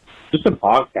panel, just in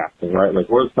podcasting, right? Like,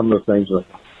 what are some of the things like,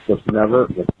 let's never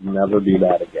do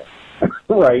that again,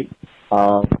 right?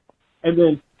 And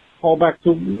then call back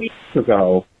to weeks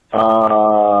ago.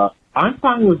 I'm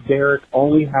fine with Derek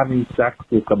only having sex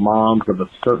with the moms of a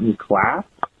certain class.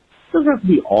 It doesn't have to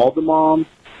be all the moms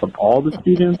of all the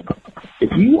students.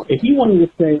 If you wanted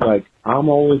to say like, I'm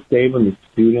only saving the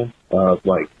students of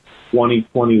like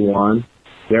 2021,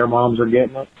 their moms are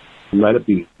getting it. Let it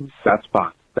be. That's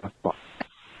fine. That's fine.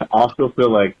 I also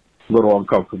feel like a little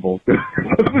uncomfortable. This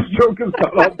joke has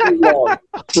gone on too long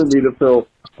for me to feel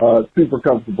super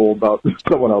comfortable about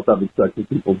someone else having sex with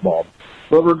people's moms.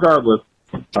 But regardless,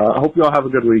 I hope you all have a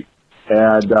good week,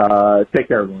 and take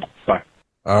care, everyone. Bye.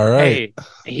 All right.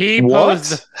 Hey, he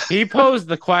posed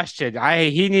the question.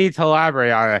 He needs to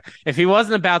elaborate on it. If he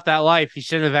wasn't about that life, he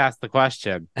shouldn't have asked the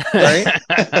question. Right?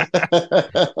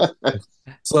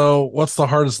 So, what's the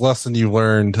hardest lesson you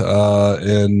learned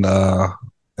in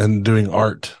doing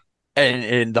art?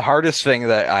 And the hardest thing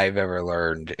that I've ever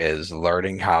learned is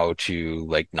learning how to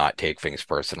like not take things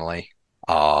personally.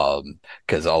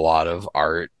 Because a lot of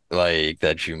art like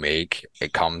that you make,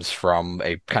 it comes from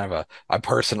a kind of a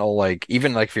personal, like,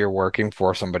 even like if you're working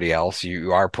for somebody else,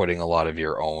 you are putting a lot of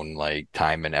your own like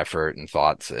time and effort and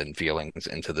thoughts and feelings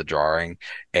into the drawing,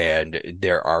 and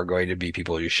there are going to be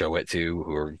people you show it to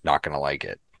who are not going to like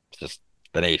it. It's just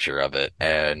the nature of it.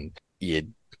 And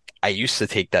I used to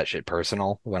take that shit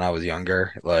personal when I was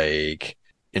younger, like,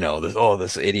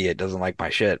 this idiot doesn't like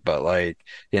my shit, but like,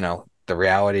 the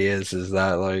reality is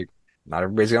that like not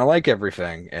everybody's gonna like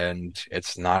everything, and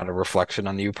it's not a reflection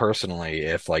on you personally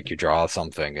if like you draw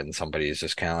something and somebody's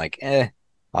just kind of like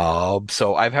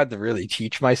so I've had to really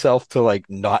teach myself to like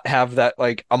not have that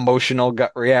like emotional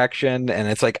gut reaction, and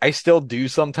it's like I still do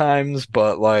sometimes,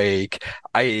 but like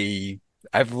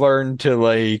I've learned to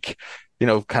like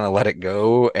kind of let it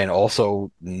go, and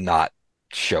also not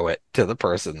show it to the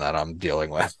person that I'm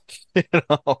dealing with,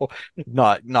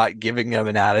 not giving them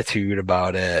an attitude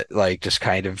about it, like just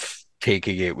kind of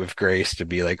taking it with grace to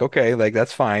be like, okay, like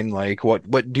that's fine. Like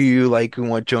what do you like and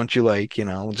what don't you like?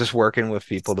 Just working with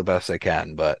people the best I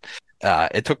can. But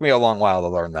it took me a long while to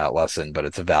learn that lesson, but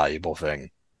it's a valuable thing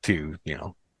to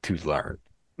learn.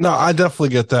 No, I definitely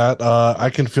get that. I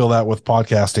can feel that with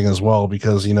podcasting as well,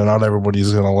 because not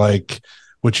everybody's gonna like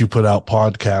what you put out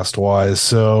podcast wise.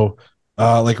 So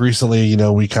like recently,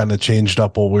 we kind of changed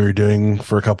up what we were doing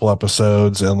for a couple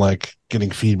episodes, and like getting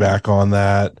feedback on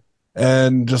that,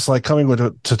 and just like coming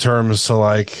to terms to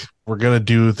like, we're going to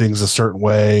do things a certain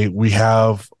way. We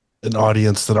have an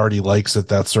audience that already likes it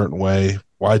that certain way.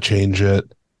 Why change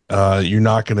it? You're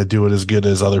not going to do it as good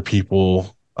as other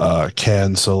people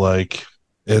can. So like,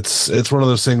 it's one of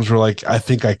those things where like, I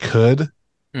think I could,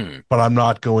 but I'm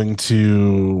not going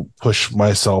to push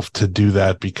myself to do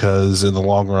that, because in the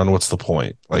long run, what's the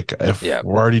point? Like, if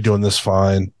we're already doing this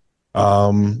fine.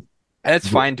 And it's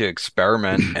fine to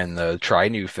experiment and try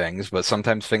new things, but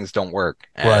sometimes things don't work.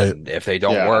 And if they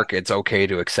don't work, it's okay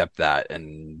to accept that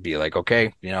and be like,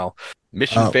 okay,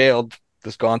 mission failed.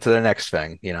 Just go on to the next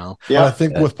thing, Yeah. I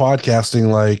think with podcasting,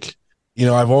 like,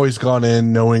 I've always gone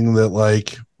in knowing that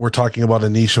like we're talking about a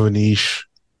niche of a niche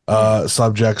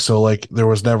subject. So like there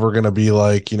was never going to be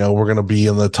like, we're going to be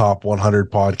in the top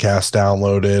 100 podcasts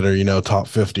downloaded, or, top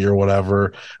 50 or whatever.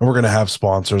 And we're going to have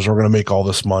sponsors. We're going to make all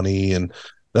this money. And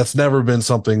that's never been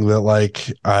something that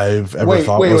like I've ever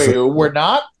thought. Wait, we're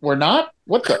not. What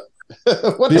the?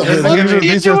 What the? What are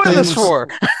you doing this for?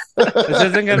 This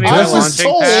isn't going to be a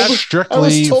launching pad. Strictly I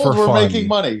was told for we're fun. making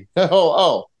money.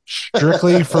 Oh.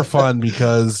 Strictly for fun,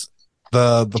 because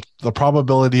the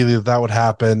probability that would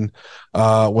happen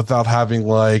without having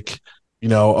like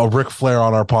a Ric Flair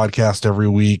on our podcast every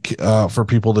week for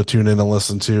people to tune in and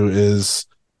listen to is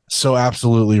so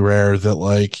absolutely rare that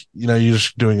like you're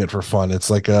just doing it for fun. It's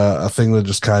like a thing that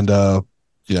just kind of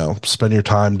spend your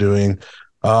time doing.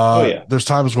 There's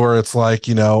times where it's like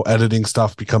editing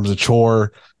stuff becomes a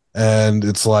chore, and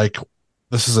it's like,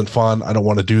 this isn't fun, I don't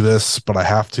want to do this, but I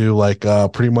have to. Like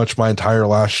pretty much my entire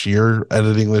last year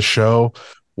editing this show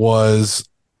was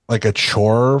like a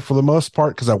chore for the most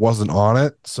part, because I wasn't on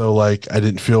it. So like I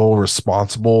didn't feel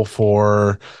responsible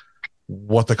for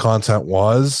what the content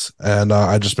was, and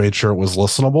I just made sure it was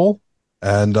listenable.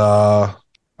 And I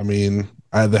mean,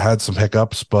 I had some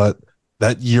hiccups, but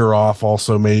that year off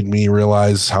also made me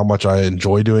realize how much I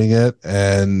enjoy doing it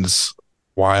and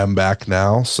why I'm back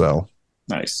now. So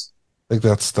nice. I think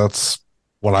that's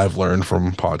what I've learned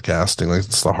from podcasting. Like,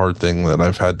 it's the hard thing that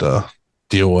I've had to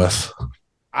deal with.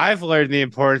 I've learned the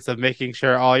importance of making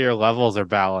sure all your levels are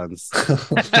balanced.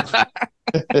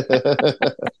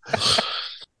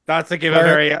 Not to give a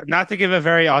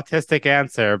very autistic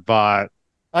answer, but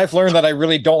I've learned that I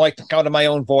really don't like the sound of my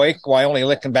own voice, while I only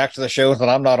listen back to the shows that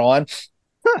I'm not on.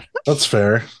 That's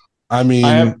fair. I mean,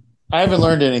 I haven't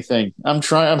learned anything. I'm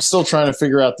still trying to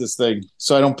figure out this thing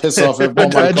so I don't piss off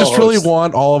everyone. I just really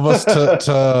want all of us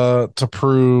to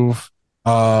prove,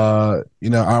 I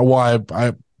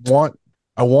want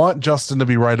I want Justin to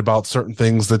be right about certain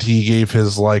things that he gave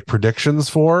his like predictions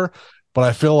for, but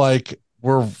I feel like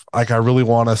I really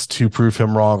want us to prove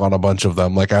him wrong on a bunch of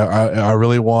them. Like I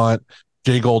really want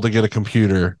Jay Gold to get a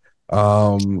computer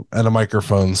and a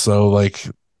microphone. So like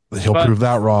he'll prove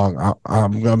that wrong.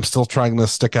 I'm still trying to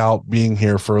stick out being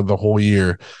here for the whole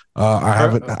year. I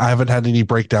haven't had any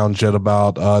breakdowns yet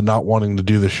about not wanting to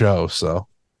do the show. So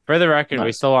for the record,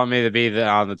 we still want me to be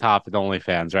on the top of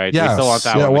OnlyFans, right? Yes. We still want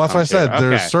that yeah. one Well, that's what I said. Okay.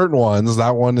 There's certain ones.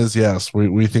 That one is yes.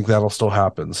 We think that'll still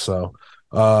happen. So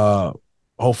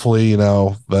hopefully,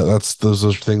 those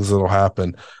are things that'll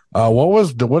happen.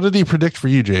 What did he predict for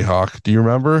you, Jayhawk? Do you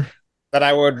remember? That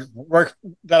I would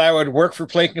work for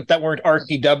places that weren't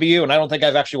RTW, and I don't think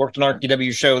I've actually worked an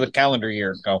RTW show the calendar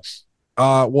year ago.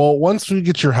 Well, once we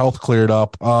get your health cleared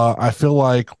up, I feel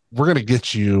like we're gonna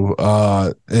get you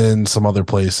in some other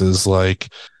places. Like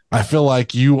I feel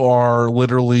like you are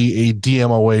literally a DM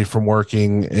away from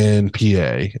working in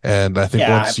PA, and I think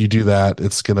once you do that,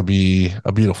 it's gonna be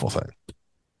a beautiful thing.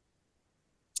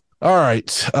 All right,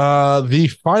 the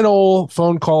final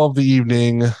phone call of the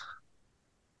evening.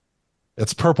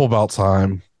 It's purple belt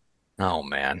time. Oh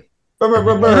man. I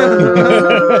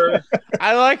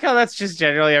like how that's just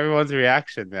generally everyone's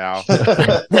reaction now.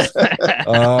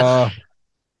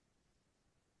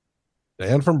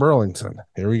 Dan from Burlington.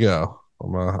 Here we go.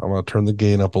 I'm gonna turn the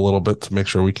gain up a little bit to make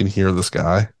sure we can hear this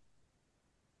guy.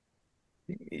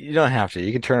 You don't have to.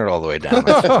 You can turn it all the way down.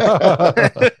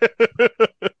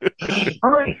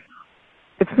 Hi,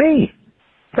 it's me,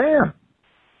 Sam,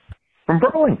 from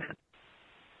Burlington.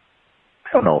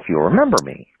 I don't know if you remember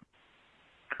me.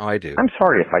 Oh, I do. I'm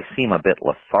sorry if I seem a bit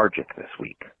lethargic this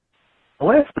week.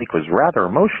 Last week was rather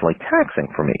emotionally taxing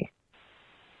for me.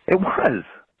 It was.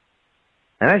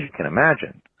 And as you can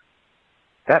imagine,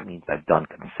 that means I've done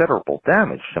considerable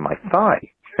damage to my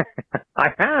thigh.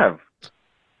 I have.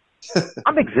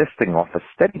 I'm existing off a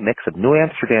steady mix of New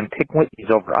Amsterdam Pig Whitneys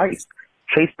over ice,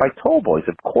 chased by tall boys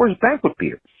of Coors Banquet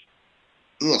beers.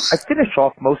 Ugh. I finished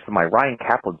off most of my Ryan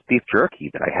Kaplan's beef jerky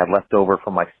that I had left over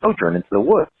from my sojourn into the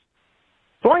woods.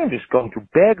 So I am just going through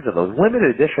bags of those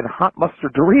limited edition hot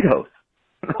mustard Doritos.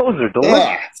 Those are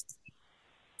delicious.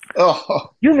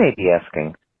 Oh. You may be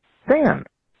asking, Dan,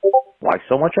 why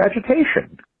so much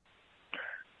agitation?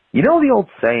 You know the old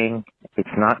saying,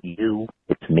 it's not you,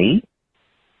 it's me?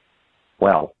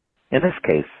 Well, in this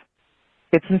case,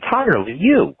 it's entirely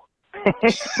you.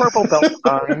 It's purple belt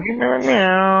time.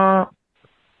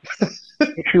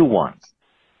 Issue 1.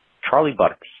 Charlie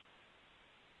Butters.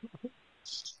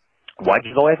 Why'd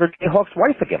you go after Jayhawk's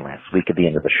wife again last week at the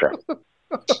end of the show?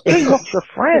 Jayhawk's your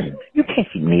friend. You can't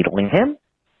keep needling him.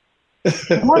 If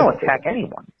you want to attack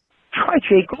anyone, try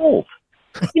Jay Gold.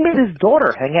 He made his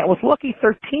daughter hang out with Lucky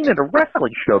 13 at a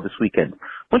wrestling show this weekend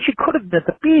when she could have been at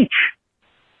the beach.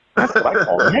 That's what I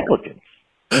call negligence.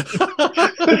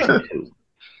 Issue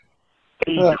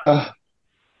 2.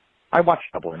 I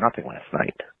watched Double or Nothing last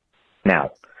night.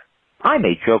 Now, I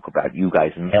may joke about you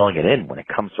guys mailing it in when it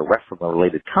comes to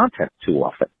wrestling-related content too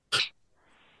often.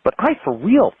 But I for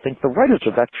real think the writers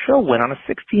of that show went on a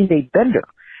 16-day bender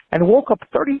and woke up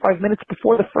 35 minutes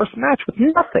before the first match with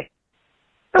nothing.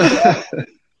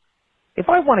 If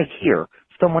I want to hear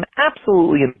someone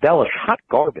absolutely embellish hot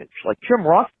garbage like Jim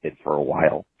Ross did for a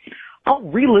while, I'll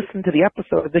re-listen to the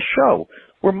episode of the show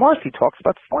where Marcy talks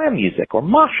about slam music or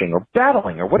moshing or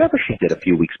battling or whatever she did a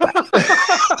few weeks back.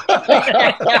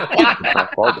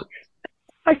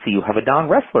 I see you have a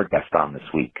non-wrestler guest on this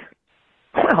week.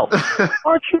 Well,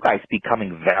 aren't you guys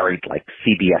becoming varied like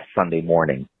CBS Sunday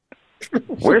Morning?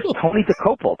 Where's Tony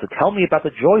DeCopel to tell me about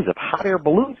the joys of hot air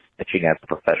balloon stitching as a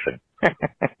profession?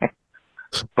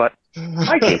 But,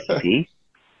 hi JCP.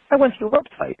 I went to your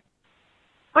website.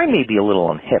 I may be a little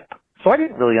unhip, so I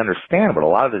didn't really understand what a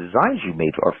lot of the designs you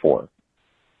made are for.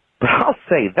 But I'll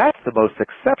say that's the most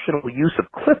exceptional use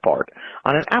of clip art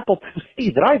on an Apple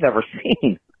IIc that I've ever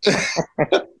seen.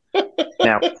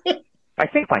 Now, I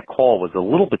think my call was a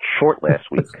little bit short last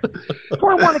week, so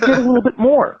I want to get a little bit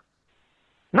more.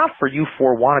 Not for you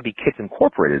 4 Wannabe Kids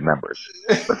Incorporated members,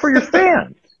 but for your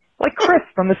fans, like Chris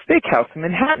from the steakhouse in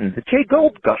Manhattan that Jay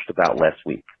Gold gushed about last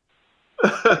week.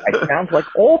 It sounds like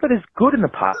all that is good in the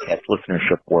podcast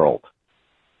listenership world.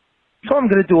 So I'm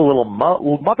going to do a little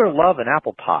mother love and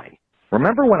apple pie.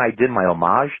 Remember when I did my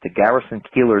homage to Garrison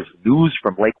Keeler's News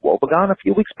from Lake Wobegon a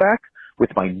few weeks back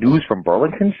with my News from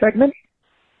Burlington segment?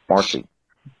 Marcy,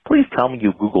 please tell me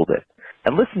you Googled it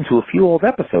and listened to a few old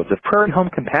episodes of Prairie Home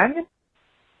Companion.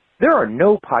 There are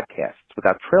no podcasts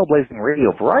without trailblazing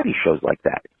radio variety shows like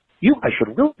that. You guys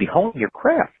should really be honing your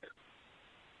craft.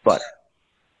 But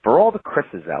for all the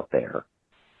Chris's out there,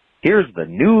 Here's the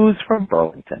news from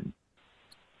Burlington.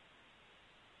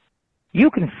 You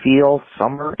can feel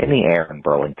summer in the air in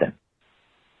Burlington.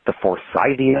 The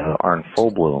forsythia are in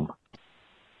full bloom.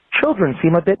 Children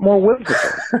seem a bit more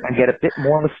whimsical and get a bit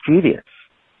more mischievous,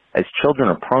 as children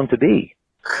are prone to be.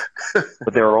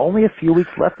 But there are only a few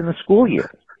weeks left in the school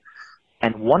year,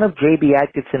 and one of J.B.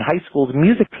 Atkinson High School's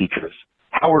music teachers,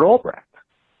 Howard Albrecht,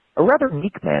 a rather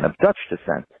meek man of Dutch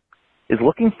descent, is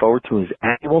looking forward to his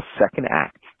annual second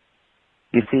act.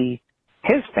 You see,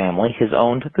 his family has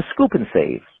owned the Scoop and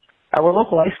Save, our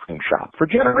local ice cream shop, for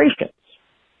generations.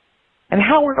 And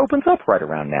Howard opens up right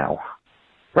around now,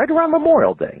 right around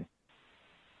Memorial Day.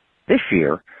 This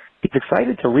year, he's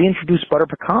excited to reintroduce butter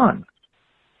pecan.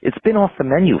 It's been off the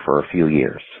menu for a few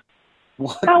years.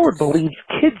 What? Howard believes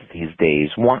kids these days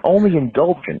want only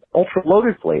indulgent,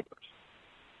 ultra-loaded flavors.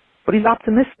 But he's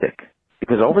optimistic,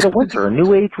 because over the winter, a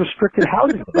new age-restricted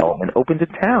housing development opened in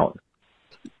town.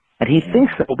 And he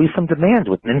thinks there will be some demand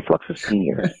with an influx of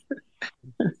seniors.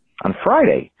 On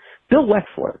Friday, Bill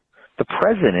Wexler, the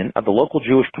president of the local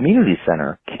Jewish Community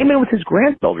Center, came in with his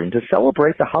grandchildren to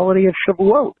celebrate the holiday of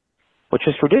Shavuot, which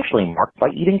is traditionally marked by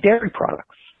eating dairy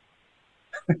products.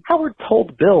 Howard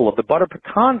told Bill of the butter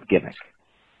pecan gimmick,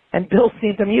 and Bill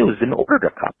seemed amused and ordered a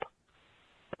cup.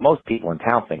 Most people in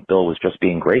town think Bill was just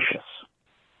being gracious.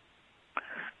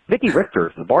 Vicki Richter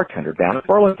is the bartender down at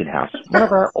Burlington House, one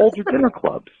of our older dinner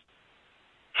clubs.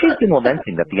 She's been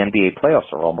lamenting that the NBA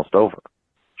playoffs are almost over.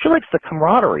 She likes the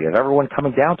camaraderie of everyone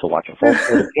coming down to watch a full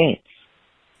slate of games.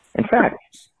 In fact,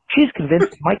 she's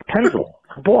convinced Mike Penzel,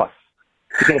 her boss,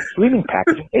 to get a streaming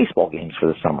package of baseball games for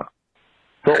the summer.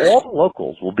 So all the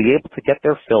locals will be able to get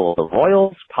their fill of the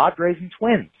Royals, Padres, and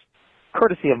Twins,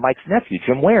 courtesy of Mike's nephew,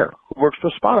 Jim Ware, who works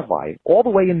for Spotify all the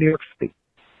way in New York City.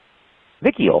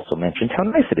 Vicki also mentioned how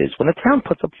nice it is when the town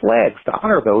puts up flags to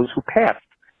honor those who passed,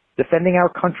 defending our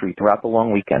country throughout the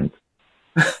long weekend.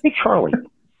 Hey, Charlie,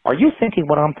 are you thinking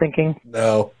what I'm thinking?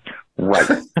 No.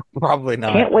 Right. Probably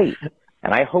not. Can't wait.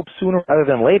 And I hope sooner rather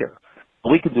than later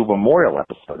we can do a memorial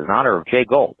episode in honor of Jay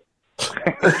Gold.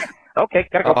 Okay,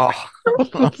 gotta go.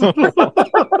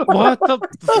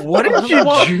 What did you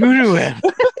do to him?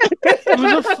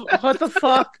 What the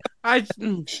fuck? I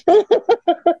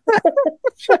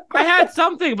had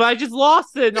something, but I just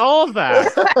lost it in all of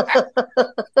that.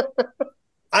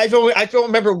 I don't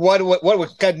remember what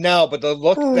was cut now, but the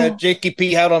look that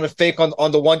JKP had on his face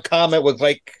on the one comment was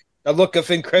like a look of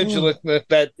incredulousness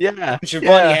that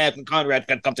Shivani had when Conrad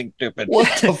got something stupid. What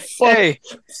the fuck? Hey,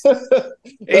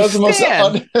 that was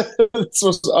the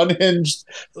most unhinged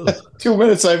 2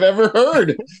 minutes I've ever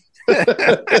heard.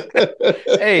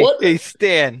 Hey,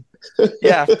 Stan.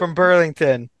 Yeah, from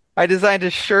Burlington. I designed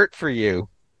a shirt for you.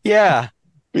 Yeah.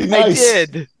 Be nice. I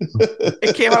did.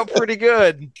 It came out pretty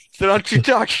good. So don't you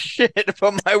talk shit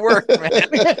about my work, man.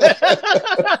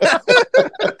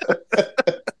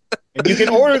 And you can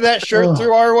order that shirt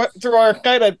through our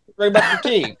kind of Ray Buster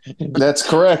T. That's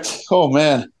correct. Oh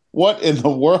man, what in the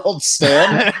world,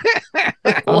 Stan?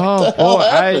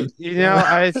 I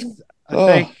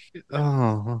think.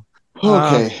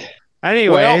 Okay.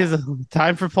 Anyways,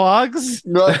 time for plugs.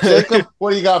 Jacob,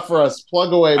 what do you got for us?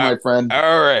 Plug away, my friend.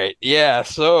 All right. Yeah.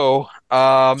 So,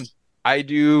 I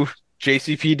do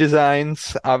JCP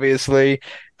Designs, obviously,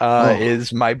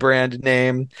 is my brand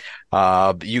name.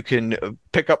 You can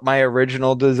pick up my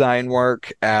original design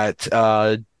work at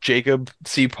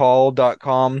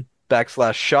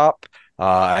jacobcpaul.com/shop.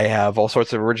 I have all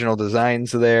sorts of original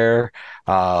designs there,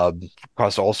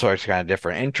 across all sorts of kind of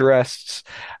different interests.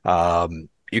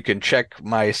 You can check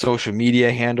my social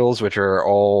media handles, which are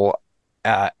all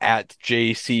at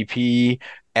JCP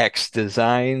X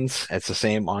Designs. It's the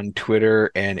same on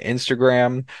Twitter and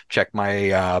Instagram. Check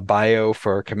my bio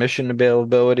for commission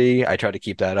availability. I try to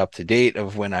keep that up to date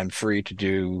of when I'm free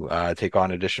to take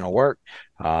on additional work.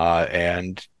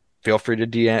 And feel free to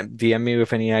DM me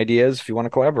with any ideas if you want to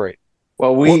collaborate.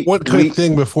 Well, one quick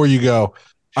thing before you go.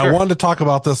 Sure. I wanted to talk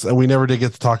about this and we never did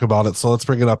get to talk about it. So let's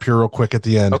bring it up here real quick at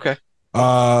the end. Okay.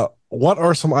 What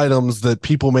are some items that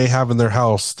people may have in their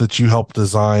house that you help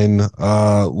design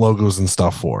logos and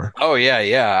stuff for? Oh yeah.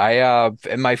 I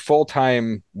in my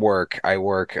full-time work, I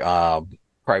work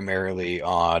primarily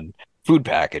on food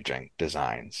packaging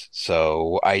designs.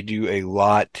 So I do a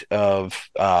lot of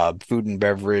food and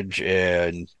beverage,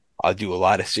 and I'll do a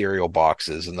lot of cereal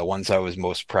boxes. And the ones I was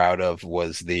most proud of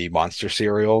was the Monster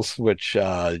cereals, which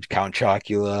Count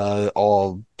Chocula,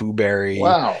 all Blueberry.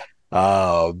 Wow.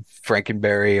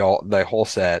 Frankenberry, the whole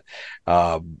set.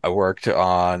 I worked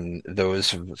on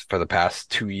those for the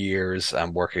past 2 years. I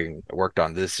worked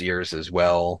on this year's as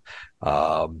well.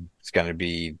 It's going to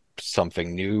be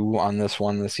something new on this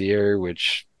one this year,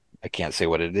 which I can't say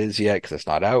what it is yet because it's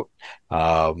not out.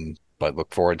 But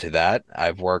look forward to that.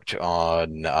 I've worked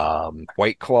on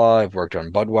White Claw. I've worked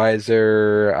on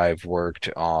Budweiser. I've worked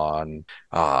on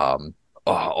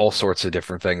all sorts of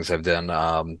different things. I've done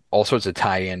all sorts of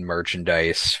tie-in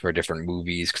merchandise for different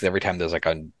movies because every time there's like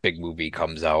a big movie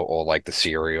comes out, or like the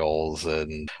cereals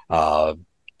and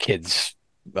kids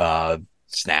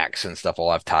snacks and stuff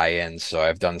will have tie-ins. So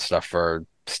I've done stuff for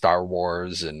Star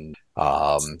Wars and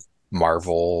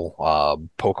Marvel,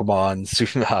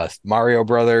 Pokemon, Mario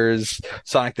Brothers,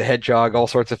 Sonic the Hedgehog, all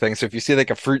sorts of things. So if you see like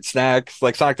a fruit snacks,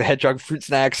 like Sonic the Hedgehog fruit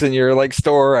snacks in your like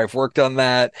store, I've worked on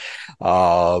that.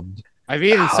 I've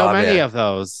eaten so many of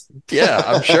those. Yeah,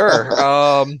 I'm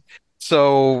sure.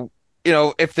 So,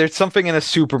 if there's something in a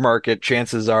supermarket,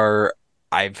 chances are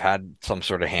I've had some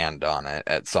sort of hand on it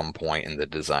at some point in the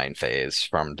design phase,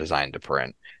 from design to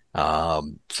print. So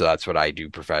that's what I do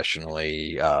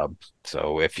professionally.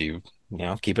 So if you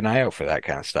keep an eye out for that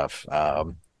kind of stuff.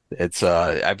 It's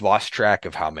I've lost track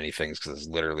of how many things because there's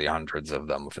literally hundreds of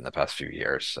them within the past few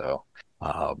years. So,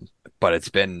 but it's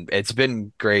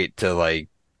been great to like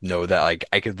know that like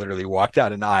I could literally walk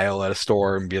down an aisle at a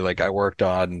store and be like, I worked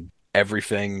on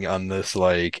everything on this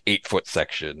like 8-foot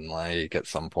section, like at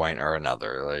some point or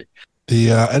another. Like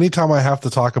anytime I have to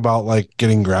talk about like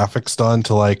getting graphics done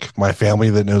to like my family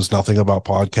that knows nothing about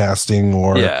podcasting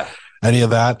or any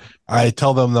of that, I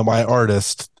tell them that my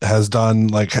artist has done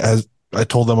I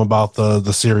told them about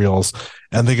the cereals,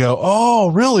 and they go,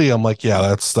 "Oh, really?" I'm like, "Yeah,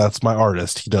 that's my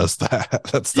artist. He does that.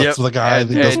 That's the guy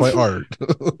that does my art."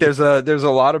 there's a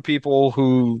lot of people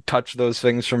who touch those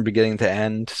things from beginning to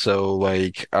end. So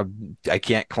like, I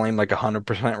can't claim like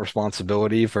 100%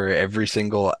 responsibility for every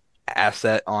single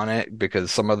asset on it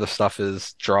because some of the stuff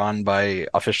is drawn by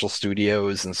official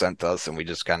studios and sent to us, and we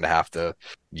just kind of have to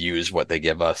use what they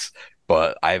give us.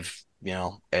 But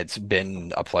it's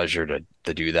been a pleasure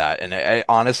to do that. And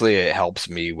honestly, it helps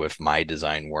me with my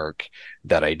design work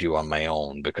that I do on my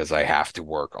own because I have to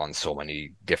work on so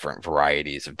many different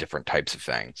varieties of different types of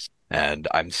things. And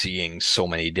I'm seeing so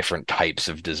many different types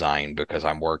of design because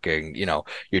I'm working,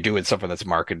 you're doing something that's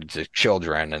marketed to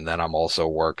children. And then I'm also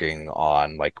working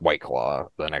on like White Claw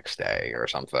the next day or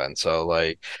something. So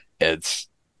like,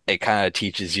 it kind of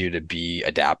teaches you to be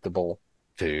adaptable,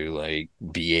 to like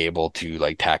be able to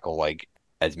like tackle like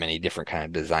as many different kind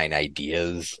of design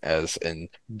ideas as in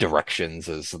directions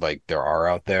as like there are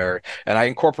out there. And I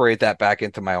incorporate that back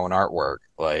into my own artwork.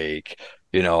 Like,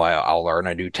 I'll learn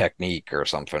a new technique or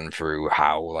something through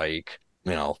how like,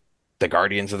 the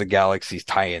Guardians of the Galaxy's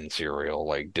tie-in serial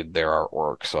like did their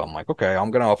artwork. So I'm like, okay,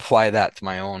 I'm gonna apply that to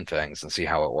my own things and see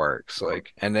how it works.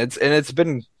 Like, and it's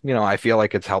been, I feel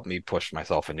like it's helped me push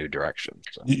myself in new directions.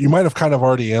 So. You might have kind of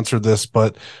already answered this,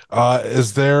 but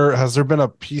has there been a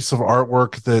piece of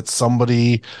artwork that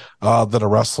somebody that a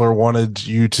wrestler wanted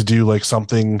you to do like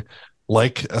something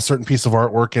like a certain piece of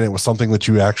artwork, and it was something that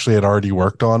you actually had already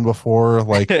worked on before?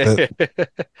 Like,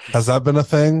 has that been a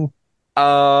thing?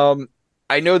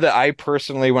 I know that I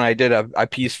personally, when I did a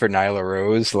piece for Nyla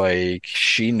Rose, like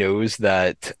she knows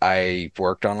that I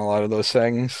worked on a lot of those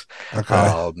things.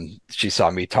 Okay. She saw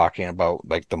me talking about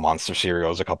like the monster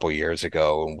cereals a couple years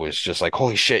ago and was just like,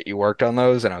 "Holy shit, you worked on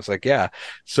those?" And I was like, "Yeah."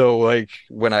 So like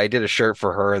when I did a shirt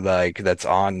for her, like that's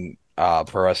on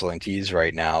Pro Wrestling Tees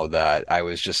right now, that I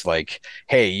was just like,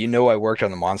 "Hey, I worked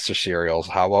on the monster cereals.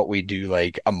 How about we do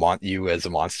like you as a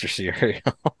monster cereal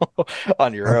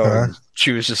on your own?"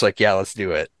 She was just like, "Yeah, let's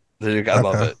do it." I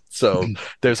love it. So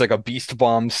there's like a Beast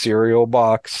Bomb cereal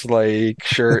box like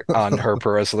shirt on her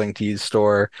Pro Wrestling Tees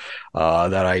store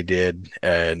that I did,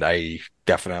 and I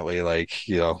definitely like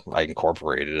I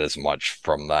incorporated as much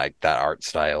from like that art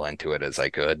style into it as I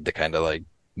could to kind of like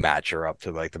match her up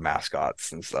to like the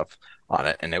mascots and stuff on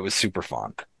it, and it was super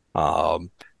fun.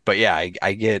 But yeah,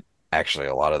 I get actually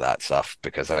a lot of that stuff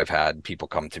because I've had people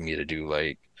come to me to do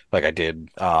like I did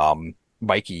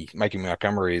Mikey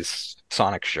Montgomery's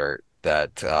Sonic shirt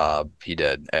that he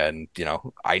did, and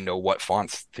I know what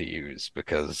fonts to use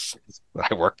because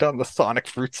I worked on the Sonic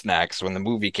fruit snacks when the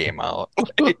movie came out.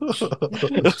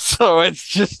 So it's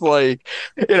just like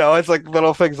it's like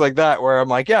little things like that where I'm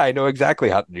like, yeah, I know exactly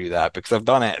how to do that because I've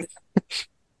done it.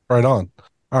 Right on.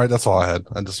 All right, that's all I had.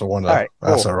 I just wanted to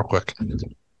ask that real quick.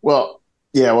 Well,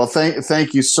 yeah. Well,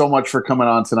 thank you so much for coming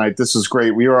on tonight. This was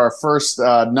great. We were our first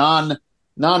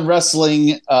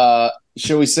non-wrestling,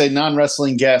 shall we say,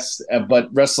 non-wrestling guest,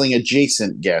 but wrestling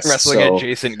adjacent guest.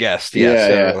 Adjacent guest, yes.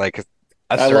 Yeah. Like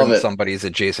I love it. Somebody's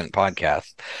adjacent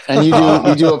podcast. And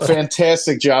you do a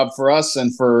fantastic job for us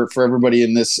and for everybody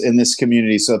in this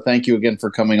community. So thank you again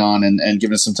for coming on and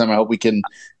giving us some time. I hope you could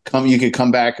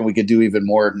come back and we could do even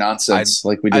more nonsense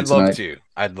like we did tonight.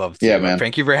 I'd love to. Yeah, man.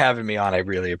 Thank you for having me on. I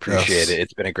really appreciate it.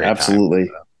 It's been a great Absolutely.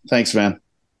 time. Thanks, man.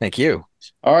 Thank you.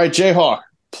 All right, Jayhawk,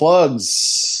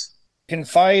 plugs. You can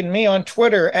find me on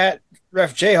Twitter at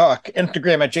RefJayhawk,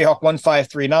 Instagram at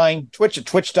Jayhawk1539, Twitch at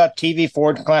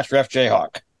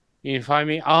twitch.tv/RefJayhawk. You can find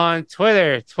me on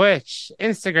Twitter, Twitch,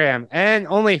 Instagram, and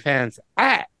OnlyFans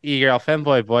at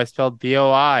eGirlFanboy, boy spelled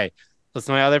BOI.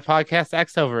 Listen to my other podcast,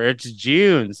 Xover. It's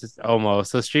June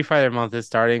almost, so Street Fighter month is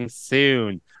starting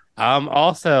soon. I'm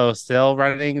also still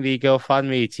running the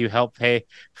GoFundMe to help pay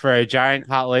for a giant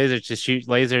hot laser to shoot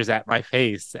lasers at my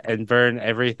face and burn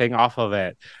everything off of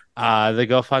it. The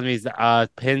GoFundMe's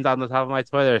pinned on the top of my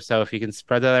Twitter, so if you can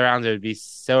spread that around, it would be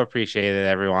so appreciated,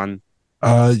 everyone.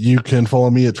 You can follow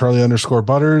me at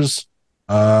Charlie_Butters.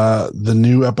 The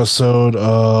new episode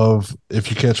of If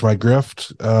You Catch My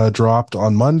Grift dropped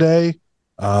on Monday.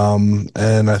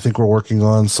 And I think we're working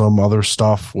on some other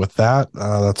stuff with that.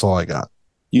 That's all I got.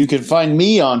 You can find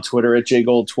me on Twitter at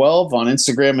jgold12, on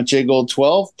Instagram at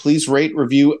jgold12. Please rate,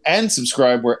 review, and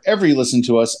subscribe wherever you listen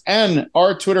to us. And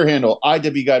our Twitter handle,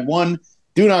 IWGuide1.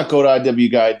 Do not go to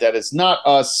IWGuide. That is not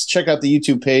us. Check out the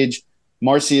YouTube page.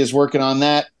 Marcy is working on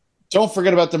that. Don't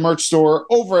forget about the merch store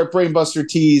over at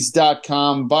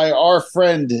brainbustertees.com by our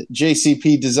friend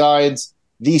JCP Designs,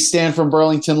 the Stand from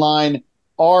Burlington line.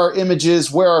 Our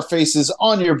images wear our faces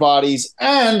on your bodies.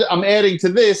 And I'm adding to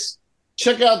this,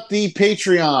 check out the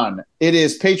Patreon. It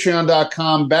is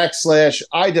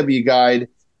patreon.com/IWGuide.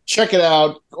 Check it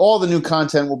out. All the new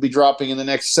content will be dropping in the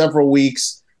next several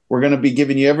weeks. We're going to be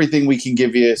giving you everything we can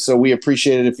give you, so we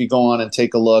appreciate it if you go on and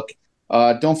take a look.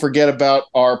 Don't forget about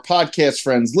our podcast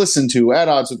friends. Listen to At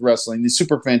Odds with Wrestling, the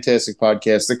super fantastic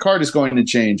podcast. The card is going to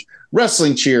change.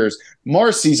 Wrestling Cheers,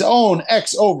 Marcy's own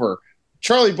Xover,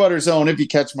 Charlie Butter's own If You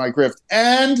Catch My Grift,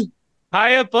 and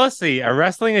Hiya Bussy, a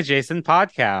wrestling adjacent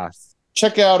podcast.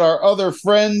 Check out our other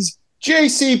friends,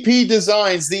 JCP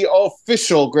Designs, the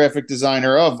official graphic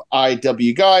designer of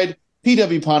IW Guide,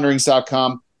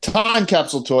 pwponderings.com, Time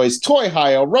Capsule Toys, Toy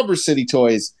Hio, Rubber City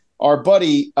Toys, our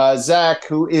buddy Zach,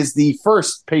 who is the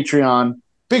first Patreon,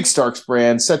 Big Starks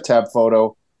brand, Set Tab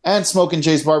Photo, and Smokin'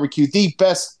 Jay's Barbecue, the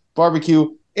best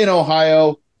barbecue in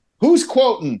Ohio. Who's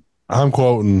quoting? I'm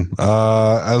quoting.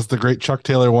 As the great Chuck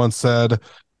Taylor once said,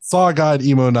 saw a guy at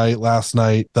emo night last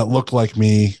night that looked like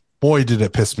me. Boy, did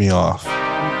it piss me off.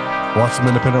 Watch some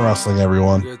independent wrestling,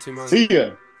 everyone. See ya.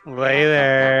 Later.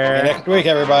 See you next week,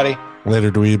 everybody.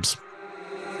 Later, dweebs.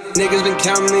 Niggas been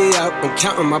counting me out. I'm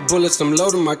counting my bullets. I'm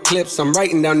loading my clips. I'm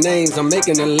writing down names. I'm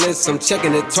making a list. I'm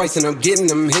checking it twice and I'm getting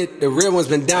them hit. The real ones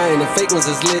been dying. The fake ones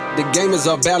is lit. The game is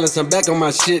off balance. I'm back on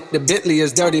my shit. The Bentley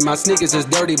is dirty. My sneakers is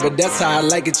dirty, but that's how I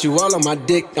like it. You all on my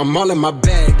dick. I'm all in my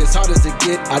bag. As hard as it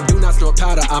get. I do not snort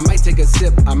powder. I might take a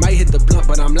sip. I might hit the blunt,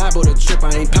 but I'm liable to trip.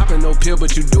 I ain't popping no pill,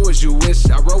 but you do as you wish.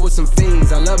 I roll with some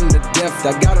fiends. I love them to death.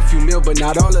 I got a few mil, but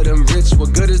not all of them rich.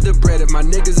 What good is the bread if my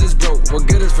niggas is broke? What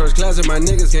good is first class if my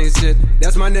niggas can't sit?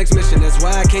 That's my next mission, that's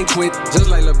why I can't quit. Just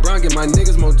like LeBron, get my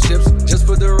niggas more chips. Just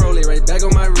put the rollie right back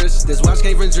on my wrist. This watch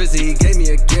came from Drizzy, he gave me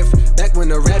a gift. Back when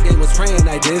the rap game was praying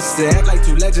like this. To act like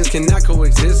two legends cannot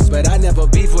coexist. But I never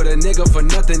beef with a nigga for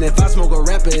nothing. If I smoke a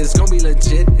rapper, it's gonna be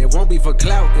legit. It won't be for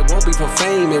clout, it won't be for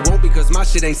fame. It won't be cause my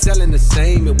shit ain't selling the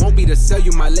same. It won't be to sell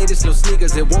you my latest little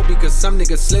sneakers. It won't be cause some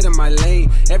niggas slid in my lane.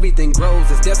 Everything grows,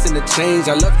 it's destined to change.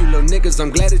 I love you little niggas,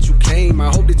 I'm glad that you came. I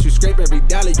hope that you scrape every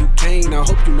dollar you came. I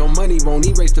hope you know money won't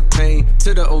erase the pain.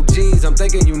 To the OGs, I'm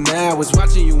thanking you now. Was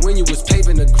watching you when you was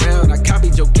paving the ground. I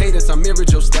copied your cadence, I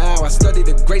mirrored your style. I studied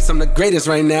the greats, I'm the greatest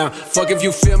right now. Fuck if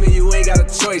you feel me, you ain't got a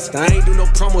choice. I ain't do no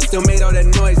promo, still made all that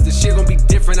noise. The shit gon' be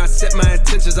different, I set my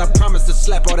intentions. I promise to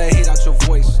slap all that hate out your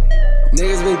voice.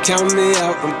 Niggas been counting me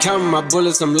out, I'm counting my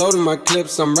bullets, I'm loading my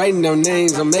clips, I'm writing down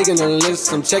names, I'm making a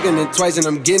list, I'm checking it twice and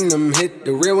I'm getting them hit.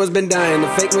 The real ones been dying, the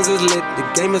fake ones is lit. The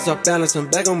game is off balance, I'm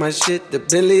back on my shit. The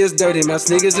Bentley is dirty, my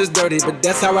sneakers is dirty, but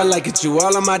that's how I like it, you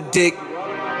all on my dick.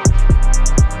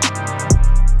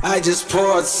 I just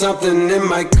poured something in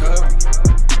my cup.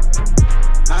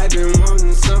 I've been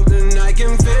wanting something I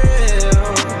can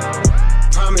feel.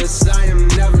 Promise I am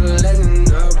never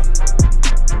letting up.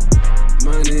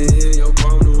 Money in your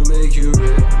palm will make you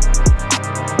real.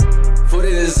 Foot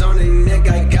is on their neck,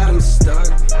 I got them stuck.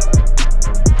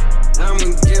 I'ma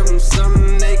give them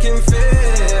something they can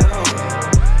feel.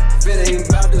 If it ain't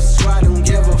about the swat, don't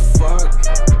give a fuck.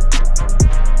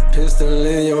 Pistol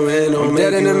in your hand, I'm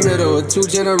dead in the middle. middle of two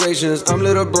generations. I'm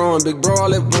little bro and big bro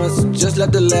all at once. Just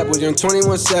left the lab with young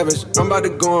 21 Savage. I'm about to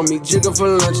go and meet Jigga for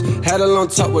lunch. Had a long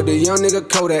talk with a young nigga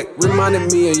Kodak.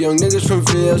 Reminded me of young niggas from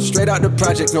Ville. Straight out the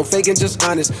project, no faking, just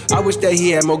honest. I wish that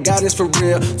he had more guidance for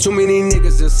real. Too many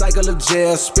niggas in cycle of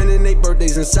jail, spending their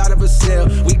birthdays inside of a cell.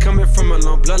 We coming from a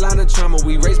long bloodline of trauma.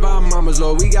 We raised by our mamas,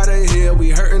 Lord, we gotta heal. We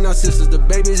hurting our sisters, the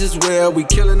babies as well. We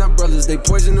killing our brothers, they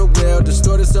poison the well.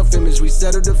 Distorted self-image, we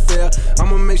settle to fail.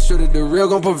 I'ma make sure that the real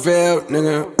gon' prevail,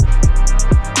 nigga.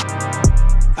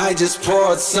 I just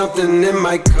poured something in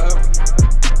my cup.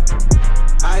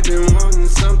 I've been wanting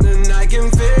something I can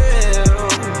feel.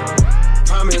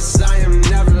 Promise I am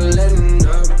never letting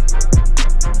up.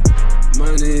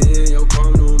 Money in your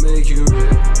palm don't make you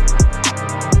real.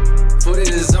 Foot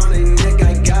is on their neck,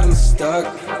 I got them stuck.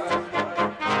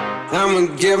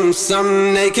 I'ma give them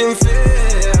something they can feel.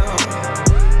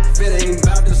 If it ain't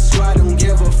about the squad, don't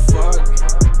give a fuck.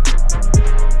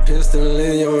 Pistol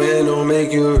in your hand don't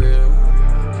make you real.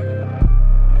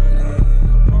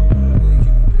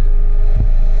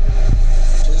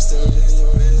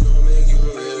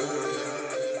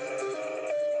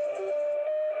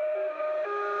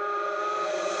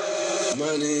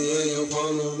 Money in your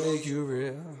palm don't make you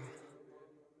real.